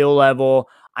high skill level.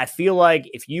 I feel like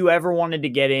if you ever wanted to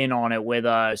get in on it with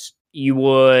us, you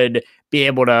would be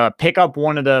able to pick up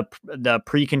one of the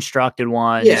pre-constructed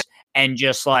ones and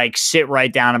just like sit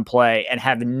right down and play and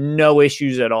have no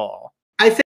issues at all. I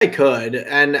think I could,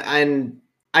 and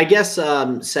I guess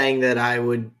saying that I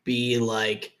would be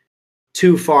like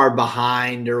too far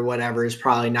behind or whatever is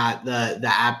probably not the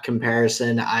app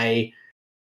comparison. I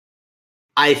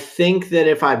think that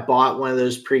if I bought one of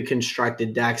those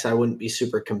pre-constructed decks, I wouldn't be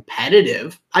super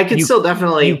competitive. I could still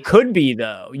definitely. You could be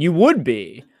though. You would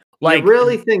be. Like, you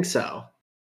really think so?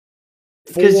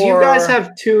 Because you guys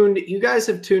have tuned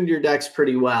your decks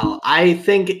pretty well. I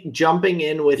think jumping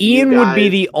in with Ian would be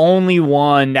the only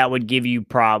one that would give you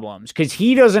problems because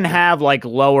he doesn't have like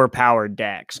lower powered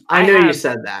decks. I know you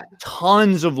said that.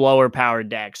 Tons of lower powered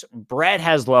decks. Brett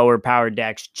has lower powered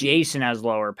decks. Jason has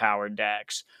lower powered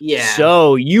decks. Yeah.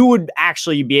 So you would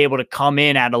actually be able to come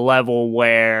in at a level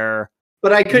where.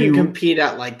 But I couldn't compete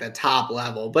at like the top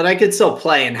level, but I could still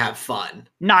play and have fun.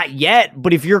 Not yet,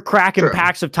 but if you're cracking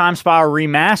packs of Time Spiral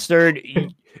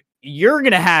Remastered, you're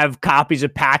going to have copies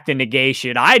of Pact and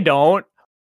Negation. I don't.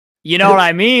 You know what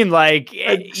I mean? Like,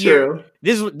 true.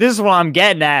 This is what I'm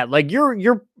getting at. Like,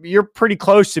 you're pretty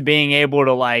close to being able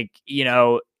to, like, you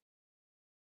know,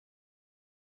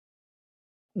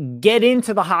 get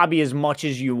into the hobby as much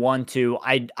as you want to.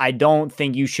 I don't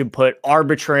think you should put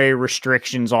arbitrary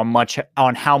restrictions on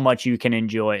how much you can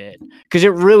enjoy it, because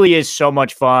it really is so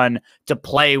much fun to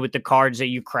play with the cards that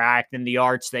you cracked and the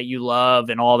arts that you love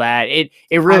and all that. It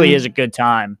really is a good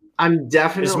time. I'm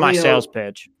definitely. This is my sales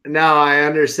pitch. No, I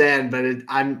understand, but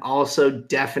I'm also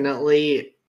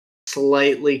definitely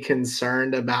slightly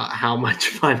concerned about how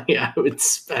much money I would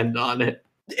spend on it.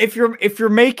 If you're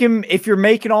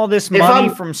making all this money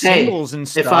from singles and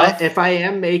stuff, if I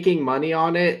am making money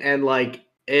on it, and like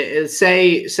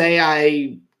say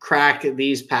I crack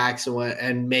these packs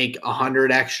and make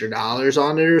 $100 extra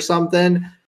on it or something,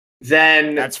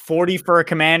 then that's $40 for a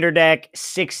commander deck,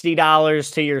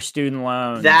 $60 to your student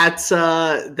loans.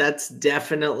 That's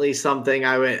definitely something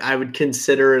I would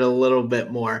consider it a little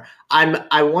bit more.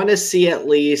 I want to see at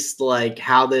least like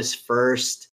how this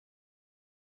first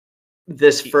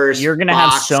you're gonna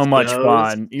have so much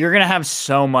fun. You're gonna have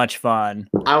so much fun.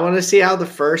 I want to see how the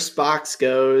first box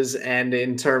goes, and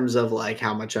in terms of like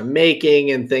how much I'm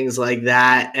making and things like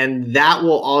that, and that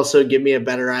will also give me a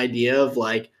better idea of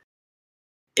like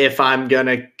if I'm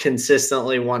gonna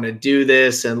consistently want to do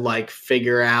this and like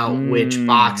figure out which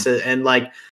boxes and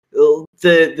like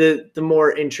the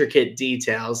more intricate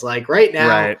details. Like right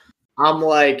now, I'm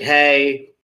like, hey,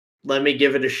 let me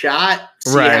give it a shot,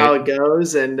 see how it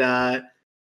goes, and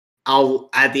I'll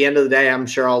at the end of the day, I'm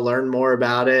sure I'll learn more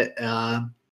about it.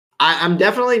 I'm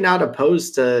definitely not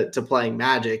opposed to playing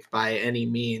Magic by any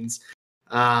means.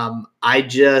 I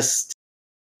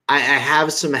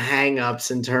have some hangups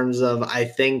in terms of I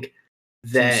think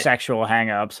that some sexual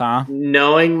hangups, huh?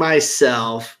 Knowing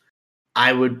myself,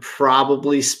 I would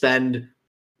probably spend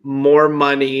more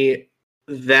money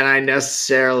than I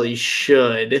necessarily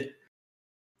should.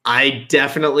 I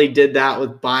definitely did that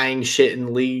with buying shit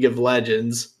in League of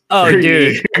Legends. Oh,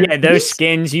 dude. Yeah, those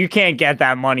skins, you can't get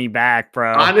that money back,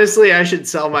 bro. Honestly, I should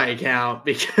sell my account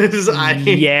because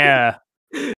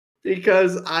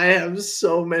because I have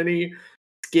so many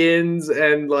skins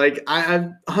and like I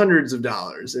have hundreds of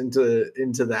dollars into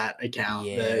that account.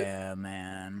 Yeah,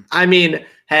 man. I mean,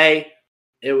 hey,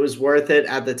 it was worth it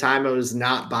at the time. I was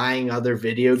not buying other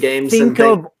video games. Think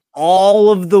of all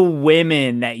of the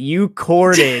women that you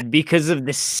courted because of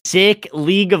the sick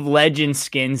League of Legends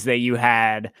skins that you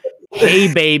had.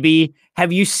 Hey, baby,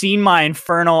 have you seen my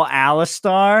Infernal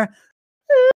Alistar?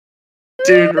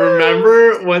 Dude,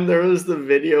 remember when there was the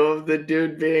video of the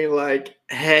dude being like,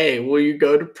 hey, will you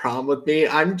go to prom with me?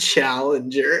 I'm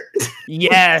Challenger.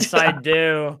 Yes, I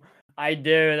do.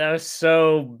 That was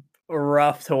so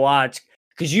rough to watch.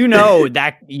 Because you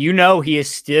know he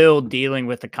is still dealing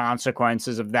with the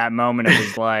consequences of that moment of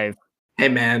his life. Hey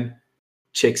man,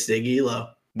 chicks dig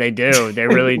Elo. They do. They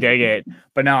really dig it.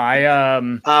 But no,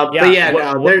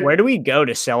 where do we go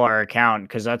to sell our account?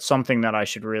 Because that's something that I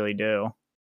should really do.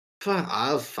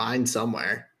 I'll find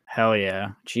somewhere. Hell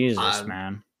yeah. Jesus,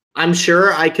 man. I'm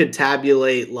sure I could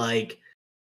tabulate like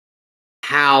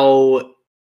how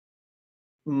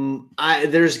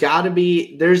there's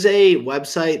a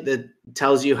website that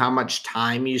tells you how much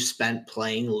time you spent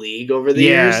playing League over the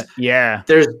years. Yeah.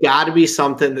 There's got to be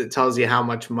something that tells you how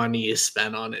much money you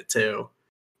spent on it too.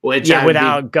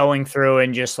 Without going through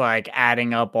and just like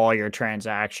adding up all your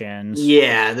transactions.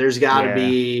 Yeah, there's got to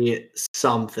be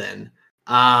something.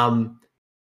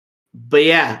 But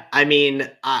yeah, I mean,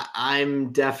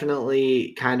 I'm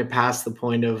definitely kind of past the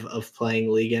point of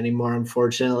playing League anymore,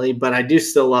 unfortunately. But I do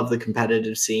still love the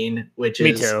competitive scene, Me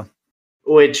too.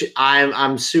 which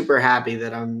I'm super happy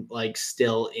that I'm like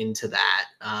still into that.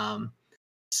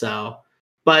 So,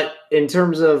 but in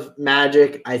terms of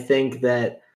Magic, I think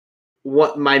that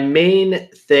what my main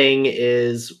thing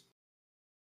is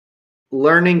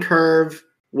learning curve,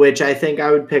 which I think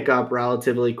I would pick up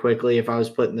relatively quickly if I was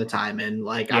putting the time in.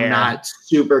 Like, I'm Yeah. not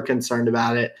super concerned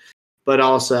about it, but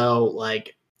also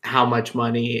like how much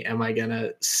money am I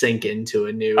gonna sink into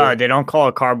a new They don't call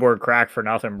it cardboard crack for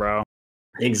nothing, bro.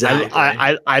 exactly.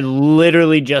 I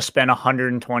literally just spent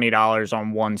 $120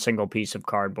 on one single piece of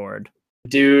cardboard.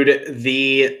 Dude,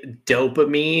 the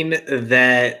dopamine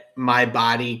that my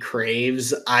body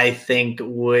craves, I think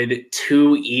would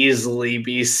too easily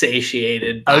be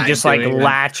satiated I would by just like doing that.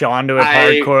 latch onto it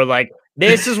I hardcore, like,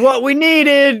 this is what we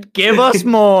needed. Give us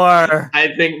more.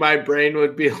 I think my brain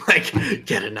would be like,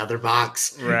 get another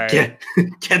box. Right.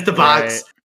 Get the Right. box.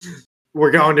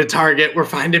 We're going to Target. We're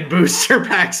finding booster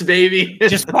packs, baby.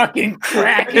 Just fucking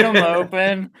cracking them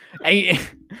open.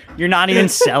 You're not even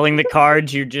selling the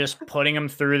cards. You're just putting them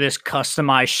through this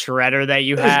customized shredder that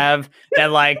you have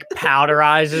that like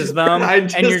powderizes them.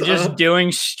 And you're just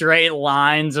doing straight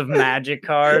lines of Magic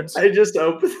cards. I just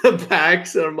open the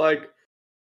packs and I'm like,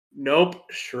 nope,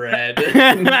 shred.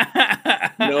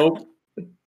 Nope.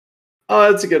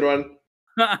 Oh, that's a good one.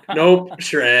 Nope,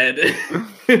 shred.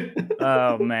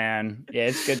 Oh man, yeah,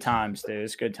 it's good times, dude.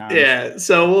 It's good times. Yeah,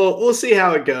 so we'll see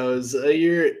how it goes.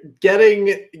 You're getting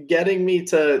me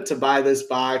to buy this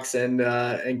box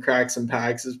and crack some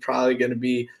packs is probably going to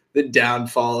be the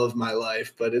downfall of my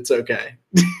life, but it's okay.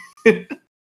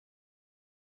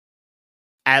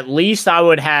 At least I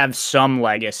would have some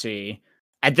legacy.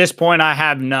 At this point, I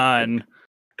have none.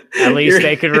 At least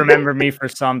they could remember me for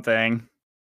something.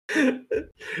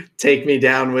 Take me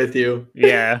down with you.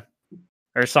 Yeah.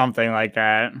 Or something like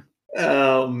that.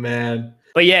 Oh, man.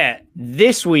 But yeah,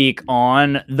 this week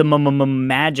on the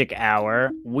Magic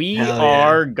Hour, we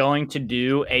are going to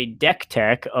do a deck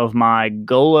tech of my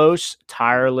Golos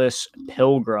Tireless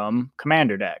Pilgrim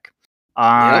Commander deck.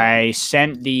 I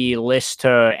sent the list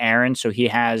to Aaron, so he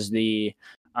has the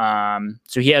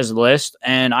list,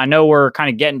 and I know we're kind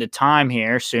of getting to time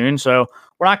here soon, so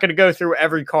we're not going to go through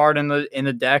every card in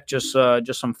the deck, just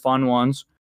some fun ones.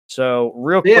 So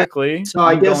real quickly,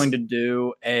 I'm going to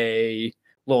do a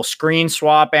little screen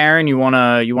swap. Aaron, you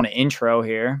wanna intro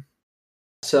here?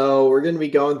 So we're going to be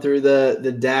going through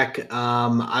the deck.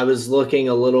 I was looking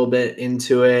a little bit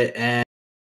into it, and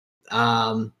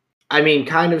I mean,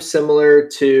 kind of similar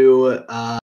to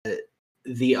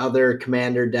the other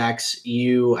commander decks,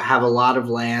 you have a lot of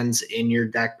lands in your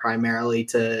deck primarily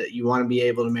you want to be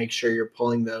able to make sure you're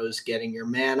pulling those, getting your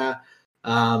mana,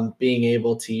 being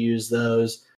able to use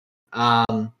those.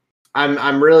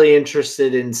 I'm really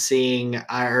interested in seeing,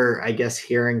 or I guess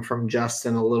hearing from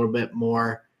Justin a little bit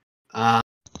more.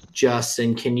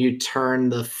 Justin, can you turn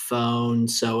the phone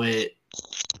so it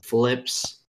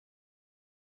flips?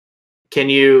 Can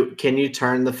you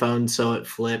turn the phone so it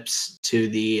flips to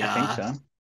the? I think so.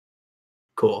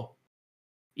 Cool.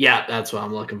 Yeah, that's what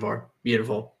I'm looking for.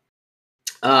 Beautiful.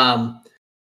 So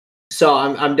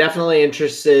I'm definitely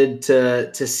interested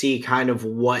to see kind of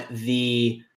what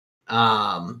the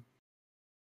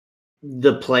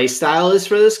play style is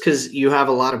for this, because you have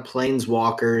a lot of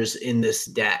planeswalkers in this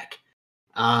deck.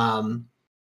 And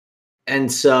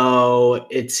so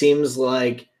it seems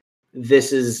like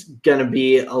this is going to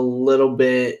be a little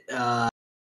bit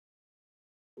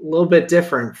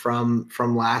different from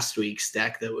last week's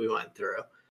deck that we went through,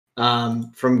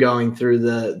 from going through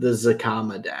the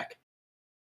Zakama deck.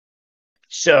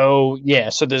 So yeah,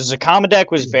 so the Zakama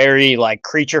deck was very like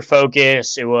creature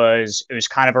focused. It was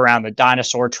kind of around the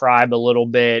dinosaur tribe a little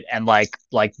bit and like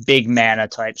big mana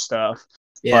type stuff.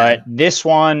 Yeah. But this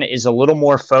one is a little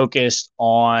more focused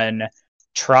on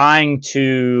trying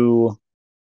to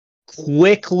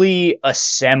quickly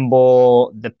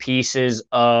assemble the pieces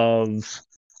of,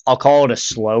 I'll call it a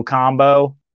slow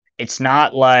combo. It's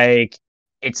not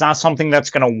something that's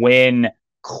going to win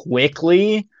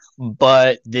quickly,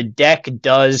 but the deck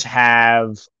does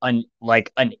have an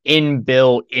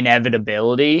inbuilt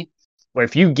inevitability where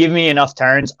if you give me enough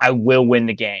turns, I will win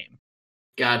the game.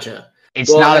 Gotcha.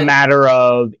 It's not a matter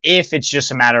of if, it's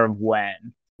just a matter of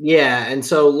when. Yeah, and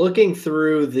so looking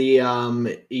through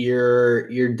the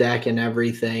your deck and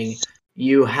everything,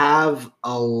 you have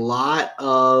a lot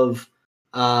of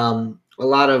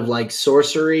like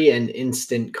sorcery and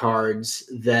instant cards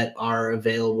that are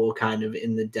available kind of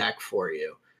in the deck for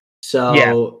you.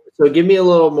 So So give me a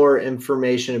little more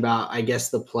information about, I guess,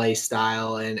 the play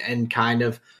style and kind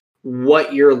of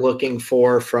what you're looking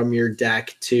for from your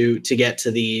deck to get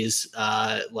to these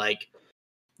like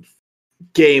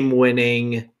game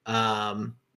winning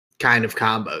kind of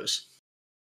combos.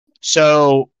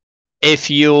 So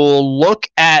if you look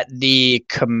at the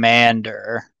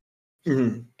commander,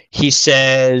 he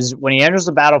says when he enters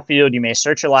the battlefield, you may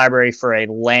search your library for a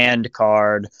land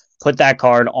card, put that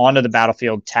card onto the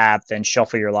battlefield tapped, then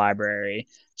shuffle your library.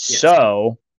 Yes.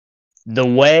 So the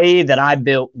way that I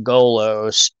built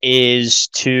Golos is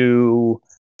to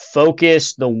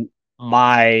focus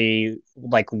my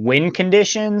like win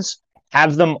conditions,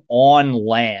 have them on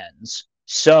lands.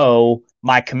 So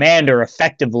my commander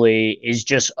effectively is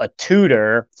just a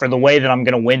tutor for the way that I'm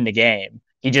going to win the game.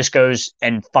 He just goes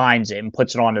and finds it and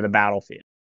puts it onto the battlefield.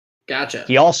 Gotcha.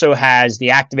 He also has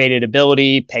the activated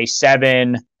ability, pay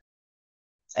 7,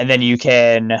 and then you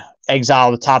can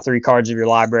exile the top 3 cards of your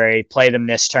library, play them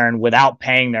this turn without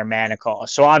paying their mana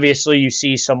cost. So obviously you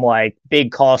see some like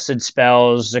big costed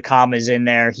spells. Zakama is in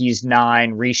there. He's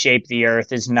 9. Reshape the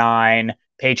Earth is 9.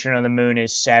 Patron of the Moon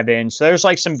is 7. So there's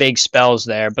like some big spells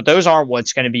there, but those aren't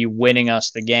what's going to be winning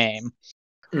us the game.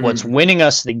 What's winning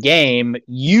us the game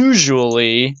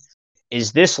usually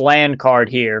is this land card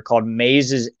here called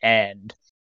Maze's End.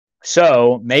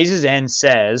 So Maze's End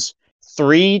says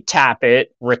 3, tap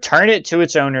it, return it to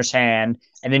its owner's hand,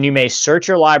 and then you may search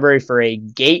your library for a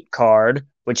gate card,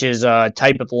 which is a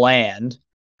type of land.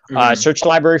 Search the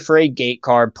library for a gate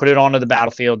card, put it onto the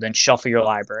battlefield, then shuffle your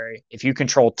library. If you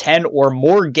control 10 or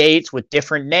more gates with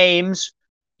different names,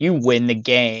 you win the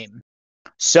game.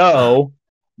 So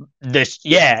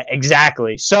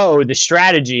exactly. So the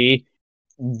strategy,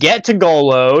 get to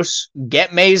Golos,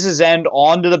 get Maze's End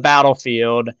onto the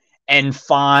battlefield, and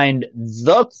find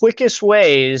the quickest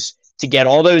ways to get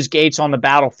all those gates on the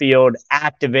battlefield,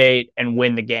 activate, and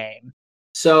win the game.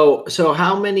 So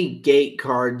how many gate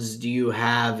cards do you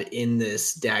have in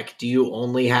this deck? Do you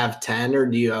only have 10 or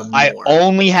do you have more? I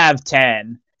only have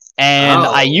 10. And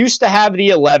I used to have the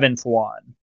 11th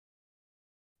one.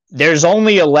 There's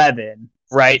only 11,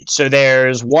 right? So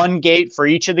there's 1 gate for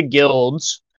each of the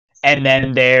guilds. And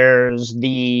then there's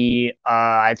the,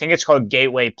 I think it's called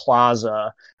Gateway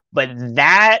Plaza. But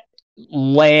that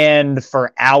land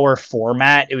for our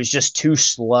format, it was just too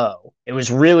slow. It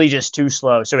was really just too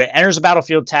slow. So it enters the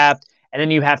battlefield tapped, and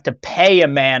then you have to pay a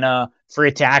mana for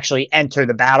it to actually enter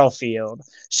the battlefield.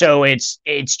 So it's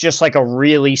just like a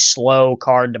really slow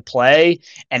card to play.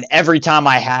 And every time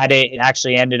I had it, it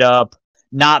actually ended up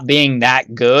not being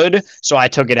that good. So I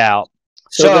took it out.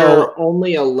 So there are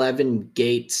only 11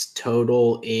 gates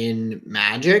total in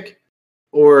Magic?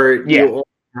 Or yeah. You only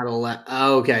had 11?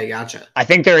 Oh, okay, gotcha. I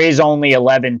think there is only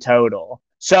 11 total.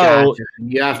 So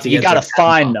gotcha. You got to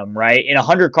find them, right? In a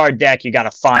 100-card deck, you got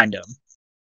to find them.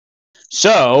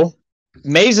 So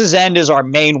Maze's End is our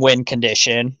main win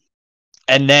condition.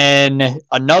 And then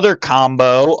another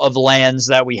combo of lands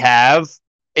that we have,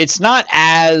 it's not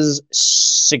as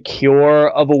secure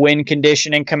of a win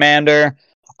condition in Commander,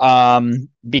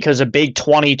 because a big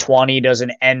 20/20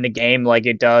 doesn't end the game like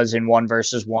it does in 1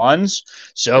 versus 1s.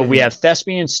 So we have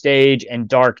Thespian Stage and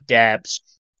Dark Depths.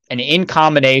 And in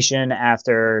combination,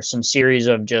 after some series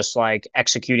of just like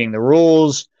executing the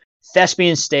rules,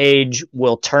 Thespian Stage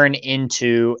will turn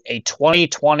into a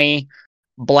 20/20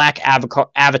 black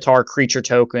avatar creature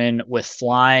token with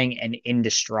flying and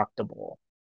indestructible.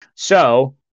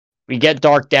 So we get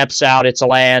Dark Depths out, it's a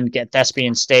land, get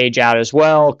Thespian Stage out as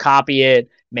well, copy it,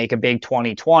 make a big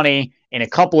 20/20. In a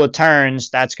couple of turns,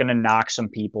 that's going to knock some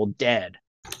people dead.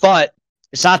 But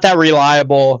it's not that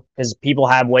reliable because people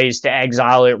have ways to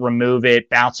exile it, remove it,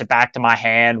 bounce it back to my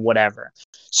hand, whatever.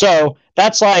 So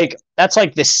that's like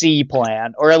the C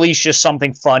plan, or at least just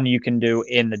something fun you can do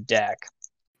in the deck.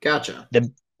 Gotcha.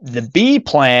 The B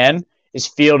plan is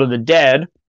Field of the Dead.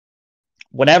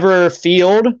 Whenever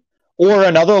field or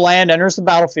another land enters the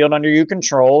battlefield under your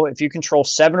control, if you control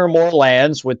 7 or more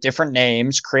lands with different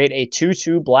names, create a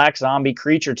 2/2 black zombie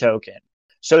creature token.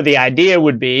 So the idea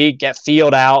would be get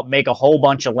field out, make a whole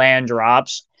bunch of land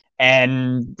drops,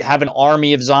 and have an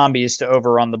army of zombies to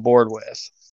overrun the board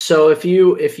with. So if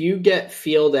you get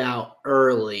field out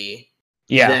early,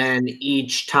 then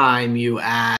each time you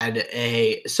add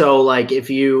like if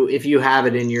you have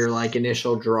it in your like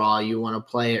initial draw, you want to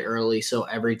play it early. So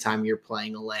every time you're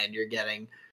playing a land, you're getting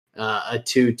a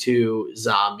 2/2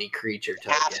 zombie creature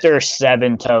token. After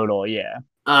 7 total, yeah.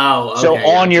 Oh, okay, so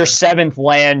on your 7th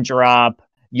land drop,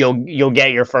 you'll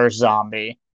get your first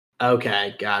zombie.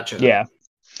 Okay, gotcha. Yeah.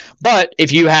 But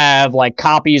if you have like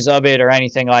copies of it or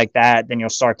anything like that, then you'll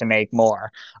start to make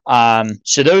more.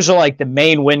 So those are like the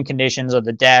main win conditions of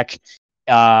the deck.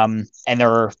 And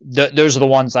those are the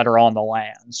ones that are on the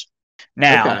lands.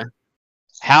 Now, Okay.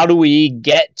 how do we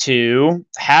get to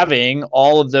having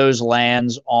all of those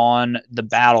lands on the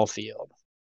battlefield?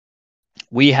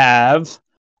 We have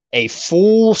a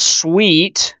full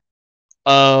suite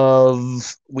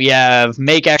we have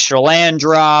make extra land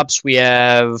drops, we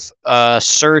have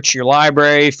search your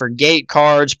library for gate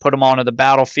cards, put them onto the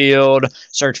battlefield,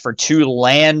 search for 2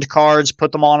 land cards,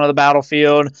 put them onto the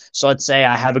battlefield. So let's say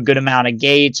I have a good amount of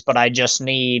gates, but I just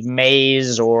need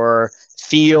maze or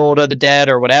field of the dead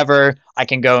or whatever. I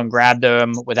can go and grab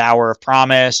them with Hour of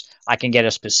Promise. I can get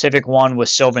a specific one with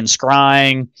Sylvan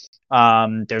Scrying.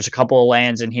 There's a couple of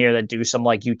lands in here that do some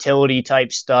like utility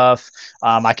type stuff.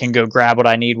 I can go grab what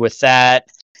I need with that.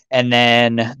 And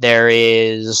then there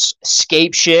is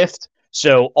Scape Shift.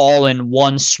 So all in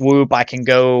one swoop, I can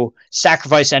go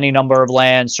sacrifice any number of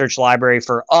lands, search library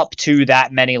for up to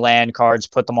that many land cards,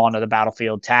 put them onto the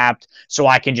battlefield tapped. So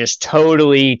I can just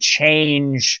totally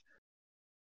change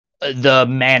the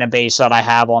mana base that I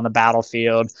have on the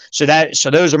battlefield. So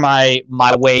those are my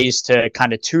ways to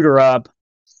kind of tutor up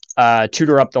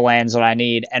the lands that I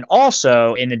need. And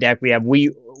also in the deck, we have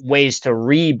ways to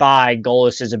rebuy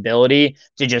Golos' ability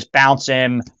to just bounce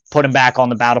him, put him back on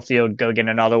the battlefield, go get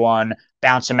another one,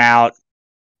 bounce him out,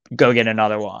 go get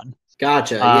another one.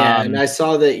 Gotcha. Yeah, and I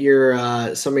saw that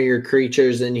your some of your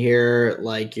creatures in here,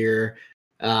 like your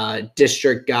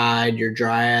District Guide, your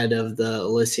Dryad of the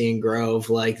Elysian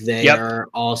Grove, like they are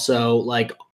also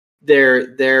like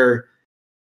they're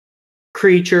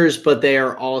creatures, but they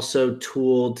are also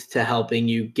tooled to helping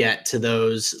you get to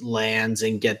those lands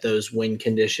and get those win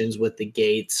conditions with the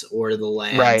gates or the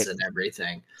lands and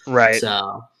everything. Right.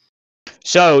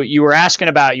 So you were asking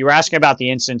about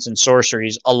the instants and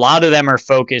sorceries. A lot of them are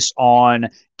focused on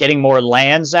getting more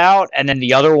lands out, and then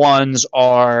the other ones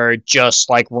are just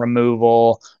like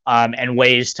removal and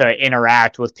ways to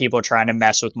interact with people trying to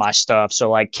mess with my stuff.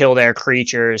 So like kill their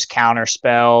creatures, counter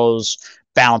spells,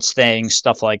 bounce things,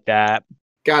 stuff like that.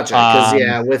 Gotcha.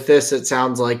 Because with this, it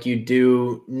sounds like you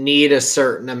do need a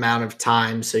certain amount of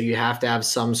time, so you have to have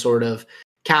some sort of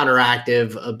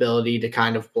counteractive ability to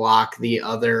kind of block the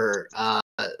other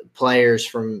players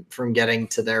from getting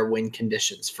to their win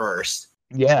conditions first.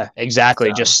 Yeah, exactly.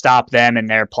 So. Just stop them and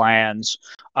their plans.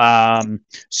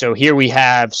 So here we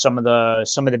have some of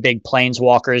the big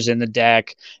planeswalkers in the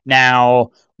deck.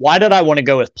 Now, why did I want to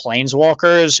go with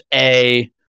planeswalkers?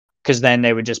 Because then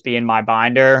they would just be in my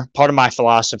binder. Part of my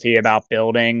philosophy about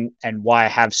building and why I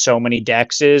have so many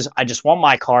decks is I just want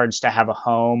my cards to have a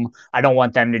home. I don't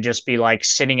want them to just be like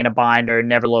sitting in a binder,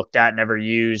 never looked at, never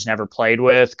used, never played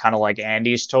with, kind of like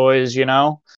Andy's toys, you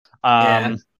know?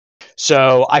 Yeah.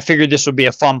 So I figured this would be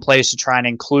a fun place to try and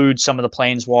include some of the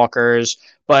planeswalkers,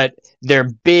 but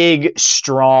they're big,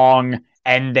 strong,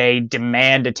 and they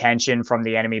demand attention from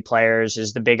the enemy players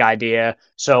is the big idea.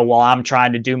 So while I'm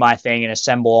trying to do my thing and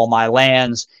assemble all my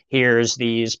lands, here's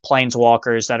these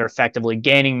planeswalkers that are effectively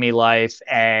gaining me life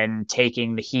and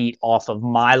taking the heat off of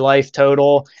my life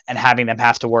total and having them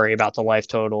have to worry about the life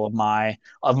total of my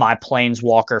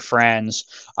planeswalker friends.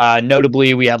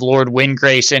 Notably, we have Lord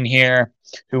Windgrace in here,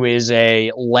 who is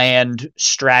a land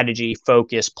strategy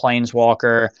focused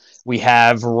planeswalker. We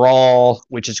have Raw,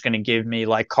 which is going to give me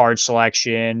like card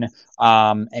selection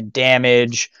and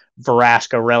damage.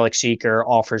 Vraska Relic Seeker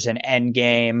offers an end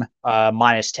game.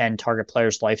 -10 target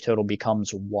player's life total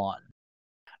becomes 1.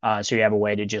 So you have a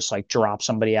way to just like drop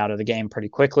somebody out of the game pretty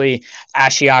quickly.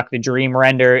 Ashiok the Dream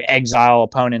Render, exile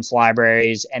opponents'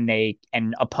 libraries,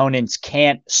 and opponents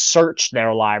can't search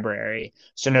their library.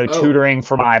 So no tutoring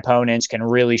for my opponents can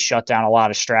really shut down a lot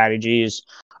of strategies.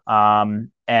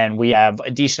 And we have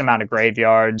a decent amount of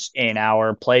graveyards in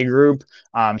our play group,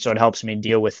 so it helps me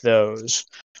deal with those.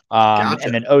 Gotcha.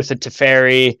 And then Oath of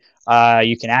Teferi,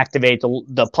 you can activate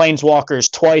the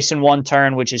planeswalkers twice in one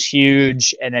turn, which is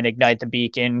huge, and then ignite the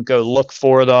beacon, go look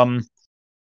for them.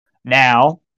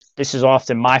 Now, this is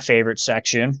often my favorite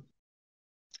section,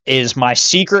 is my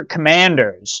secret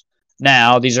commanders.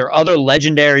 Now, these are other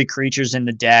legendary creatures in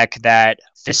the deck that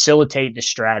facilitate the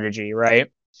strategy, right?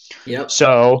 Yep.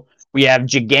 So we have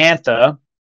Gigantha.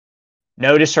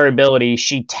 Notice her ability.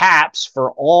 She taps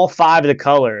for all 5 of the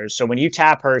colors. So when you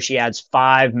tap her, she adds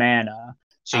 5 mana.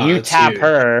 So you tap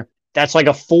her, that's like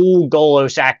a full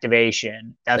Golos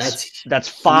activation. That's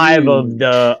 5 of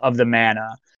the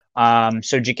mana.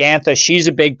 So Gigantha, she's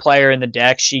a big player in the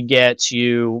deck. She gets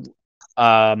you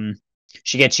quality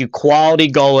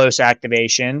Golos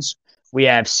activations. We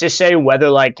have Sisay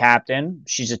Weatherlight Captain.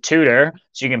 She's a tutor,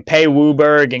 so you can pay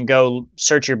Wooburg and go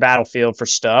search your battlefield for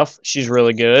stuff. She's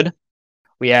really good.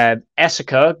 We have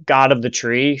Essica, God of the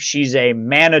Tree. She's a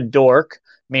mana dork,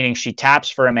 meaning she taps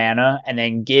for a mana and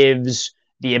then gives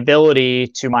the ability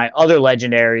to my other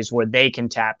legendaries where they can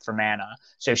tap for mana.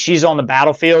 So if she's on the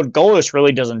battlefield, Golos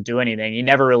really doesn't do anything. He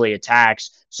never really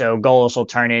attacks. So Golos will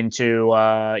turn into,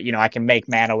 I can make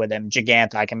mana with him.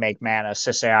 Giganta, I can make mana.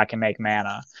 Sisay, I can make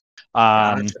mana.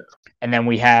 Gotcha. And then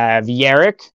we have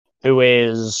Yarick, who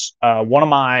is one of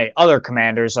my other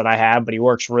commanders that I have, but he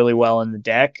works really well in the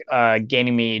deck,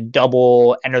 gaining me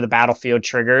double enter the battlefield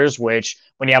triggers, which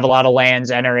when you have a lot of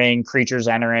lands entering, creatures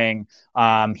entering,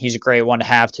 he's a great one to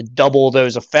have to double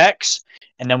those effects.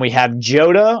 And then we have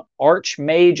Joda,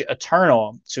 Archmage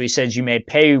Eternal. So he says you may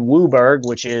pay Wooburg,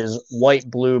 which is white,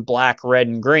 blue, black, red,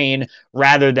 and green,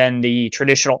 rather than the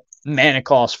traditional mana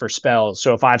cost for spells.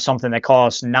 So if I have something that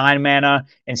costs 9 mana,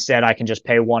 instead I can just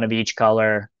pay one of each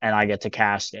color and I get to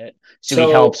cast it. So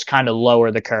he helps kind of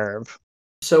lower the curve.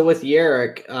 So with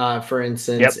Yarick, for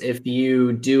instance, if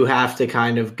you do have to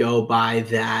kind of go by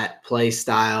that play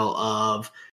style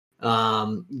of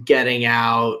getting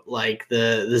out like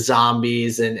the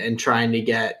zombies and trying to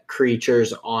get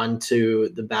creatures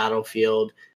onto the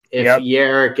battlefield, if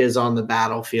Yarick is on the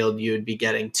battlefield, you would be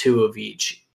getting 2 of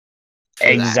each.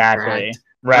 Exactly.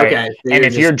 Right. Okay, so and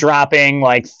if you're dropping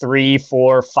like 3,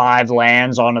 4, 5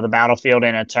 lands onto the battlefield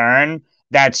in a turn,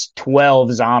 that's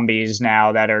 12 zombies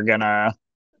now that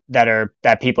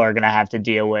people are gonna have to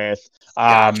deal with.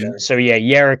 Gotcha. So yeah,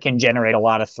 Yarick can generate a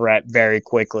lot of threat very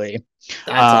quickly.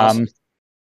 That's awesome.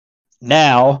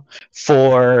 Now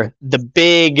for the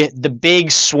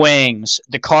big swings,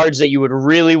 the cards that you would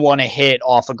really want to hit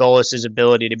off of Golos'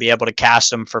 ability to be able to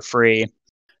cast them for free.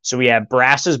 So we have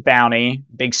Brass's Bounty,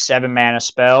 big 7 mana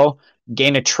spell.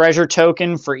 Gain a treasure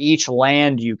token for each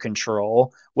land you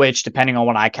control, which, depending on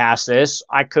when I cast this,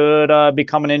 I could be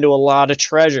coming into a lot of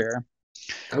treasure.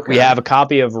 Okay. We have a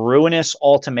copy of Ruinous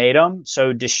Ultimatum.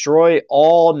 So destroy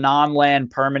all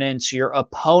non-land permanents your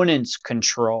opponents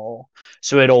control.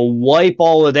 So it'll wipe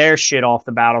all of their shit off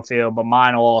the battlefield, but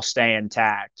mine will all stay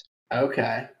intact.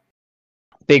 Okay.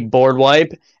 Big board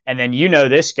wipe. And then you know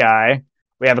this guy.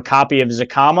 We have a copy of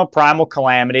Zakama Primal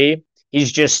Calamity.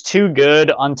 He's just too good.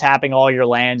 Untapping all your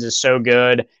lands is so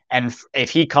good. And if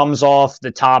he comes off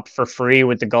the top for free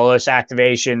with the Golos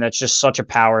activation, that's just such a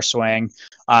power swing.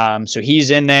 So he's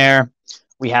in there.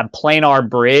 We have Planar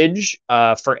Bridge.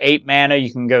 For 8 mana,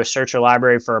 you can go search your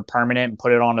library for a permanent and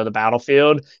put it onto the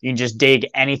battlefield. You can just dig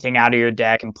anything out of your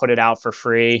deck and put it out for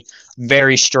free.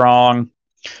 Very strong.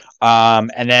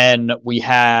 And then we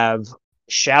have...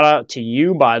 Shout out to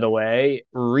you, by the way,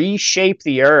 Reshape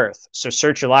the Earth. So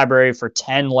search your library for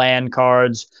 10 land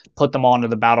cards, put them onto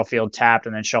the battlefield tapped,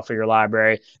 and then shuffle your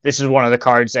library. This is one of the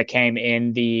cards that came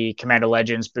in the Commander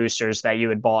Legends boosters that you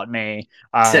had bought me.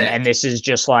 And this is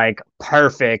just like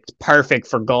perfect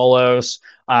for Golos.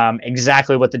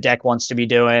 Exactly what the deck wants to be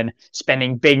doing,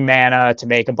 spending big mana to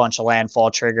make a bunch of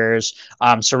landfall triggers.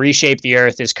 So Reshape the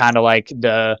Earth is kind of like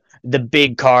the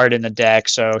big card in the deck.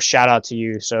 So shout out to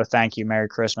you. So thank you. Merry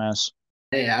Christmas.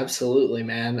 Hey, absolutely,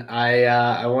 man.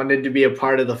 I wanted to be a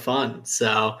part of the fun.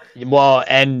 So well,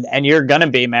 and you're gonna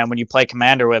be, man, when you play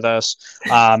Commander with us,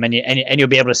 and you'll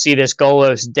be able to see this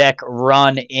Golos deck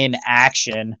run in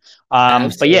action.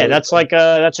 But yeah, that's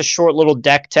a short little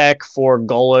deck tech for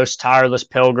Golos Tireless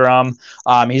Pilgrim.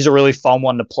 He's a really fun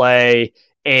one to play.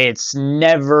 It's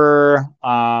never,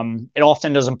 it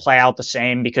often doesn't play out the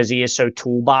same because he is so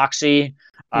toolboxy.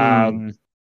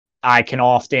 I can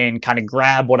often kind of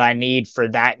grab what I need for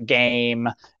that game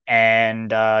and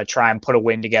try and put a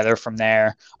win together from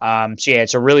there. So yeah,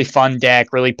 it's a really fun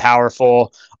deck, really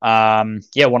powerful. One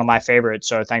of my favorites.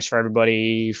 So thanks for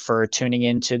everybody for tuning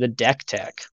into the deck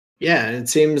tech. Yeah, it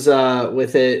seems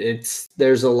with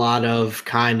there's a lot of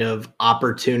kind of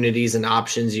opportunities and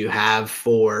options you have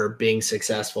for being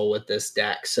successful with this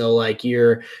deck. So like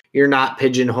you're not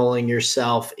pigeonholing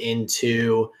yourself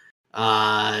into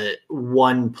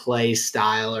one play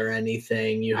style or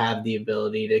anything. You have the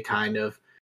ability to kind of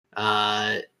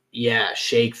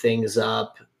shake things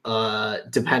up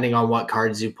depending on what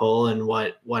cards you pull and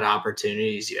what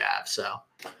opportunities you have. So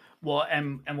well,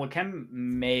 and what can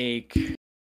make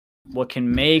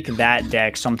that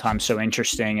deck sometimes so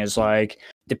interesting is like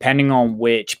depending on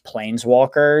which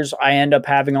planeswalkers I end up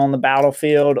having on the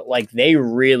battlefield, like they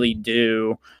really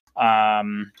do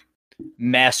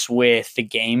mess with the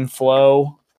game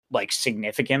flow like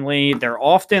significantly. They're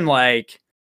often like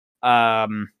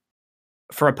for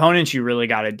opponents you really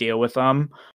got to deal with them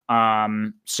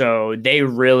So they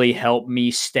really helped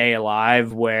me stay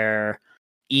alive, where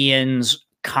Ian's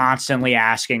constantly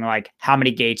asking, like, how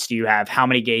many gates do you have? How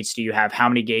many gates do you have? How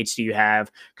many gates do you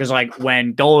have? Because like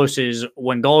when Golos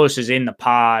is in the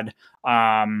pod,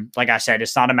 like I said,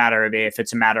 it's not a matter of if,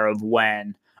 it's a matter of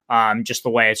when. Just the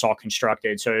way it's all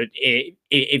constructed. So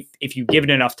if you give it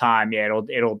enough time, yeah,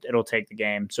 it'll take the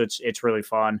game. So it's really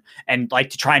fun. And like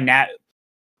to try and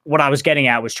what I was getting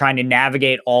at was trying to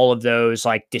navigate all of those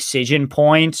like decision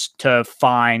points to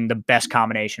find the best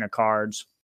combination of cards.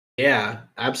 Yeah,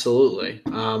 absolutely.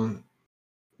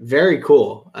 Very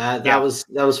cool. That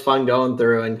was fun going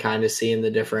through and kind of seeing the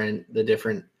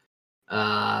different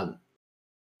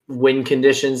win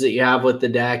conditions that you have with the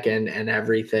deck and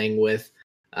everything with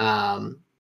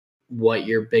what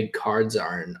your big cards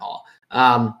are and all.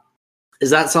 Is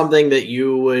that something that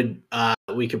you would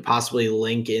we could possibly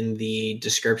link in the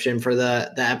description for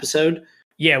the episode?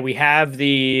 Yeah, I have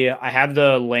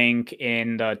the link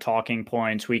in the talking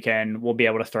points. We'll be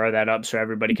able to throw that up so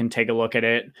everybody can take a look at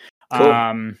it. Cool.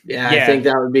 I think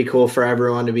that would be cool for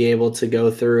everyone to be able to go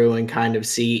through and kind of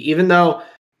see, even though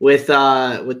with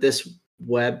this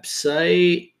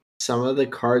website, some of the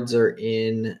cards are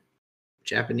in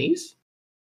Japanese.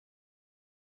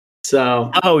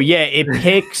 So, oh yeah, it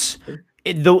picks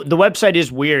the website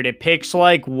is weird. It picks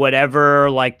like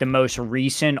whatever like the most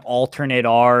recent alternate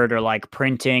art or like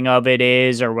printing of it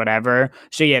is or whatever.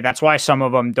 So yeah, that's why some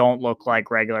of them don't look like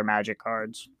regular Magic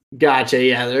cards. Gotcha.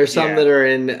 Yeah, there's some that are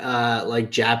in like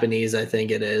Japanese, I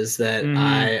think it is, that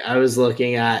I was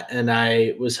looking at, and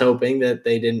I was hoping that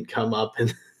they didn't come up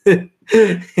in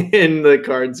in the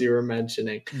cards you were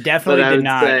mentioning. Definitely did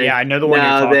not. Yeah, I know the one you're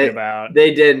talking about.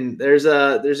 They didn't. There's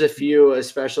a few,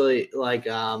 especially like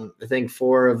I think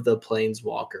 4 of the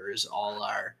Planeswalkers all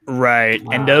are. Right.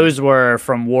 And those were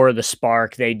from War of the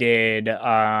Spark. They did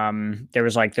there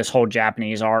was like this whole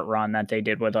Japanese art run that they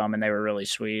did with them, and they were really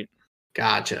sweet.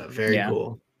 Gotcha. Very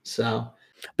cool. So,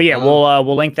 but yeah,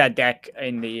 we'll link that deck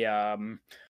in the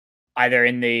either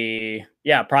in the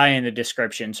probably in the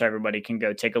description, so everybody can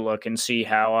go take a look and see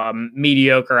how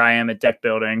mediocre I am at deck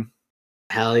building.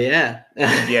 Hell yeah.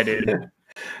 Yeah, dude.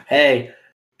 Hey,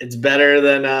 it's better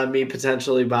than me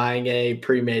potentially buying a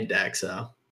pre-made deck. So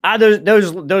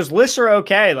those lists are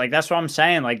okay. Like that's what I'm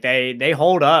saying. Like they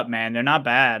hold up, man. They're not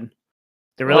bad.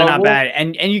 They're really not bad.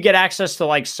 And you get access to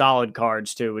like solid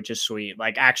cards too, which is sweet.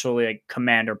 Like actually like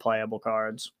commander playable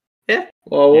cards. Yeah.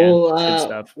 Well,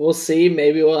 we'll see.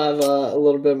 Maybe we'll have a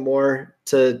little bit more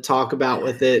to talk about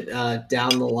with it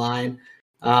down the line.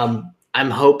 I'm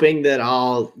hoping that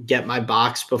I'll get my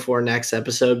box before next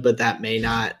episode, but that may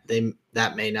not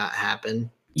happen.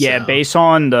 Yeah, so, based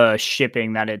on the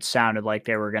shipping that it sounded like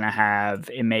they were going to have,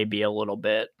 it may be a little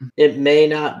bit. It may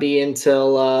not be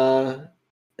until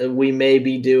we may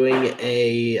be doing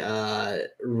a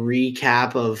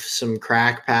recap of some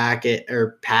crack cracking.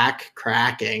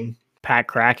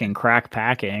 Crack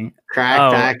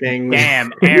packing.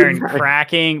 Damn,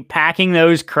 Aaron, packing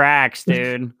those cracks,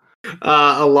 dude.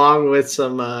 Along with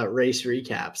some race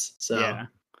recaps. So, yeah.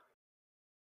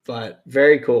 But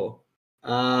very cool.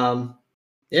 Yeah.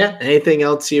 Anything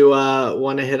else you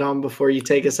want to hit on before you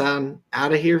take us out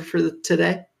of here for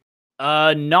today?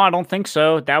 No, I don't think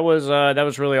so. That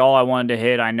was really all I wanted to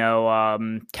hit. I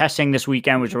know testing this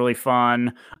weekend was really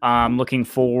fun. Looking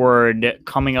forward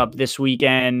coming up this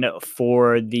weekend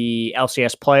for the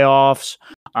LCS playoffs,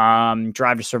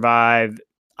 Drive to Survive.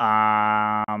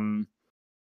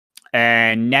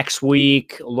 And next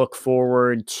week, look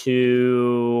forward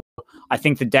to, I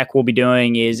think the deck we'll be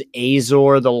doing is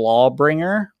Azor the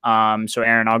Lawbringer. So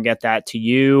Aaron, I'll get that to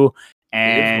you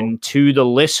and to the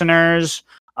listeners.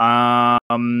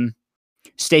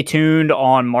 Stay tuned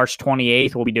on March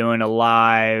 28th. We'll be doing a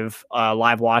live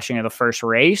watching of the first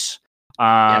race.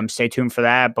 Stay tuned for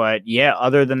that. But yeah,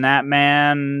 other than that,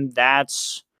 man, I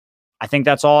think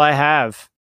that's all I have.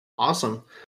 Awesome.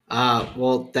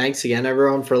 Well, thanks again,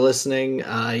 everyone, for listening. You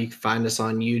can find us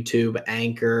on YouTube,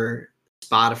 Anchor,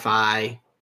 Spotify,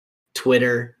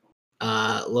 Twitter.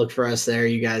 Look for us there.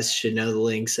 You guys should know the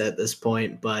links at this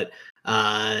point. But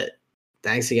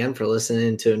thanks again for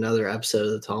listening to another episode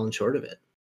of The Tall and Short of It.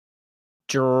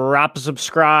 Drop a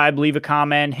subscribe, leave a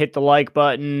comment, hit the like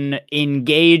button,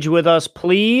 engage with us,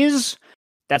 please.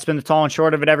 That's been The Tall and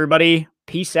Short of It, everybody.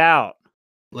 Peace out.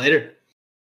 Later.